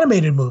even an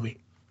animated movie?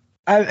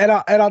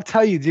 I'll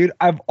tell you, dude,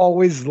 I've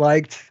always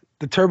liked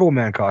the Turbo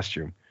Man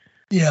costume.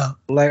 Yeah.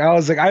 Like I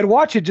was like, I'd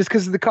watch it just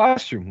because of the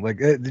costume. Like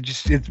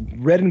it's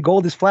red and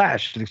gold as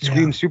Flash. It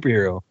screams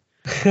superhero.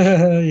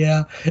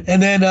 Yeah.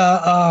 And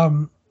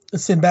then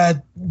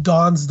Sinbad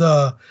dons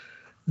the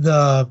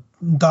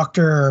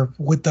doctor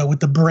with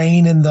the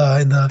brain and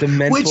the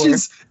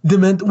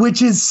Dementor.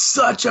 which is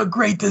such a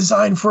great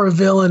design for a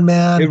villain,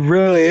 man. It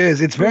really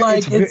is. It's very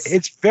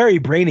it's very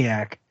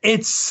Brainiac.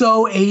 It's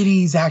so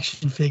 80s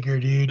action figure,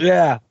 dude.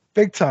 Yeah,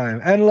 big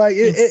time. And like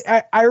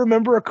I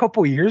remember a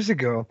couple years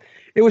ago,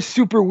 it was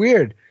super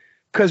weird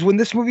because when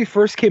this movie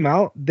first came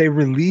out, they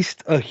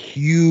released a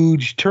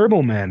huge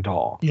Turbo Man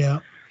doll. Yeah.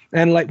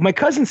 And like my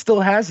cousin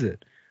still has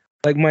it.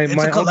 Like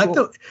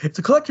it's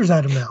a collector's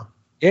item now.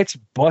 It's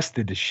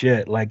busted to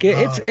shit. Like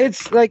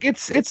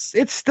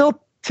it's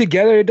still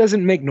together. It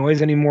doesn't make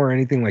noise anymore or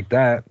anything like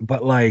that.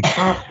 But like,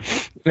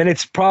 and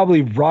it's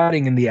probably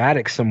rotting in the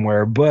attic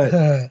somewhere.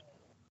 But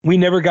we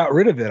never got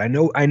rid of it.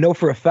 I know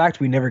for a fact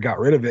we never got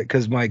rid of it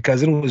because my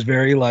cousin was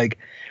very like,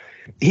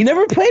 he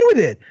never played with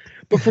it,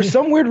 but for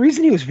some weird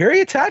reason he was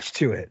very attached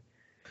to it.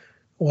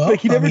 Well,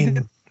 like he never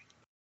did.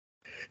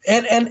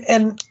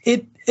 And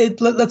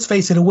let's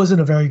face it, it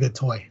wasn't a very good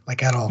toy,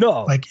 like at all.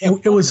 No, like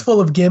it was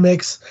full of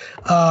gimmicks.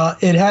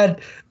 It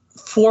had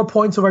 4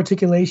 points of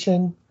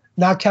articulation,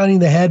 not counting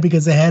the head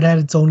because the head had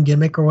its own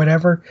gimmick or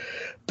whatever.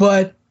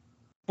 But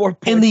 4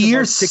 points in the year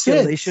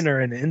articulation are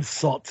an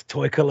insult to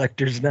toy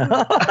collectors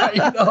now.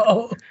 I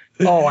know.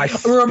 Oh, I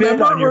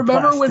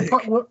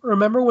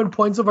remember when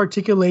points of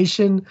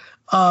articulation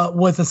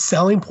was a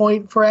selling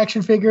point for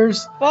action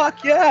figures?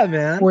 Fuck yeah,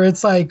 man. Where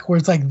it's like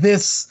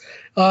this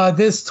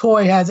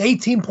toy has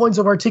 18 points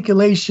of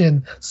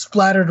articulation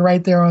splattered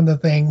right there on the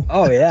thing.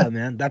 Oh yeah,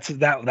 man.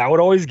 That would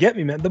always get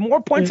me, man. The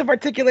more points of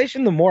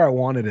articulation, the more I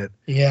wanted it.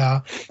 Yeah.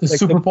 The like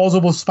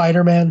superposable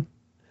Spider-Man.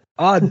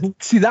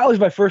 See, that was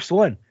my first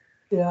one.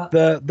 Yeah.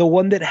 The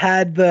one that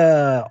had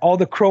all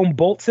the chrome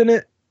bolts in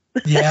it.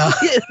 Yeah.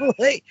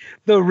 Like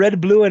the red,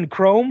 blue, and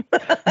chrome.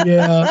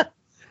 Yeah.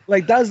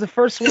 Like that was the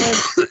first one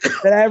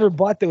that I ever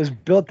bought that was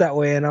built that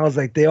way, and I was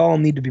like, they all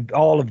need to be,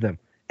 all of them.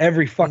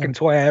 Every fucking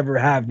toy I ever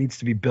have needs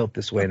to be built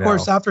this way now. Of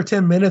course, after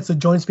 10 minutes, the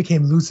joints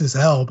became loose as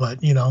hell,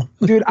 but you know.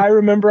 Dude, I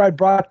remember I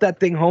brought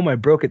that thing home. I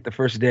broke it the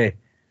first day.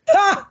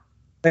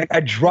 Like I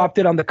dropped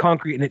it on the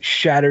concrete and it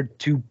shattered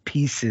to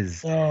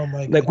pieces. Oh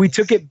my god. Like we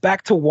took it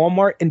back to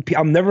Walmart and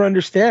I'll never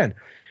understand.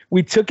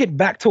 We took it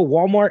back to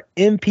Walmart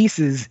in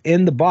pieces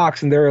in the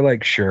box and they were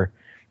like, sure.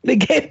 They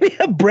gave me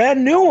a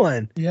brand new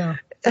one. Yeah.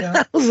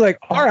 I was like,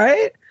 all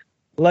right.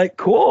 Like,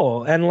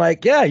 cool. And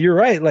like, yeah, you're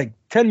right. Like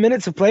 10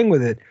 minutes of playing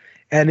with it.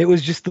 And it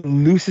was just the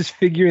loosest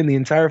figure in the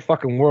entire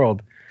fucking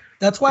world.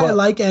 That's why I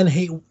like and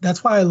hate.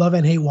 That's why I love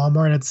and hate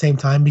Walmart at the same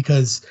time,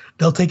 because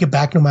they'll take it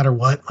back no matter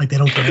what. Like they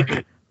don't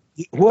care.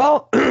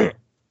 Well,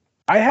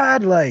 I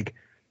had like,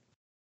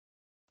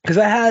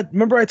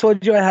 remember I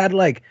told you I had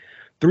like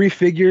 3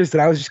 figures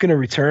that I was just going to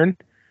return.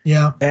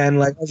 Yeah. And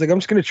like, I was like, I'm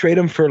just going to trade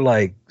them for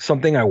like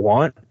something I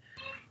want.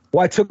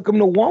 Well, I took them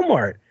to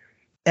Walmart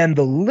and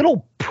the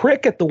little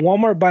prick at the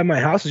Walmart by my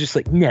house was just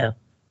like, no.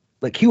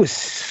 Like he was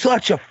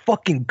such a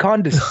fucking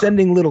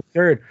condescending little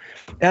turd.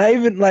 And I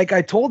even like,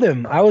 I told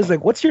him, I was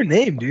like, what's your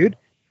name, dude?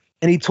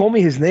 And he told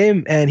me his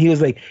name and he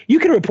was like, you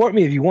can report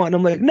me if you want. And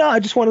I'm like, no, I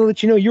just want to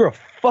let you know you're a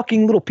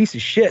fucking little piece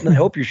of shit. And I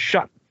hope you're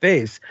shot in the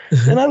face.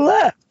 And I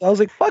left. I was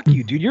like, fuck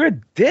you, dude. You're a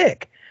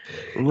dick.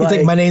 It's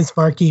like, my name's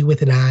Sparky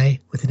with an I,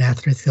 with an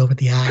asterisk over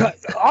the I.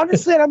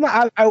 Honestly,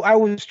 I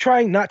was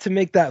trying not to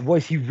make that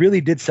voice. He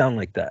really did sound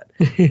like that.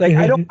 Like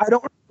I don't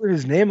remember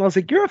his name. I was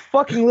like, you're a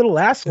fucking little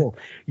asshole.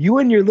 You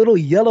and your little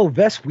yellow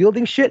vest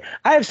wielding shit.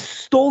 I have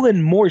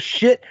stolen more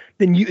shit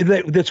than you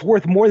that's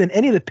worth more than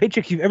any of the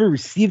paychecks you've ever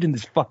received in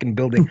this fucking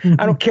building.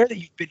 I don't care that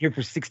you've been here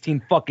for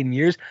 16 fucking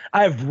years.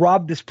 I have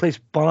robbed this place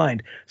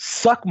blind.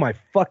 Suck my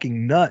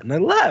fucking nut. And I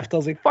left. I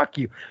was like, fuck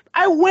you.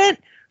 I went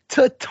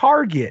to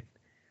Target.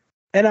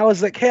 And I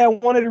was like, hey, I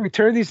wanted to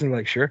return these. And they're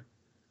like, sure.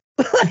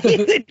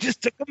 They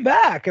just took them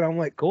back. And I'm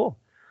like, cool.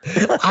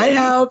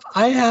 I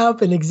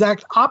have an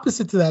exact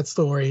opposite to that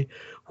story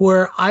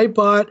where I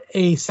bought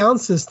a sound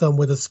system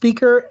with a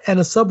speaker and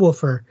a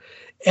subwoofer.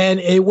 And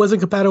it wasn't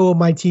compatible with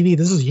my TV.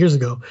 This was years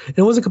ago. And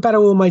it wasn't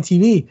compatible with my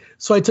TV.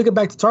 So I took it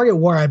back to Target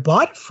where I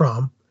bought it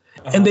from.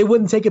 And they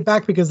wouldn't take it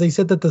back because they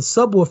said that the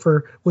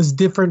subwoofer was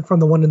different from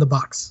the one in the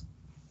box.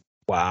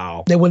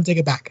 Wow. They wouldn't take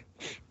it back.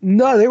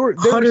 No, they were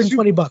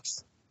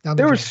 $120.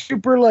 They were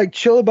super like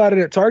chill about it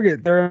at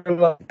Target. They're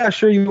like, yeah,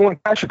 sure, you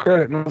want cash or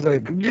credit? And I was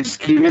like, just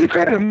give me the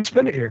credit. I'm gonna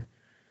spend it here.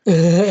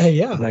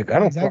 Yeah. Like I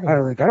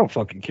don't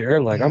fucking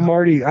care. Like I'm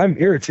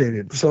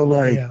irritated. So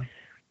like,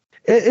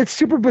 it's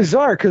super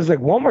bizarre because like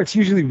Walmart's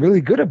usually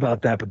really good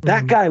about that, but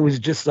that guy was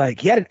just like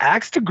he had an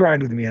axe to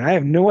grind with me, and I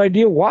have no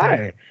idea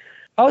why.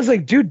 I was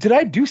like, dude, did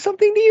I do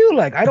something to you?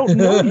 Like I don't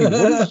know you. What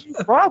is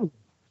your problem?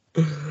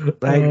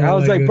 Like I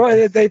was like,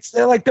 bro,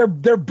 they're like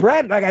they're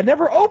brand. Like I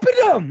never opened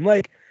them.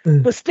 Like.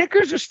 The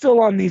stickers are still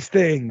on these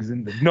things,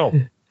 and no.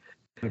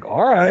 Like,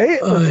 all right.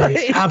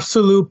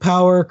 Absolute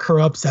power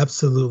corrupts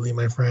absolutely,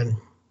 my friend.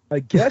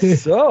 I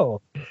guess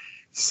so.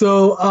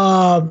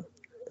 So,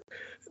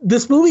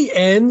 this movie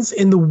ends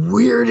in the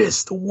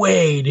weirdest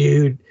way,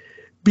 dude,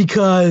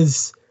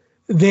 because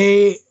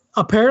they're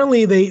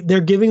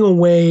giving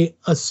away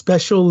a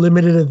special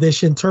limited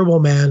edition Turbo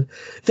Man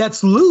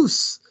that's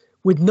loose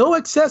with no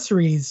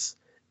accessories,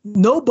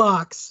 no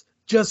box,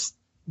 just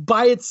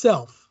by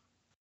itself.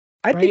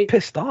 I'd be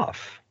pissed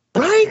off.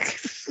 Right?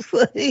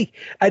 Like,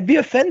 I'd be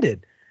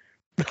offended.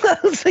 I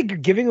was like, you're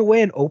giving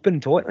away an open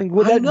toy? Like,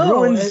 well, that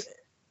ruins...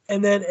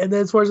 And then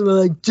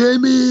Schwarzenegger like,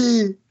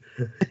 Jamie!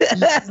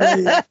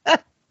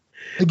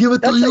 I give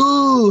it to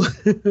you!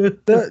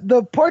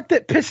 The part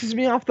that pisses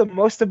me off the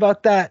most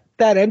about that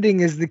ending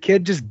is the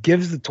kid just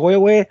gives the toy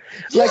away.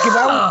 Yeah! Like,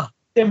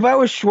 if I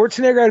was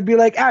Schwarzenegger, I'd be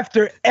like,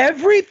 after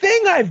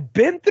everything I've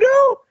been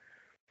through...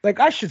 Like,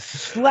 I should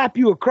slap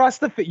you across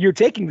the face. You're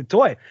taking the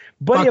toy.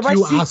 But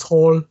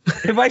asshole.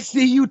 If I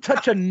see you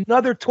touch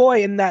another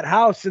toy in that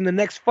house in the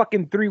next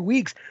fucking 3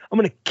 weeks, I'm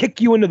going to kick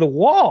you into the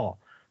wall.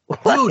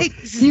 Dude,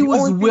 he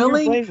was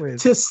willing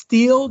to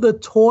steal the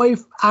toy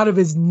out of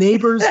his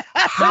neighbor's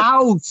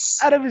house.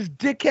 Out of his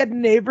dickhead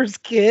neighbor's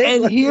kid.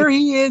 And here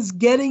he is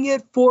getting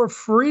it for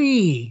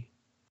free.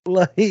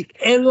 Like,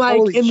 in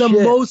the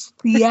most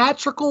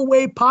theatrical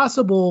way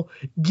possible,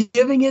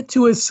 giving it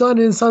to his son,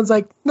 and his son's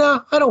like,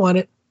 "No, I don't want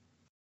it.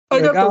 I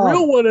got the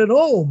real one at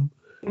home."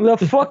 The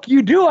fuck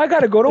you do? I got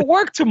to go to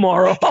work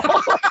tomorrow.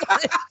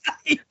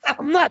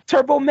 I'm not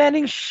Turbo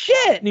Manning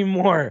shit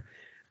anymore.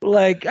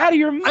 Like, out of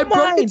your mind. I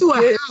broke into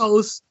a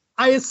house.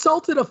 I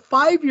assaulted a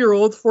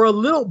 5-year-old for a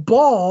little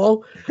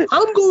ball.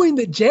 I'm going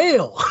to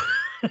jail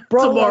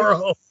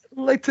tomorrow.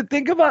 Like, to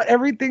think about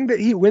everything that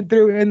he went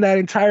through in that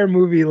entire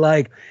movie,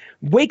 like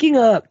waking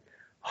up,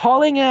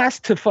 hauling ass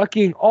to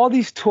fucking all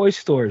these toy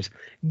stores,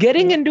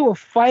 getting into a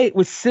fight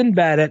with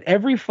Sinbad at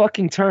every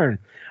fucking turn,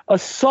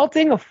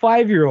 assaulting a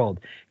 5-year-old,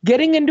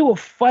 getting into a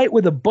fight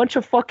with a bunch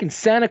of fucking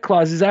Santa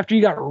Clauses after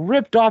you got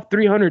ripped off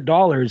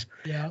 $300,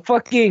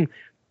 fucking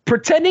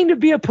pretending to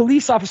be a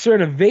police officer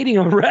and evading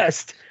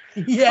arrest,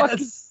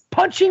 fucking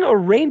punching a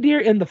reindeer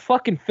in the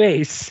fucking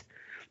face,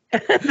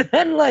 and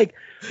then like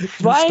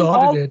flying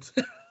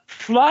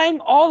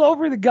all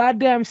over the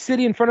goddamn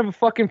city in front of a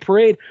fucking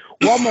parade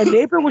while my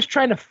neighbor was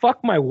trying to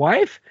fuck my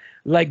wife.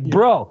 Like,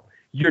 bro,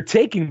 you're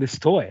taking this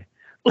toy.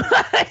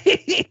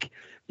 Like,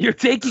 you're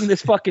taking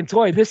this fucking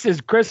toy. This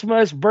is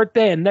Christmas,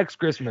 birthday, and next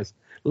Christmas.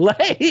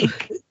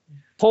 Like,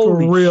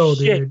 holy real,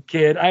 shit, dude.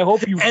 Kid. I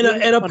hope you.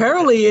 And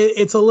apparently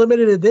it's a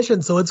limited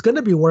edition, so it's going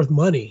to be worth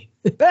money.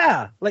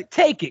 Yeah, like,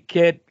 take it,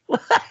 kid.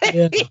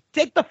 Like,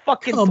 take the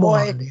fucking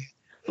toy. On,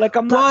 like,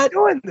 I'm not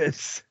doing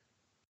this.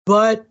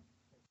 But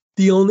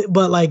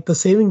the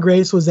saving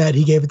grace was that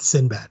he gave it to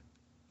Sinbad.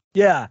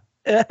 Yeah.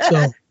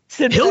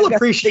 So he'll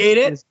appreciate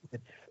it.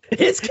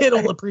 His kid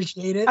will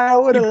appreciate it. I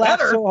would have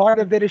laughed so hard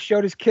if they'd have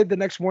showed his kid the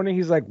next morning.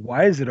 He's like,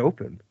 why is it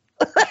open?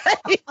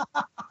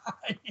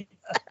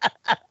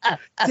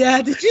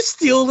 Dad, did you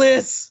steal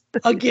this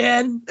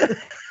again?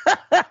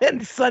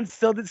 And the son's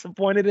still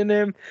disappointed in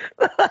him.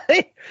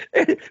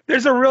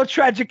 There's a real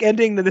tragic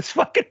ending to this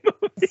fucking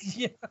movie.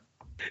 Yeah.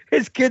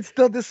 His kid's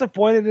still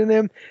disappointed in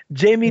him.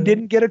 Jamie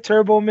didn't get a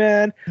Turbo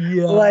Man.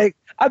 Yeah. Like,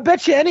 I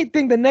bet you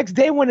anything the next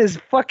day when his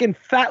fucking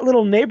fat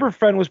little neighbor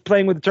friend was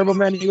playing with the Turbo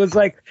Man, he was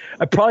like,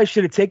 I probably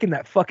should have taken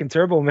that fucking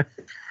Turbo Man.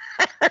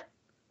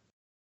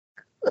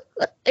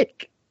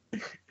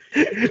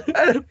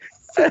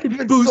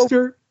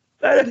 Booster.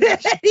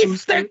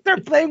 They're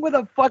playing with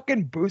a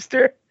fucking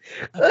booster.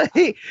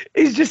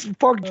 He's just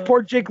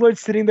poor Jake Lloyd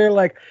sitting there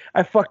like,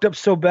 I fucked up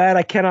so bad,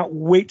 I cannot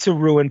wait to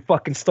ruin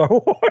fucking Star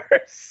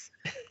Wars.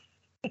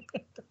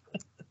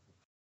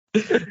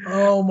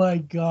 Oh my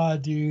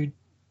god, dude.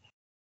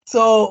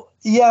 So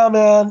yeah,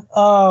 man.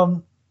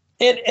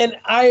 And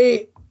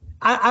I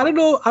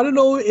don't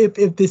know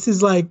if this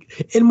is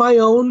like in my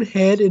own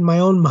head, in my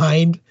own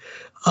mind.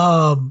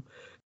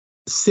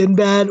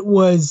 Sinbad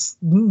was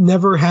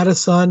never had a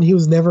son. He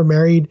was never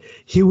married.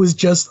 He was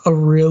just a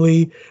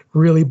really,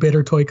 really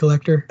bitter toy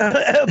collector.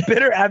 A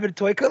bitter avid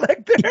toy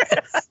collector.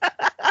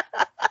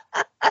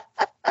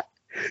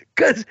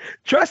 Because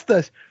trust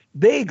us,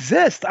 they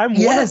exist. I'm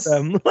one of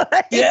them.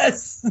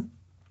 Yes.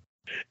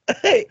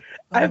 Hey,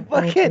 I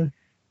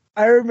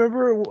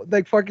remember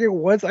like fucking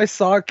once I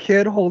saw a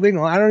kid holding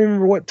on. I don't even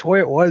remember what toy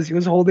it was. He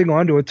was holding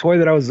on to a toy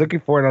that I was looking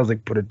for, and I was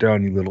like, "Put it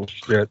down, you little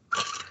shit."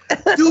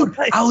 Dude,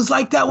 I was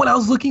like that when I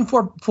was looking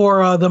for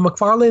the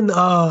McFarlane,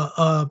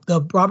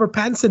 the Robert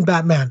Pattinson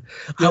Batman.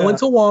 Yeah. I went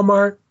to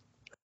Walmart.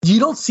 You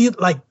don't see it,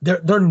 like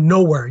they're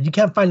nowhere. You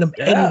can't find them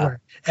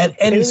anywhere at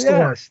any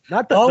store.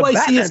 All I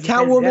see is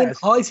Catwoman.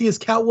 All I see is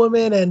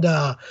Catwoman and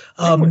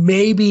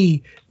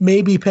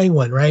maybe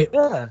Penguin, right?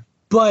 Yeah.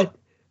 But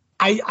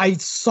I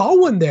saw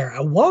one there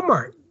at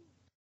Walmart,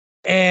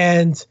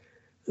 and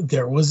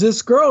there was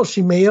this girl.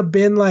 She may have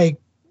been like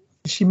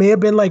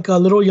a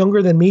little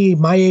younger than me,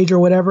 my age or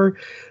whatever,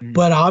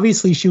 but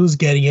obviously she was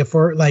getting it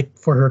for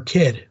her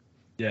kid.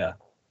 Yeah.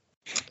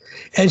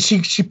 And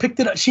she picked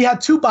it up. She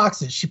had two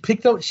boxes. She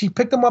picked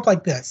them up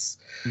like this.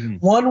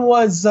 One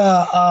was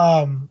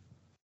a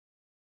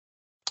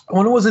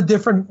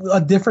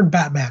different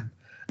Batman.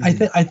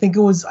 I think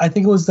it was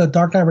the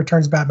Dark Knight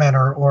Returns Batman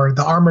or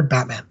the Armored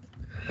Batman.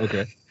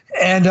 Okay.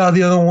 And the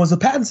other one was the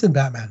Pattinson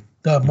Batman,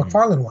 the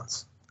McFarlane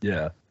ones.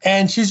 Yeah.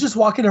 And she's just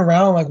walking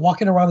around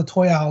the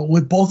toy aisle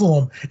with both of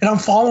them. And I'm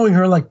following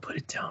her like, put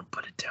it down.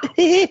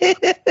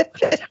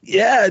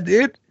 Yeah,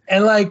 dude.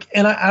 And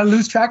I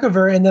lose track of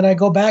her. And then I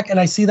go back and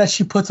I see that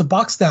she puts a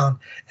box down.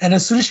 And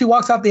as soon as she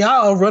walks out the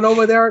aisle, I'll run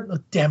over there. Oh,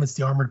 damn, it's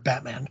the Armored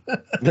Batman.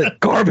 The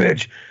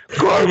garbage.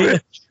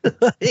 I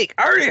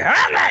already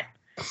have it.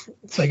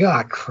 It's like,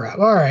 oh, crap.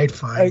 All right,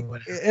 fine.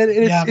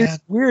 It's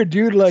weird,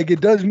 dude. Like,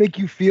 it does make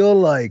you feel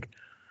like,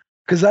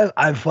 because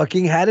I've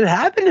fucking had it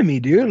happen to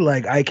me, dude.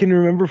 Like, I can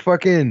remember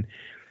fucking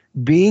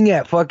being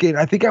at fucking,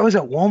 I think I was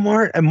at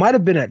Walmart. I might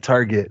have been at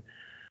Target.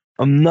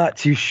 I'm not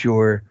too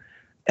sure.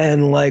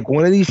 And like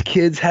one of these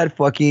kids had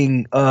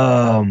fucking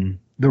the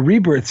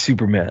Rebirth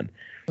Superman.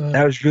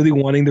 I was really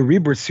wanting the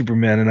Rebirth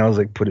Superman, and I was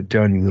like, put it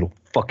down, you little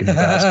fucking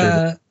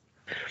bastard.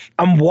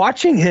 I'm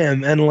watching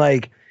him, and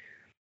like,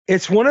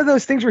 it's one of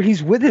those things where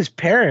he's with his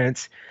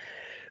parents,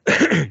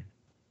 and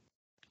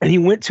he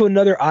went to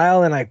another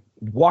aisle, and I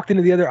walked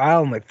into the other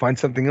aisle and like, find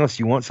something else.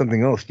 You want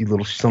something else, you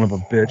little son of a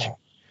bitch.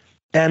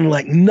 And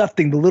like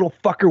nothing, the little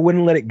fucker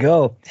wouldn't let it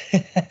go.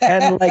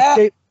 And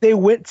like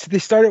they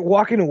started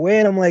walking away,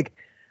 and I'm like,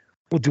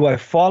 well, do I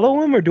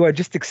follow him or do I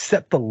just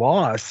accept the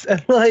loss?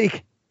 And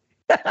like,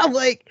 I'm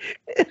like,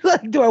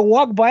 do I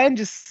walk by and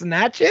just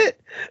snatch it?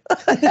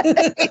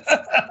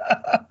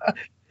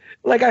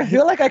 Like, I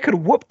feel like I could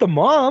whoop the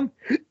mom.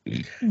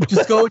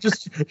 Just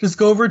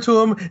go over to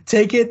him,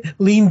 take it,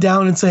 lean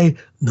down, and say,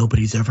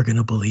 "Nobody's ever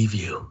gonna believe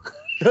you."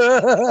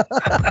 No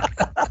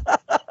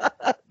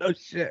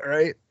shit,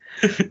 right?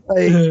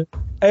 Like,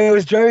 it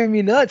was driving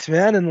me nuts,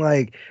 man. And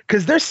like,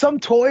 because there's some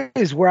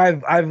toys where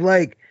I've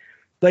like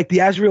the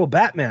Azrael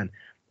Batman.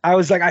 I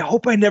was like, I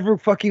hope I never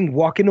fucking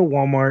walk into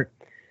Walmart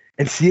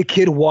and see a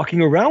kid walking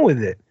around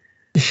with it.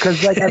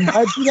 Because like, I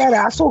might be that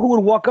asshole who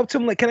would walk up to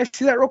him like, "Can I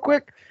see that real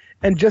quick?"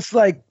 And just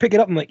like pick it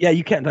up and like, "Yeah,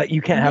 you can't have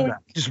that.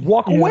 Just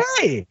walk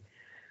away."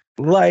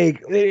 Like,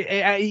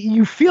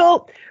 you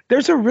feel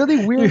there's a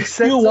really weird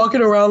sense. You're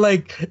walking around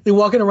like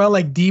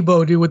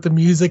Debo, dude, with the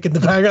music in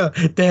the background.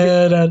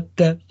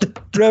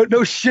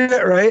 No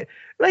shit, right?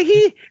 Like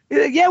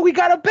we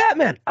got a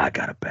Batman. I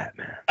got a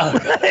Batman.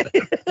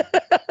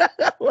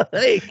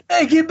 Like,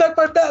 hey, give back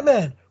my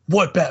Batman.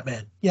 What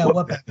Batman? Yeah,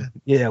 what Batman?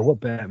 Yeah, what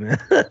Batman?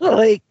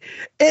 Like,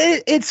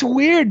 it's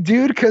weird,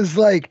 dude, because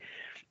like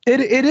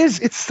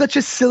it's such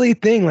a silly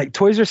thing. Like,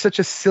 toys are such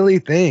a silly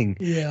thing.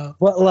 Yeah.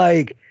 But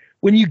like,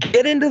 when you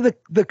get into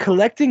the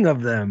collecting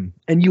of them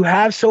and you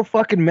have so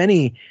fucking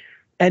many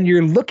and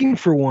you're looking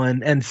for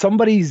one and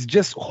somebody's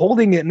just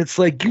holding it and it's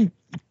like, you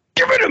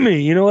give it to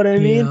me. You know what I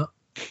mean? Yeah.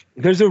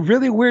 There's a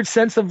really weird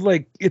sense of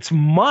like, it's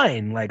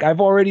mine. Like,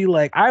 I've already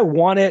like, I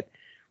want it.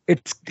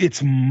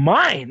 It's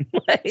mine.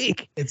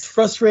 Like, it's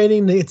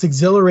frustrating. It's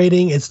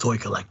exhilarating. It's toy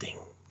collecting.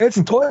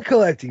 It's toy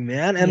collecting,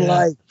 man. And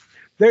like,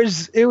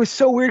 it was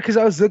so weird because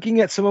I was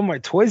looking at some of my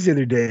toys the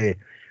other day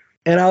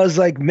and I was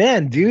like,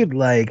 man, dude,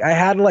 like, I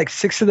had like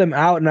 6 of them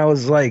out and I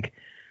was like,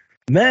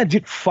 man,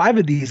 dude, 5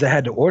 of these I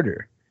had to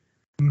order.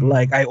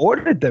 Like, I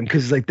ordered them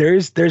because like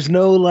there's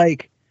no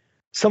like,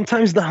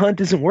 sometimes the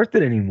hunt isn't worth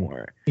it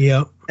anymore.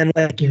 Yeah. And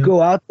like, you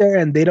go out there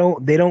and they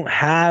don't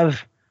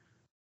have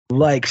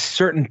like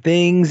certain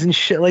things and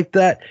shit like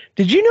that.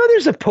 Did you know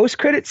there's a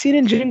post-credit scene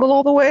in Jingle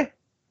All the Way?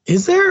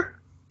 Is there?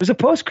 There's a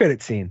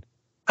post-credit scene.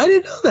 I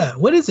didn't know that.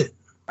 What is it?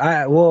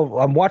 Well,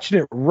 I'm watching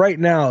it right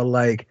now.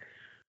 Like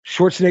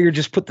Schwarzenegger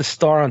just put the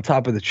star on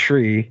top of the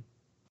tree,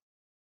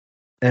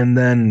 and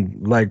then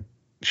like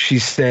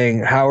she's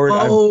saying, "Howard."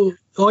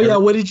 Yeah.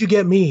 What did you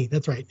get me?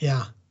 That's right.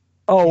 Yeah.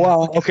 Oh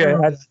wow. Okay.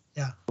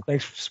 Yeah.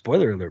 Thanks for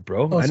spoiler alert,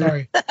 bro. Oh,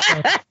 sorry.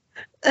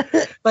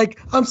 Like,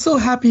 I'm so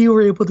happy you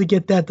were able to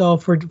get that doll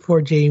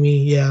for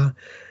Jamie. Yeah.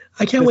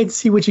 I can't wait to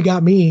see what you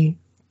got me.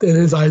 And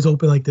his eyes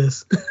open like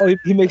this. Oh,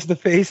 he makes the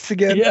face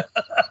again. Yeah.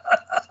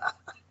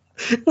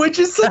 Which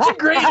is such a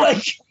great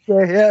like.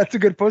 Yeah, it's a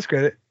good post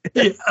credit.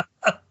 Yeah.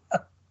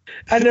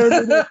 I never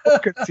did a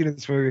post credit scene in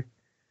this movie.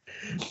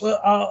 Well,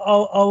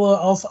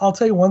 I'll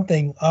tell you one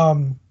thing.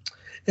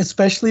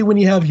 Especially when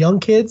you have young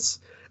kids,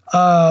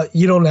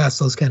 you don't ask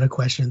those kind of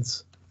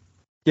questions.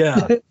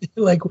 Yeah.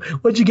 Like,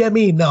 what'd you get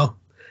me? No.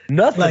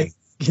 Nothing. Like,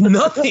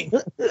 nothing.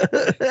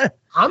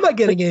 I'm not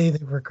getting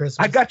anything for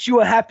Christmas. I got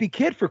you a happy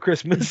kid for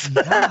Christmas.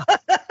 Yeah.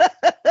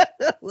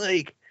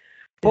 Like,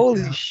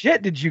 holy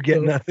shit, did you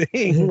get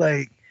nothing?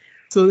 Like,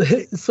 so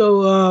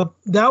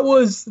that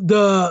was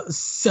the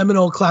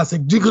seminal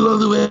classic Jingle All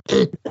the Way.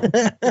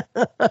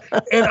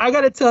 And I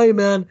gotta tell you,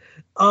 man,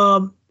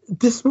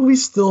 this movie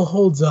still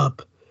holds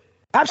up.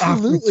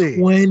 Absolutely. After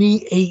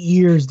 28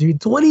 years,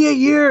 dude. 28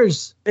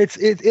 years.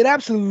 It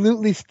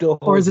absolutely still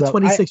holds up. Or is it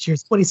 26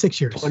 years?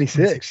 26 years.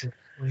 26.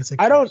 26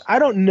 I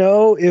don't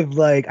know if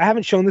like I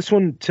haven't shown this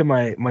one to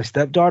my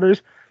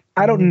stepdaughters.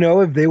 I don't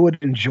know if they would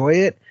enjoy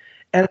it.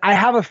 And I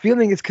have a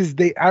feeling it's because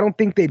I don't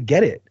think they'd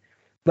get it.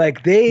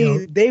 Like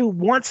they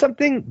want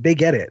something, they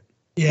get it.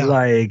 Yeah.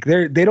 Like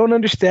they don't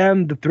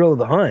understand the thrill of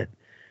the hunt.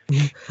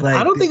 Like,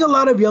 I don't think a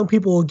lot of young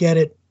people will get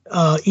it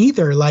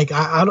either. Like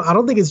I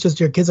don't think it's just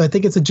your kids. I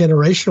think it's a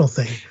generational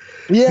thing.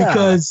 Yeah.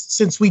 Because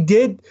since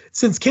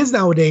kids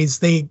nowadays,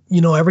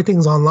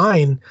 everything's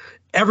online.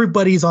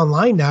 Everybody's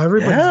online now.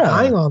 Everybody's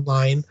buying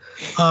online.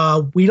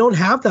 We don't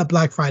have that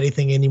Black Friday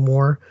thing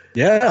anymore.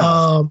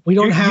 Yeah. We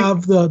don't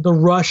have the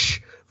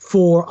rush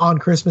on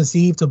Christmas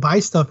Eve to buy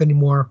stuff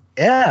anymore.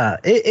 Yeah.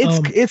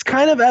 It's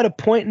kind of at a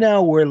point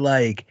now where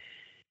like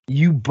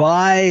you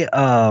buy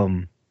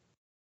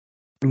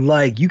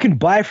like you can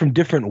buy from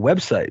different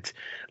websites.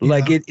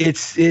 Like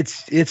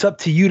it's up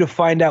to you to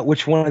find out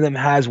which one of them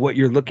has what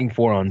you're looking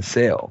for on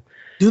sale.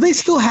 Do they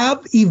still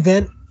have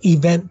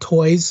event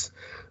toys?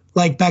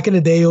 Like back in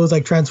the day, it was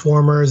like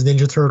Transformers,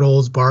 Ninja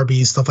Turtles,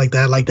 Barbie, stuff like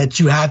that. Like that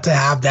you had to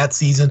have that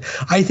season.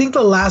 I think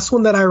the last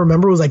one that I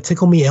remember was like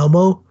Tickle Me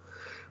Elmo,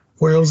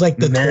 where it was like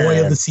the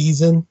toy of the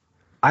season.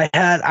 I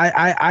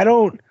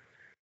don't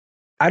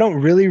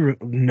really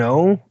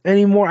know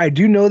anymore. I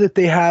do know that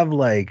they have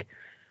like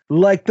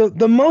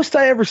the most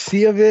I ever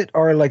see of it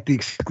are like the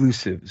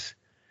exclusives.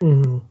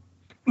 Mm-hmm.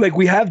 Like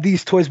we have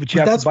these toys, but you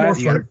have to buy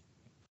it.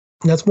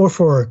 That's more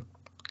for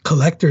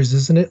collectors,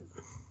 isn't it?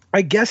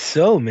 I guess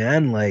so,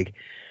 man. Like,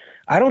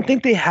 I don't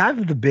think they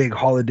have the big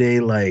holiday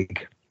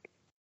like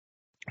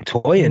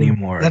toy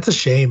anymore. That's a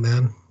shame,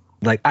 man.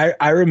 Like,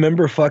 I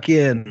remember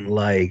fucking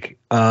like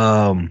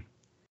I'm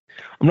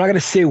not gonna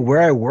say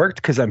where I worked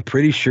because I'm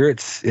pretty sure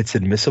it's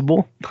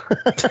admissible.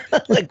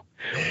 Like,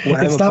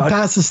 it's not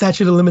past the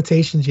statute of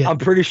limitations yet. I'm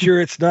pretty sure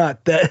it's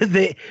not.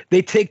 That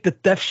they take the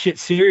theft shit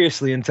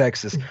seriously in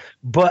Texas.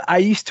 But I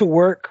used to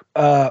work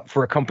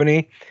for a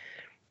company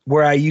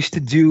where I used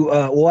to do,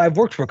 I've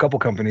worked for a couple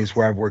companies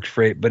where I've worked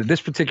freight, but at this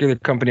particular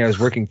company, I was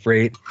working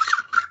freight.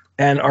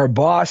 And our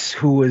boss,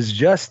 who was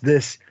just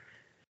this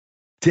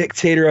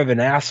dictator of an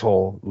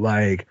asshole,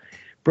 like,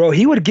 bro,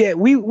 we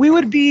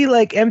would be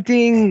like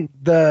emptying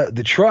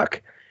the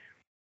truck,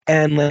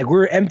 and like we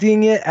were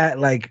emptying it at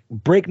like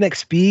breakneck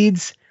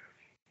speeds,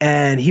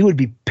 and he would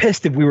be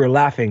pissed if we were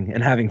laughing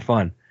and having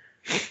fun.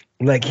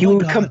 Like he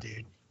would come. Dude.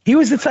 He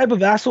was the type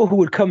of asshole who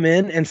would come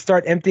in and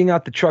start emptying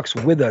out the trucks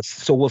with us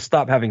so we'll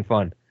stop having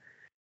fun.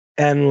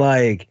 And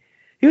like,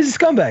 he was a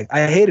scumbag.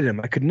 I hated him.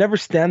 I could never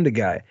stand the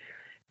guy.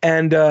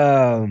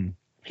 And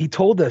he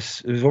told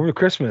us, it was over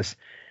Christmas,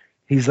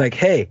 he's like,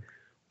 hey,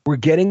 we're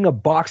getting a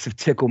box of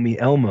Tickle Me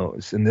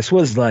Elmos. And this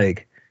was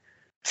like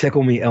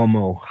Tickle Me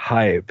Elmo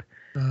hype.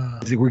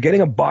 He's like, we're getting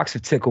a box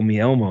of Tickle Me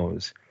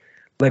Elmos.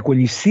 Like when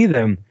you see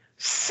them,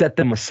 set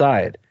them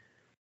aside.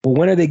 Well,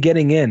 when are they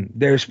getting in?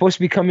 They're supposed to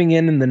be coming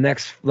in the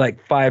next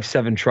like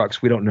 5-7 trucks.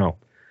 We don't know.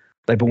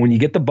 Like, but when you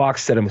get the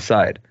box, set them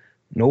aside.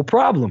 No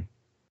problem.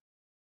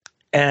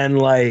 And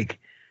like,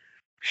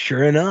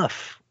 sure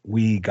enough,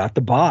 we got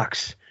the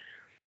box,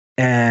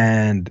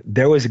 and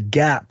there was a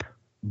gap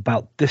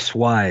about this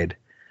wide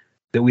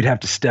that we'd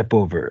have to step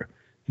over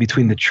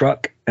between the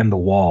truck and the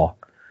wall.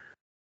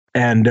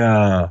 And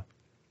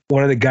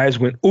one of the guys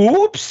went,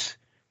 "Oops."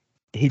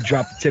 He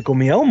dropped the Tickle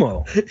Me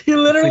Elmo. He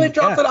literally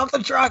dropped it off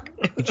the truck.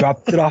 He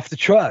dropped it off the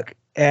truck.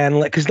 And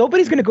like, because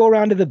nobody's going to go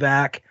around to the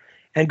back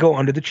and go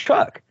under the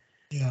truck.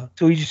 Yeah.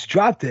 So he just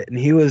dropped it. And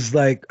he was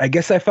like, I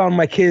guess I found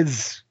my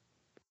kid's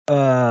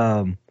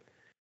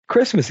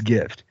Christmas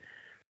gift.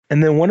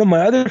 And then one of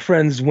my other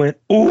friends went,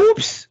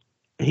 "Oops."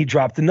 And he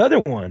dropped another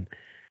one.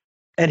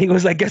 And he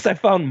goes, I guess I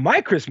found my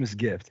Christmas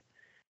gift.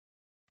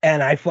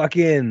 And I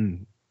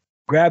fucking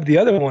grabbed the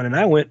other one and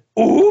I went,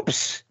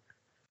 oops.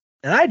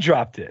 And I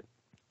dropped it.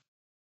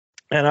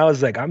 And I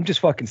was like, I'm just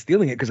fucking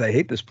stealing it because I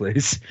hate this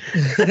place.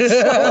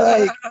 So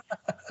like,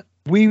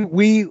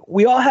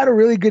 we all had a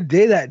really good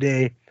day that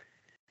day.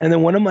 And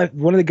then one of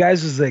the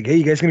guys was like, hey,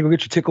 you guys gonna go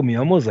get your Tickle Me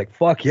Elmo? I was like,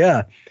 fuck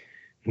yeah.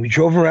 We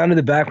drove around to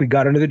the back, we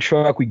got under the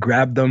truck, we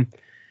grabbed them,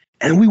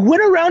 and we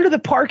went around to the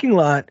parking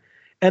lot.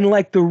 And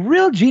like the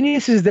real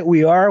geniuses that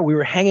we are, we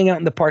were hanging out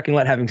in the parking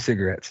lot having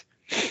cigarettes.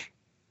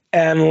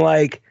 And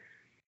like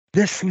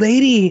this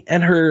lady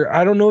and her,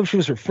 I don't know if she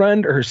was her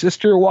friend or her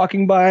sister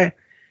walking by.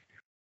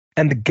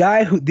 And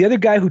the other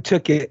guy who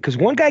took it, because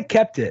one guy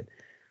kept it,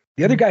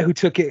 the other guy who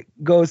took it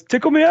goes,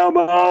 Tickle Me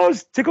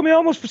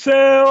Elmos for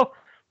sale,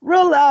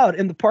 real loud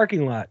in the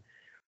parking lot.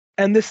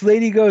 And this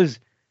lady goes,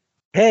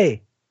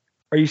 hey,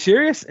 are you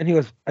serious? And he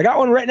goes, I got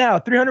one right now,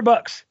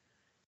 $300.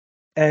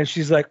 And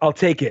she's like, I'll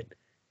take it.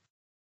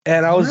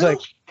 And I was like,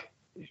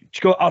 she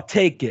go, I'll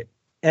take it.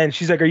 And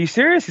she's like, are you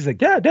serious? He's like,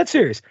 yeah, dead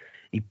serious.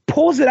 He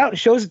pulls it out and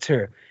shows it to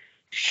her.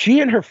 She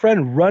and her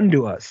friend run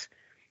to us.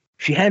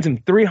 She hands him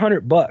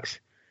 $300.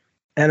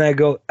 And I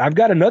go, I've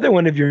got another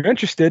one if you're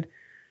interested.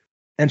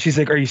 And she's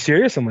like, are you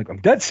serious? I'm like, I'm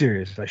dead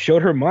serious. I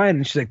showed her mine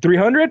and she's like,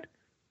 300?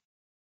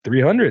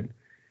 300.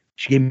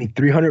 She gave me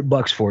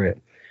 $300 for it.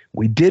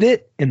 We did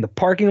it in the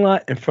parking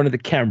lot in front of the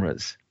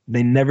cameras.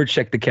 They never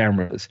checked the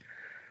cameras.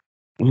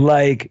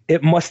 Like,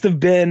 it must have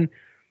been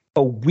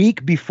a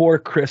week before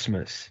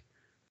Christmas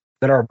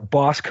that our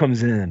boss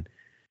comes in.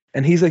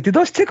 And he's like, did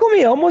those Tickle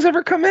Me Elmos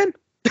ever come in?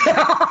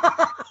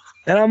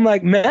 And I'm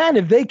like, man,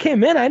 if they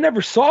came in, I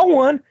never saw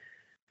one.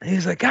 And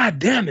he's like, God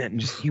damn it.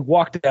 And he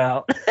walked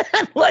out.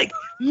 Like,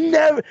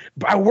 never.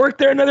 I worked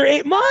there another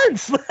 8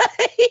 months.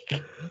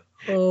 Like,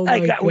 oh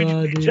my God,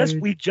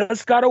 we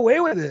just got away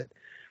with it.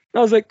 I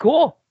was like,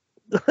 cool.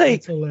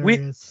 Like, we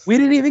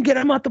didn't even get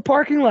him out the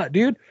parking lot,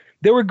 dude.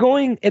 They were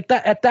going at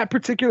that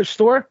particular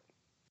store.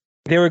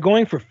 They were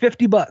going for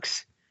 $50,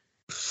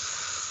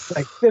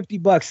 like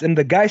 $50. And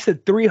the guy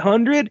said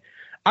 300.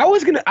 I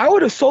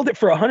would have sold it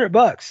for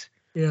 $100.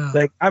 Yeah.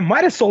 Like, I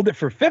might have sold it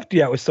for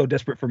 50. I was so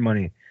desperate for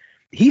money.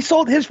 He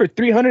sold his for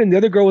 300 and the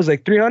other girl was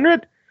like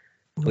 300.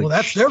 Well,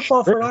 that's their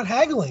fault for not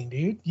haggling,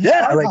 dude.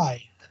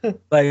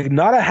 Like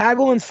not a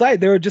haggle in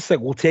sight. They were just like,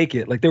 we'll take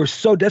it. Like, they were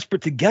so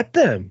desperate to get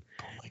them.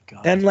 Oh my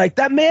God. And like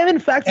that man, in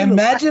fact,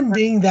 imagine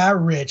being that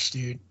rich,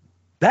 dude.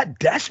 That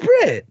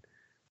desperate.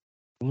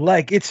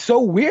 Like, it's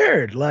so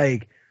weird.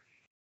 Like,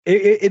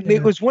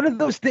 it was one of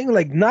those things,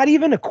 like, not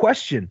even a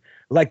question.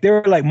 Like, they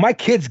were like, my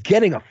kid's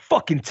getting a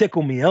fucking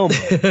Tickle Me Elmo.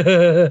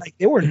 Like,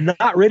 they were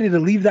not ready to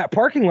leave that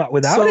parking lot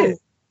without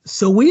it.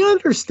 So we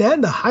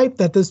understand the hype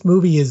that this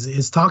movie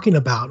is talking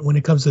about when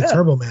it comes to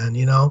Turbo Man,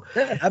 you know?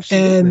 Yeah,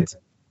 absolutely.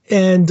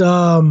 And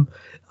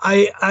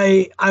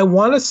I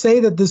want to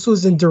say that this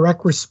was in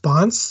direct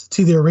response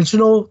to the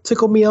original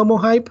Tickle Me Elmo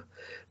hype,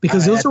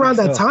 because it was around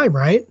that time,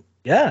 right?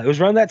 Yeah, it was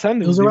around that time.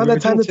 It was around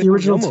that time that the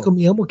original Tickle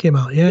Me Elmo came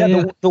out.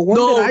 Yeah.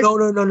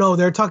 No.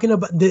 They're talking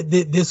about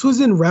this was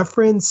in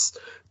reference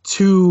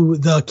to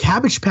the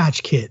Cabbage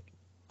Patch Kid.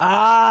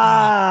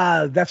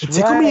 That's right.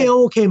 Tickle Me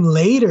Elmo came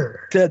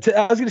later.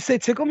 I was going to say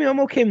Tickle Me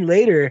Elmo came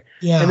later.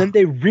 Yeah. And then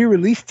they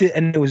re-released it,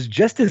 and it was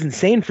just as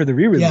insane for the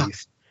re-release. Yeah.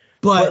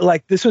 But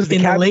like, this was the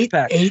in Cabbage the late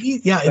Patch.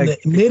 80s, yeah, in the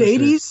mid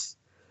 80s,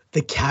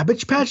 the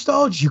Cabbage Patch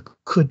dolls you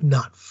could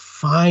not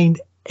find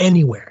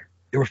anywhere.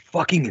 They were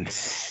fucking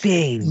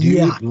insane, dude.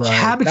 Yeah, like,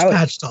 Cabbage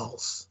Patch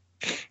dolls.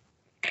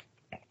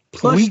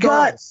 Plush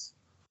dolls.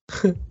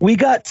 We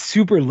got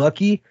super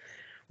lucky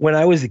when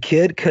I was a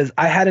kid because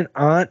I had an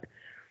aunt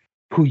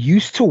who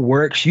used to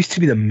work. She used to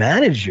be the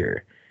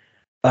manager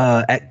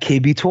at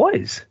KB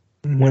Toys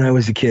when I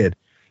was a kid.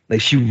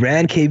 Like, she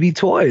ran KB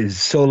Toys.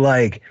 So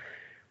like,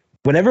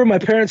 whenever my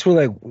parents were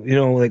like, you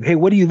know, like, hey,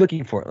 what are you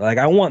looking for? Like,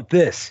 I want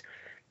this.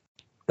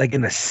 Like,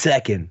 in a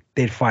second,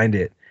 they'd find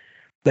it.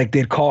 Like,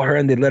 they'd call her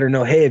and they'd let her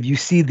know, hey, if you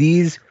see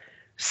these,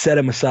 set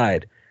them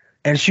aside.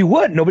 And she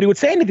would. Nobody would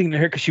say anything to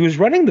her because she was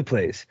running the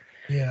place.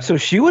 Yeah. So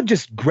she would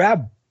just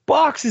grab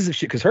boxes of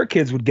shit because her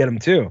kids would get them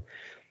too.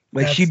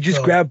 Like, she'd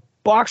just grab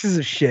boxes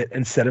of shit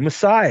and set them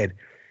aside.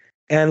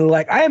 And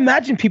like, I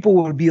imagine people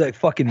would be like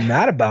fucking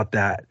mad about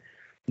that.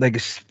 Like,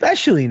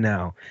 especially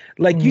now.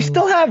 Like, you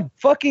still have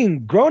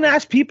fucking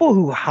grown-ass people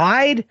who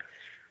hide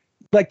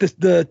like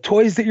the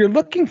toys that you're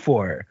looking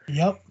for.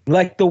 Yep.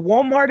 Like the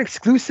Walmart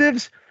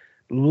exclusives.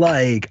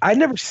 Like, I'm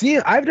not gonna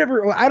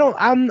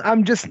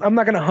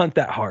hunt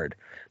that hard.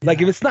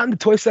 Like, if it's not in the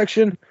toy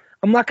section,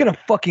 I'm not gonna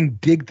fucking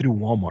dig through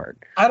Walmart.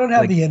 I don't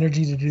have the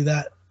energy to do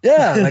that.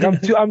 Yeah, like I'm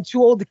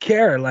too old to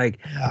care. Like,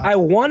 I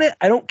want it,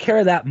 I don't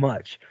care that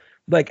much.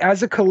 Like,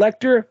 as a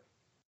collector,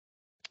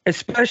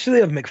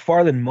 especially of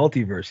McFarlane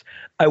Multiverse,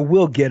 I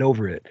will get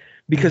over it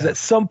because at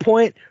some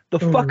point the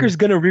fucker's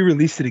gonna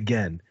re-release it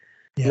again.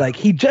 Yeah. Like,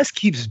 he just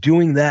keeps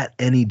doing that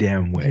any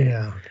damn way.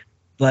 Yeah.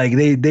 Like,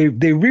 they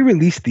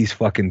re-release these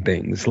fucking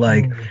things.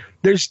 Like,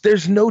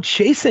 there's no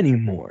chase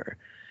anymore.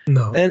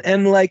 No.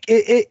 And like,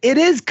 it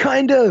is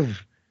kind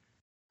of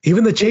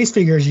Even the chase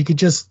figures, you could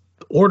just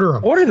order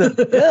them. Order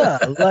them. Yeah.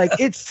 Like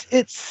it's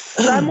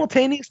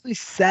simultaneously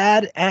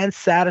sad and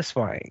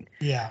satisfying.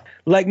 Yeah.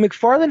 Like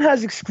McFarlane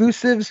has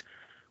exclusives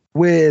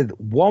with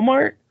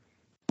Walmart,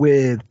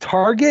 with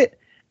Target,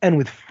 and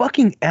with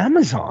fucking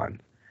Amazon.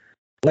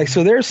 Like,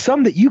 so there's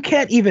some that you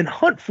can't even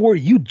hunt for.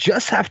 You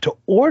just have to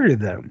order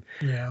them.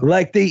 Yeah.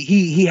 Like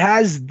he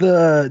has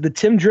the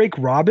Tim Drake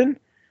Robin,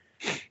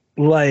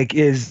 like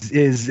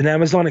is an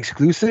Amazon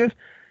exclusive.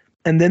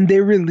 And then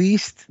they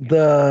released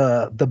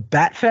the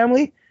Bat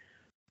Family,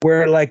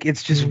 where like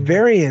it's just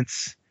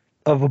variants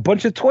of a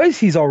bunch of toys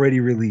he's already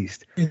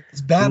released.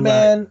 It's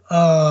Batman,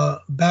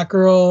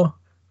 Batgirl,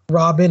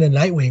 Robin, and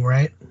Nightwing,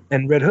 right?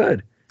 And Red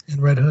Hood.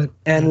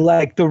 And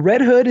like the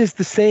Red Hood is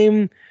the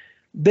same.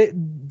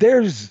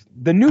 There's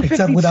the new except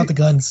 52, without the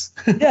guns.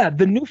 Yeah,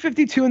 the new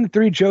 52 and the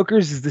 3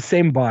 Jokers is the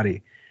same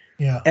body.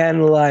 Yeah.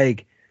 And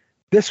like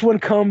this one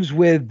comes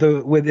with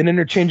an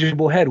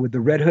interchangeable head with the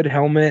Red Hood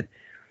helmet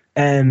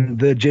and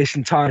the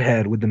Jason Todd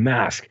head with the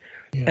mask.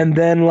 Yeah. And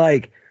then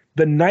like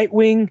the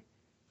Nightwing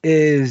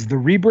is the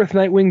Rebirth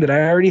Nightwing that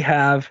I already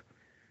have,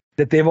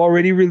 that they've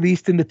already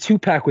released in the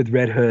 2-pack with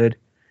Red Hood.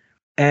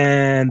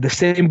 And the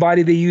same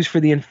body they use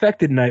for the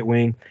Infected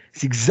Nightwing.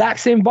 It's the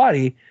exact same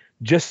body,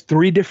 just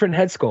 3 different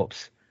head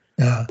sculpts.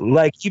 Yeah.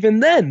 Like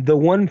even then, the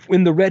one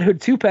in the Red Hood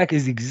 2-pack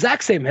is the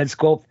exact same head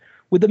sculpt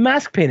with the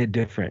mask painted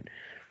different.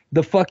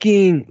 The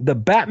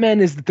Batman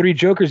is the 3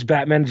 Jokers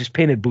Batman just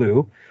painted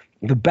blue.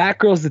 The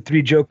Batgirl is the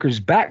 3 Jokers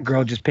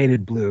Batgirl just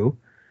painted blue.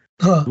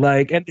 Huh.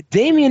 Like, and the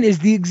Damian is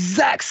the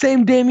exact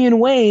same Damian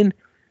Wayne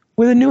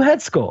with a new head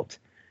sculpt.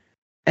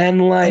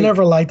 And like, I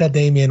never liked that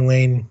Damian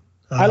Wayne.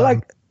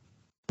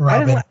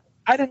 Robin.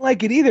 I didn't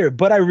like it either,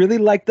 but I really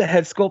liked the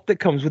head sculpt that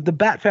comes with the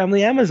Bat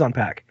Family Amazon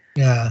pack.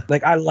 Yeah.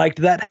 Like I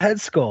liked that head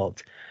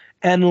sculpt.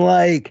 And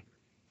like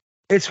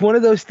it's one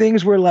of those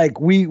things where like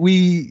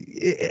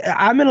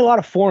I'm in a lot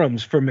of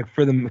forums for the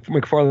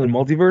McFarlane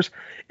multiverse,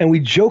 and we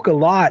joke a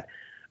lot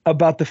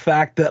about the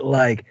fact that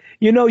like,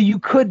 you know, you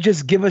could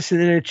just give us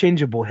an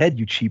interchangeable head,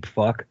 you cheap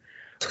fuck.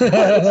 But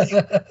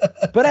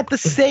at the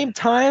same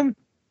time,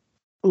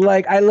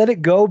 like I let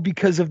it go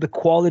because of the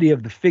quality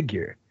of the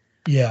figure.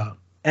 Yeah.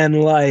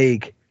 And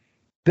like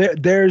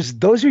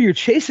those are your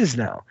chases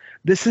now.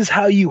 This is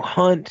how you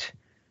hunt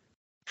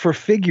for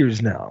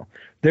figures now.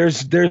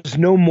 There's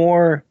no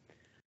more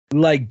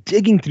like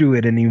digging through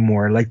it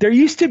anymore. Like there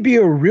used to be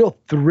a real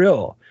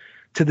thrill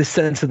to the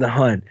sense of the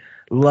hunt.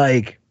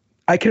 Like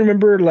I can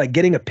remember like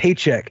getting a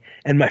paycheck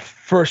and my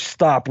first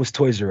stop was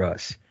Toys R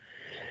Us.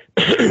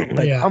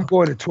 I'm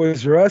going to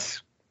Toys R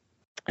Us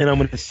and I'm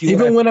going to see.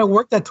 Even when I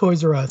worked at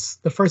Toys R Us,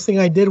 the first thing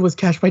I did was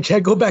cash my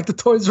check, go back to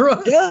Toys R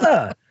Us.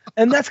 Yeah.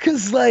 And that's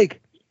because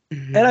like,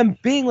 and I'm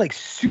being like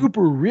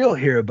super real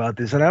here about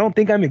this, and I don't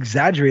think I'm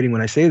exaggerating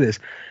when I say this.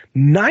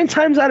 9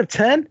 times out of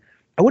 10,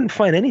 I wouldn't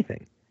find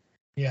anything.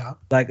 Yeah.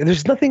 Like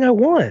there's nothing I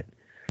want.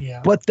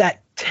 Yeah. But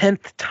that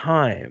 10th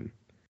time,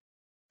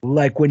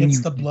 like when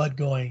it's the blood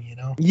going, you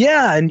know?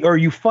 Yeah, or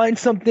you find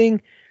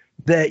something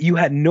that you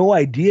had no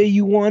idea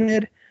you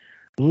wanted.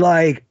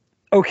 Like,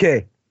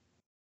 okay,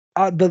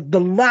 the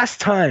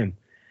last time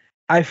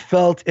I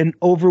felt an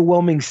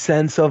overwhelming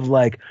sense of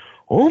like,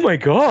 oh my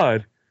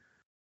God,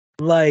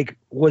 like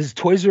was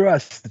Toys R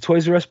Us, the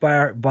Toys R Us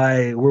by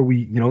where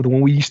we, you know, the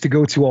one we used to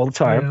go to all the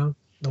time. Yeah,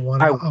 the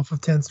one off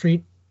of 10th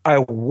Street. I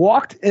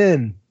walked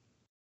in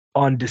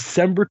on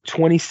December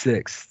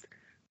 26th,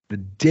 the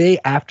day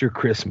after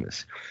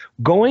Christmas.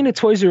 Going to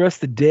Toys R Us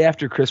the day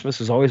after Christmas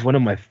was always one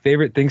of my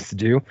favorite things to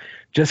do,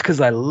 just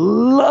because I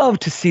love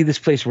to see this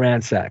place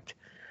ransacked.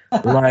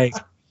 Like,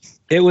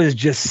 it was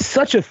just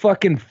such a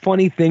fucking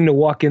funny thing to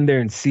walk in there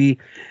and see.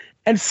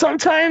 And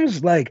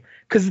sometimes, like,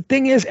 because the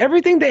thing is,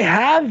 everything they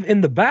have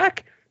in the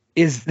back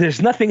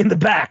there's nothing in the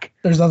back.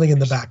 There's nothing in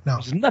the back, no.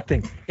 There's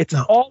nothing. It's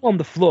all on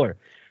the floor.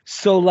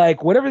 So,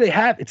 like, whatever they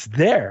have, it's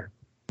there.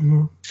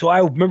 Mm-hmm. So I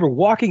remember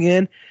walking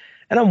in,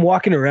 and I'm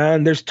walking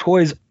around. There's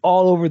toys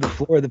all over the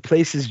floor. The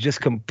place is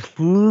just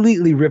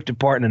completely ripped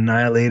apart and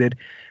annihilated.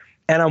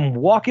 And I'm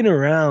walking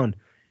around,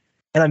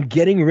 and I'm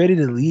getting ready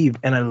to leave,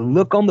 and I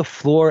look on the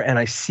floor, and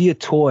I see a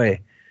toy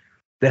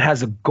that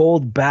has a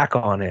gold back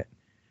on it.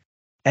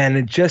 And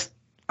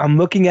I'm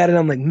looking at it,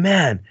 I'm like,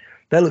 man,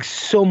 that looks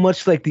so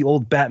much like the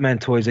old Batman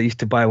toys I used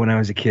to buy when I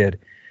was a kid.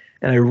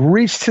 And I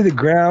reach to the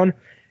ground,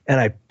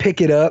 and I pick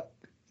it up,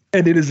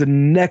 and it is a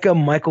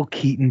NECA Michael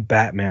Keaton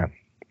Batman.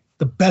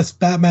 The best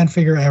Batman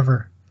figure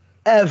ever.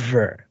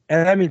 Ever.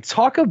 And I mean,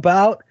 talk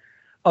about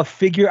a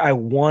figure I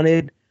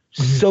wanted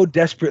so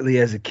desperately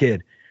as a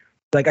kid.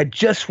 Like, I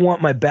just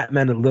want my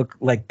Batman to look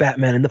like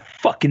Batman in the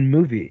fucking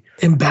movie.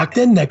 And back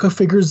then, NECA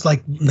figures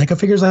like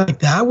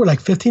that were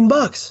like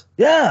 $15.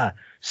 Yeah.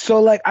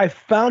 So, like, I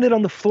found it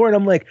on the floor, and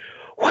I'm like,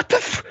 what the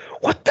fuck?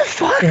 What the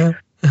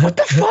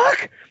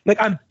fuck? Like,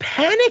 I'm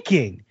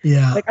panicking.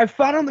 Yeah. Like, I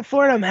found it on the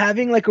floor, and I'm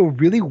having, like, a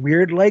really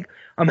weird, like,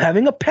 I'm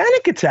having a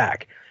panic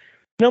attack.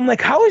 And I'm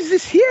like, how is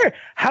this here?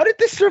 How did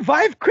this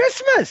survive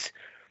Christmas?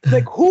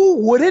 Like, who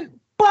wouldn't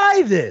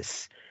buy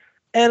this?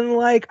 And,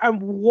 like, I'm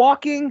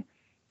walking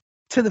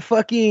to the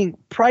fucking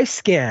price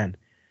scan.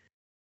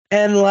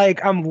 And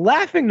like, I'm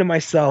laughing to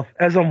myself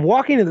as I'm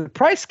walking to the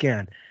price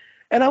scan.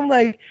 And I'm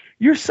like,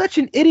 you're such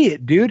an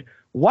idiot, dude.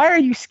 Why are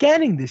you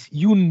scanning this?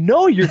 You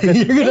know you're gonna,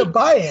 you're gonna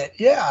buy it.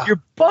 Yeah.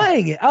 You're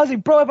buying it. I was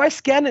like, bro, if I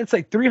scan it, it's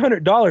like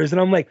 $300.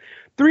 And I'm like,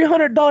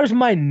 $300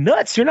 my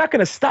nuts. You're not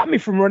gonna stop me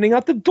from running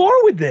out the door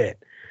with it.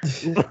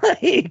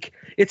 Like,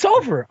 it's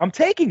over. I'm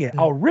taking it.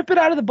 I'll rip it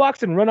out of the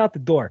box and run out the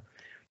door.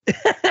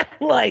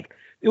 Like,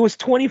 it was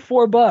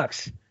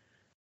 $24.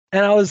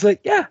 And I was like,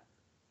 yeah,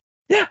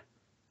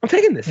 I'm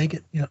taking this. Take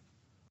it. Yeah.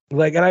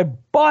 Like, and I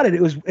bought it.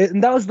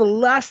 And that was the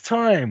last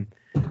time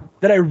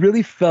that I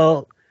really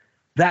felt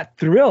that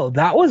thrill.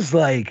 That was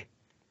like,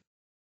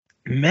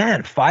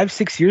 man,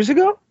 5-6 years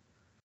ago.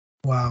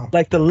 Wow.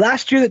 Like the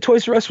last year that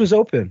Toys R Us was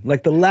open,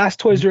 like the last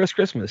Toys R Us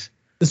Christmas.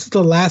 This is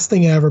the last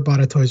thing I ever bought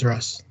at Toys R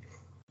Us.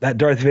 That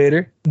Darth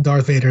Vader,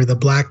 the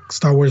black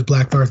Star Wars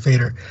black Darth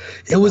Vader.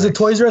 It was a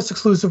Toys R Us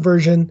exclusive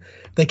version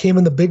that came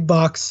in the big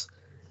box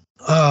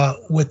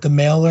with the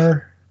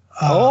mailer.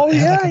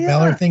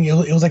 Mailer thing. It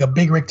was like a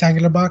big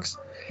rectangular box.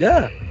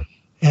 Yeah.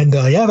 And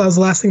that was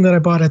the last thing that I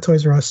bought at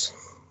Toys R Us.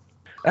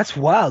 That's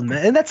wild,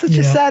 man. And that's such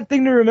a sad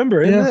thing to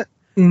remember, isn't it?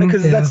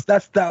 Because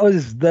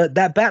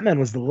that Batman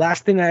was the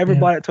last thing I ever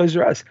bought at Toys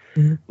R Us.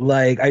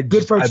 Like,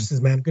 good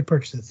purchases, man. Good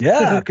purchases.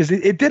 Yeah, because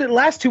it didn't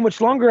last too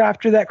much longer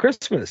after that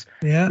Christmas.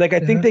 Yeah, like I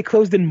think they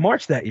closed in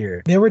March that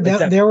year. They were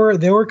down. They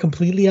were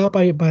completely out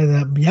by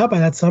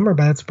that summer,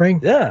 by that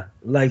spring. Yeah,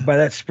 like by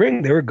that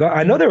spring they were gone.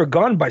 I know they were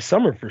gone by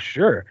summer for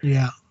sure.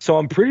 Yeah. So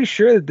I'm pretty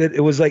sure that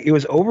it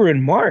was over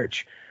in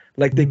March.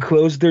 Like they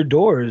closed their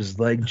doors.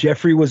 Like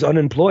Jeffrey was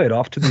unemployed,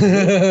 off to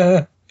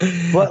the.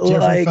 But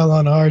Jeffrey fell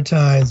on hard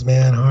times,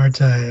 man. Hard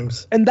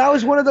times. And that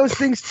was one of those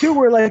things too,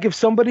 where like if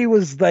somebody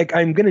was like,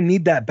 "I'm gonna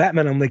need that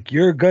Batman," I'm like,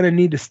 "You're gonna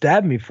need to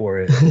stab me for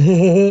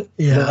it."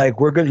 Yeah. Like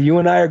you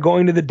and I are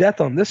going to the death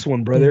on this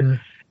one, brother.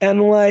 Mm-hmm.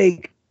 And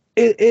like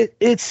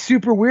it's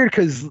super weird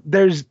because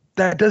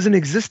that doesn't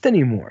exist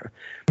anymore.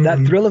 Mm-hmm.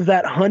 That thrill of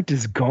that hunt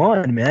is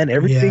gone, man.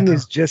 Everything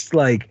is just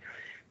like,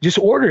 just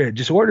order it.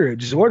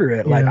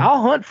 Yeah. Like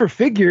I'll hunt for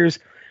figures.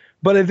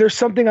 But if there's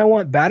something I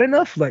want bad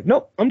enough, like,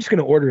 nope, I'm just going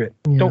to order it.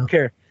 Yeah. Don't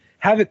care.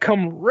 Have it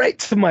come right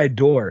to my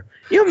door.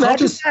 You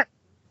imagine that?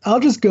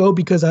 I'll just go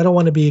because I don't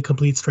want to be a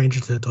complete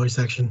stranger to the toy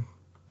section.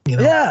 You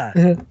know?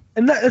 Yeah.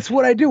 And that's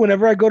what I do.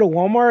 Whenever I go to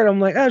Walmart, I'm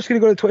like, I'm just going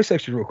to go to the toy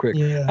section real quick.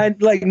 Yeah.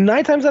 And like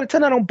 9 times out of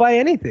 10, I don't buy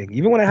anything.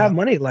 Even when I have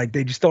money, like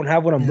they just don't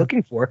have what I'm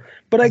looking for.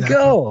 But I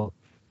go.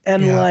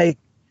 And like,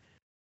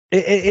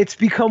 it's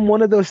become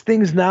one of those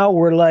things now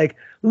where like,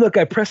 look,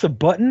 I press a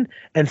button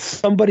and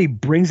somebody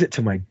brings it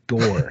to my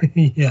door.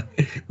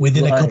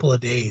 Within a couple of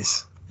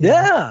days.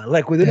 Yeah,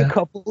 like within a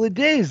couple of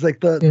days.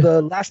 Like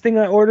the last thing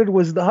I ordered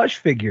was the Hush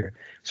figure.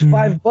 It's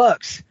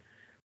 $5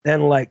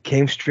 and like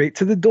came straight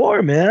to the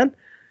door, man.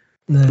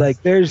 Nice.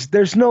 Like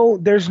there's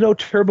no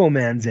Turbo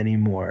Mans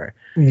anymore.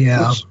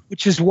 Yeah.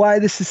 Which is why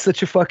this is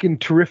such a fucking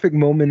terrific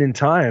moment in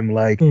time.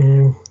 Like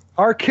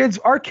our kids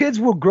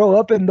will grow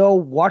up and they'll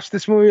watch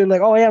this movie and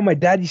like, oh yeah, my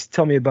dad used to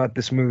tell me about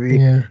this movie.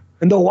 Yeah.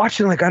 And they'll watch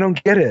it like, I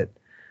don't get it.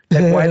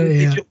 Like,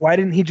 why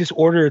didn't he just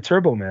order a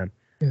Turbo Man?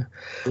 Yeah.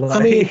 Like,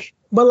 I mean,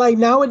 but like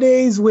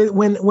nowadays,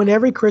 when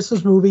every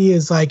Christmas movie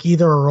is like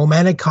either a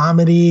romantic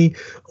comedy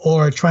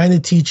or trying to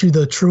teach you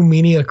the true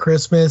meaning of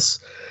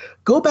Christmas,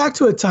 go back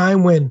to a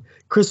time when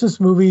Christmas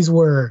movies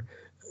were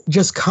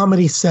just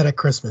comedy set at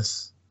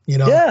Christmas. You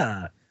know?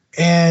 Yeah.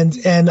 And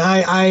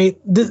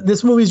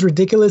this movie's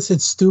ridiculous.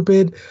 It's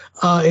stupid.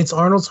 It's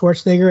Arnold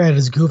Schwarzenegger at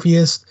his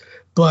goofiest,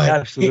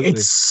 but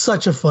it's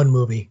such a fun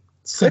movie.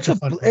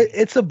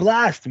 It's a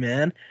blast,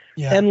 man.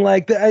 Yeah. And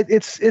like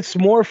it's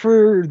more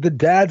for the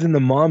dads and the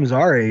moms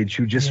our age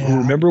who just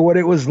remember what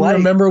it was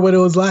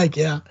like.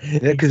 Yeah.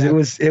 Because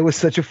it was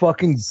such a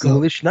fucking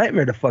ghoulish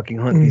nightmare to fucking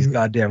hunt these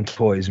goddamn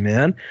toys,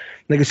 man.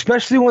 Like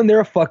especially when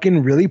they're a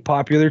fucking really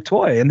popular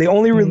toy and they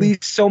only release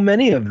so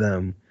many of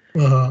them.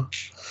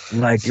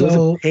 Like it was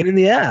a pain in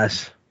the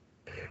ass.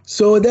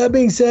 So with that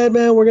being said,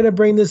 man, we're gonna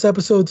bring this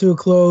episode to a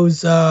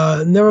close.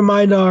 Don't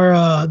mind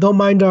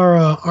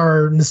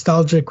our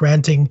nostalgic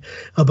ranting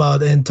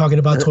about and talking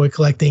about toy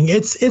collecting.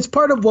 It's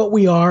part of what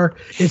we are.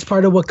 It's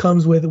part of what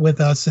comes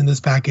with us in this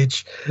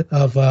package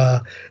of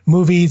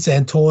movies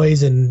and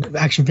toys and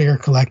action figure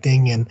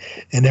collecting and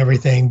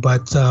everything.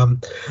 But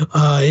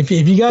if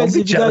you guys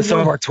don't be jealous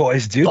of our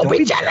toys, dude. Don't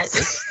be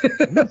jealous.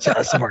 Don't be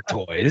jealous of our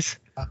toys.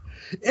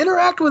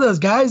 Interact with us,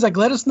 guys. Like,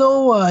 let us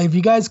know if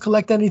you guys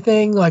collect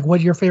anything, like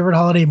what your favorite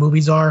holiday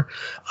movies are.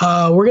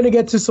 We're going to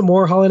get to some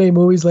more holiday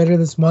movies later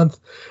this month.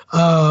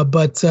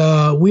 But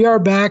we are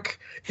back,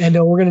 and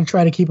we're going to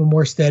try to keep a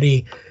more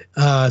steady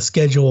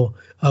schedule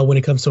when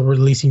it comes to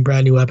releasing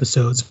brand new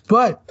episodes.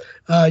 But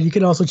you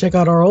can also check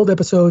out our old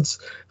episodes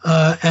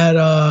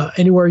at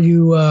anywhere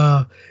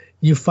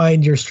you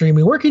find your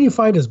streaming. Where can you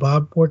find us,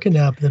 Bob? Where can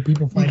the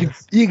people find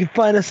us? You can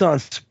find us on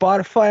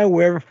Spotify,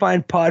 wherever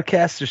fine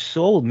podcasts are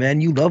sold,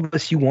 man. You love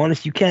us. You want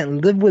us. You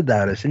can't live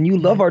without us. And you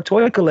love our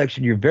toy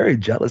collection. You're very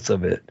jealous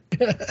of it.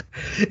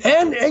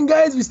 and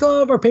guys, we still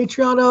have our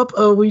Patreon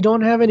up. We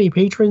don't have any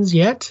patrons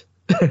yet.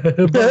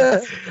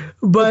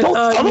 but Don't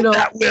tell you them know,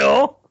 that,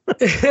 Will.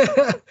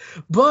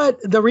 but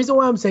the reason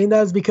why I'm saying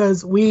that is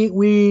because we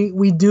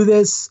do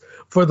this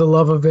for the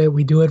love of it.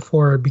 We do it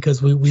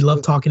because we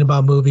love talking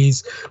about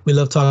movies. We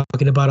love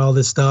talking about all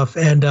this stuff.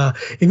 And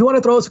if you want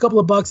to throw us a couple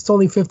of bucks, it's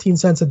only 15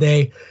 cents a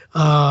day,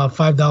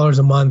 $5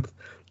 a month,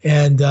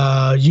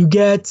 and you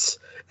get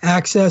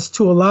access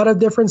to a lot of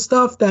different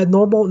stuff that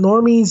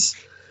normies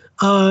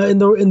in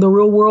the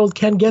real world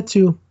can get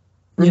to.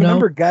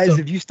 Remember, guys,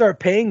 if you start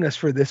paying us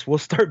for this, we'll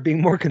start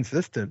being more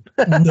consistent.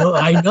 No,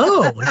 I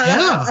know.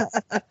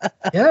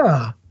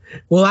 Yeah.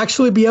 We'll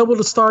actually be able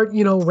to start,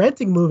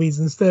 renting movies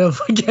instead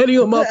of getting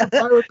them up for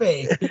Pirate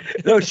Bay.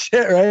 No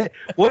shit, right?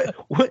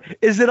 What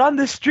is it on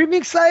this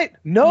streaming site?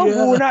 No,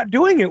 well, we're not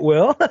doing it,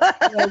 Will.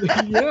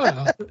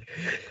 Yeah.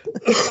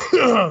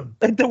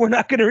 Like that we're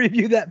not going to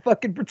review that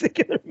fucking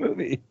particular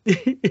movie.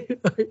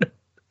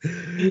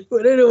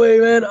 But anyway,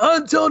 man,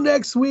 until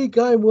next week,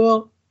 I'm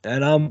Will.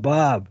 And I'm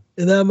Bob.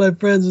 And that, my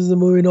friends, is the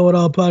Movie Know It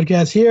All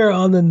podcast here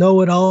on the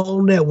Know It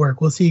All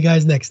Network. We'll see you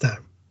guys next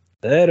time.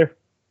 Later.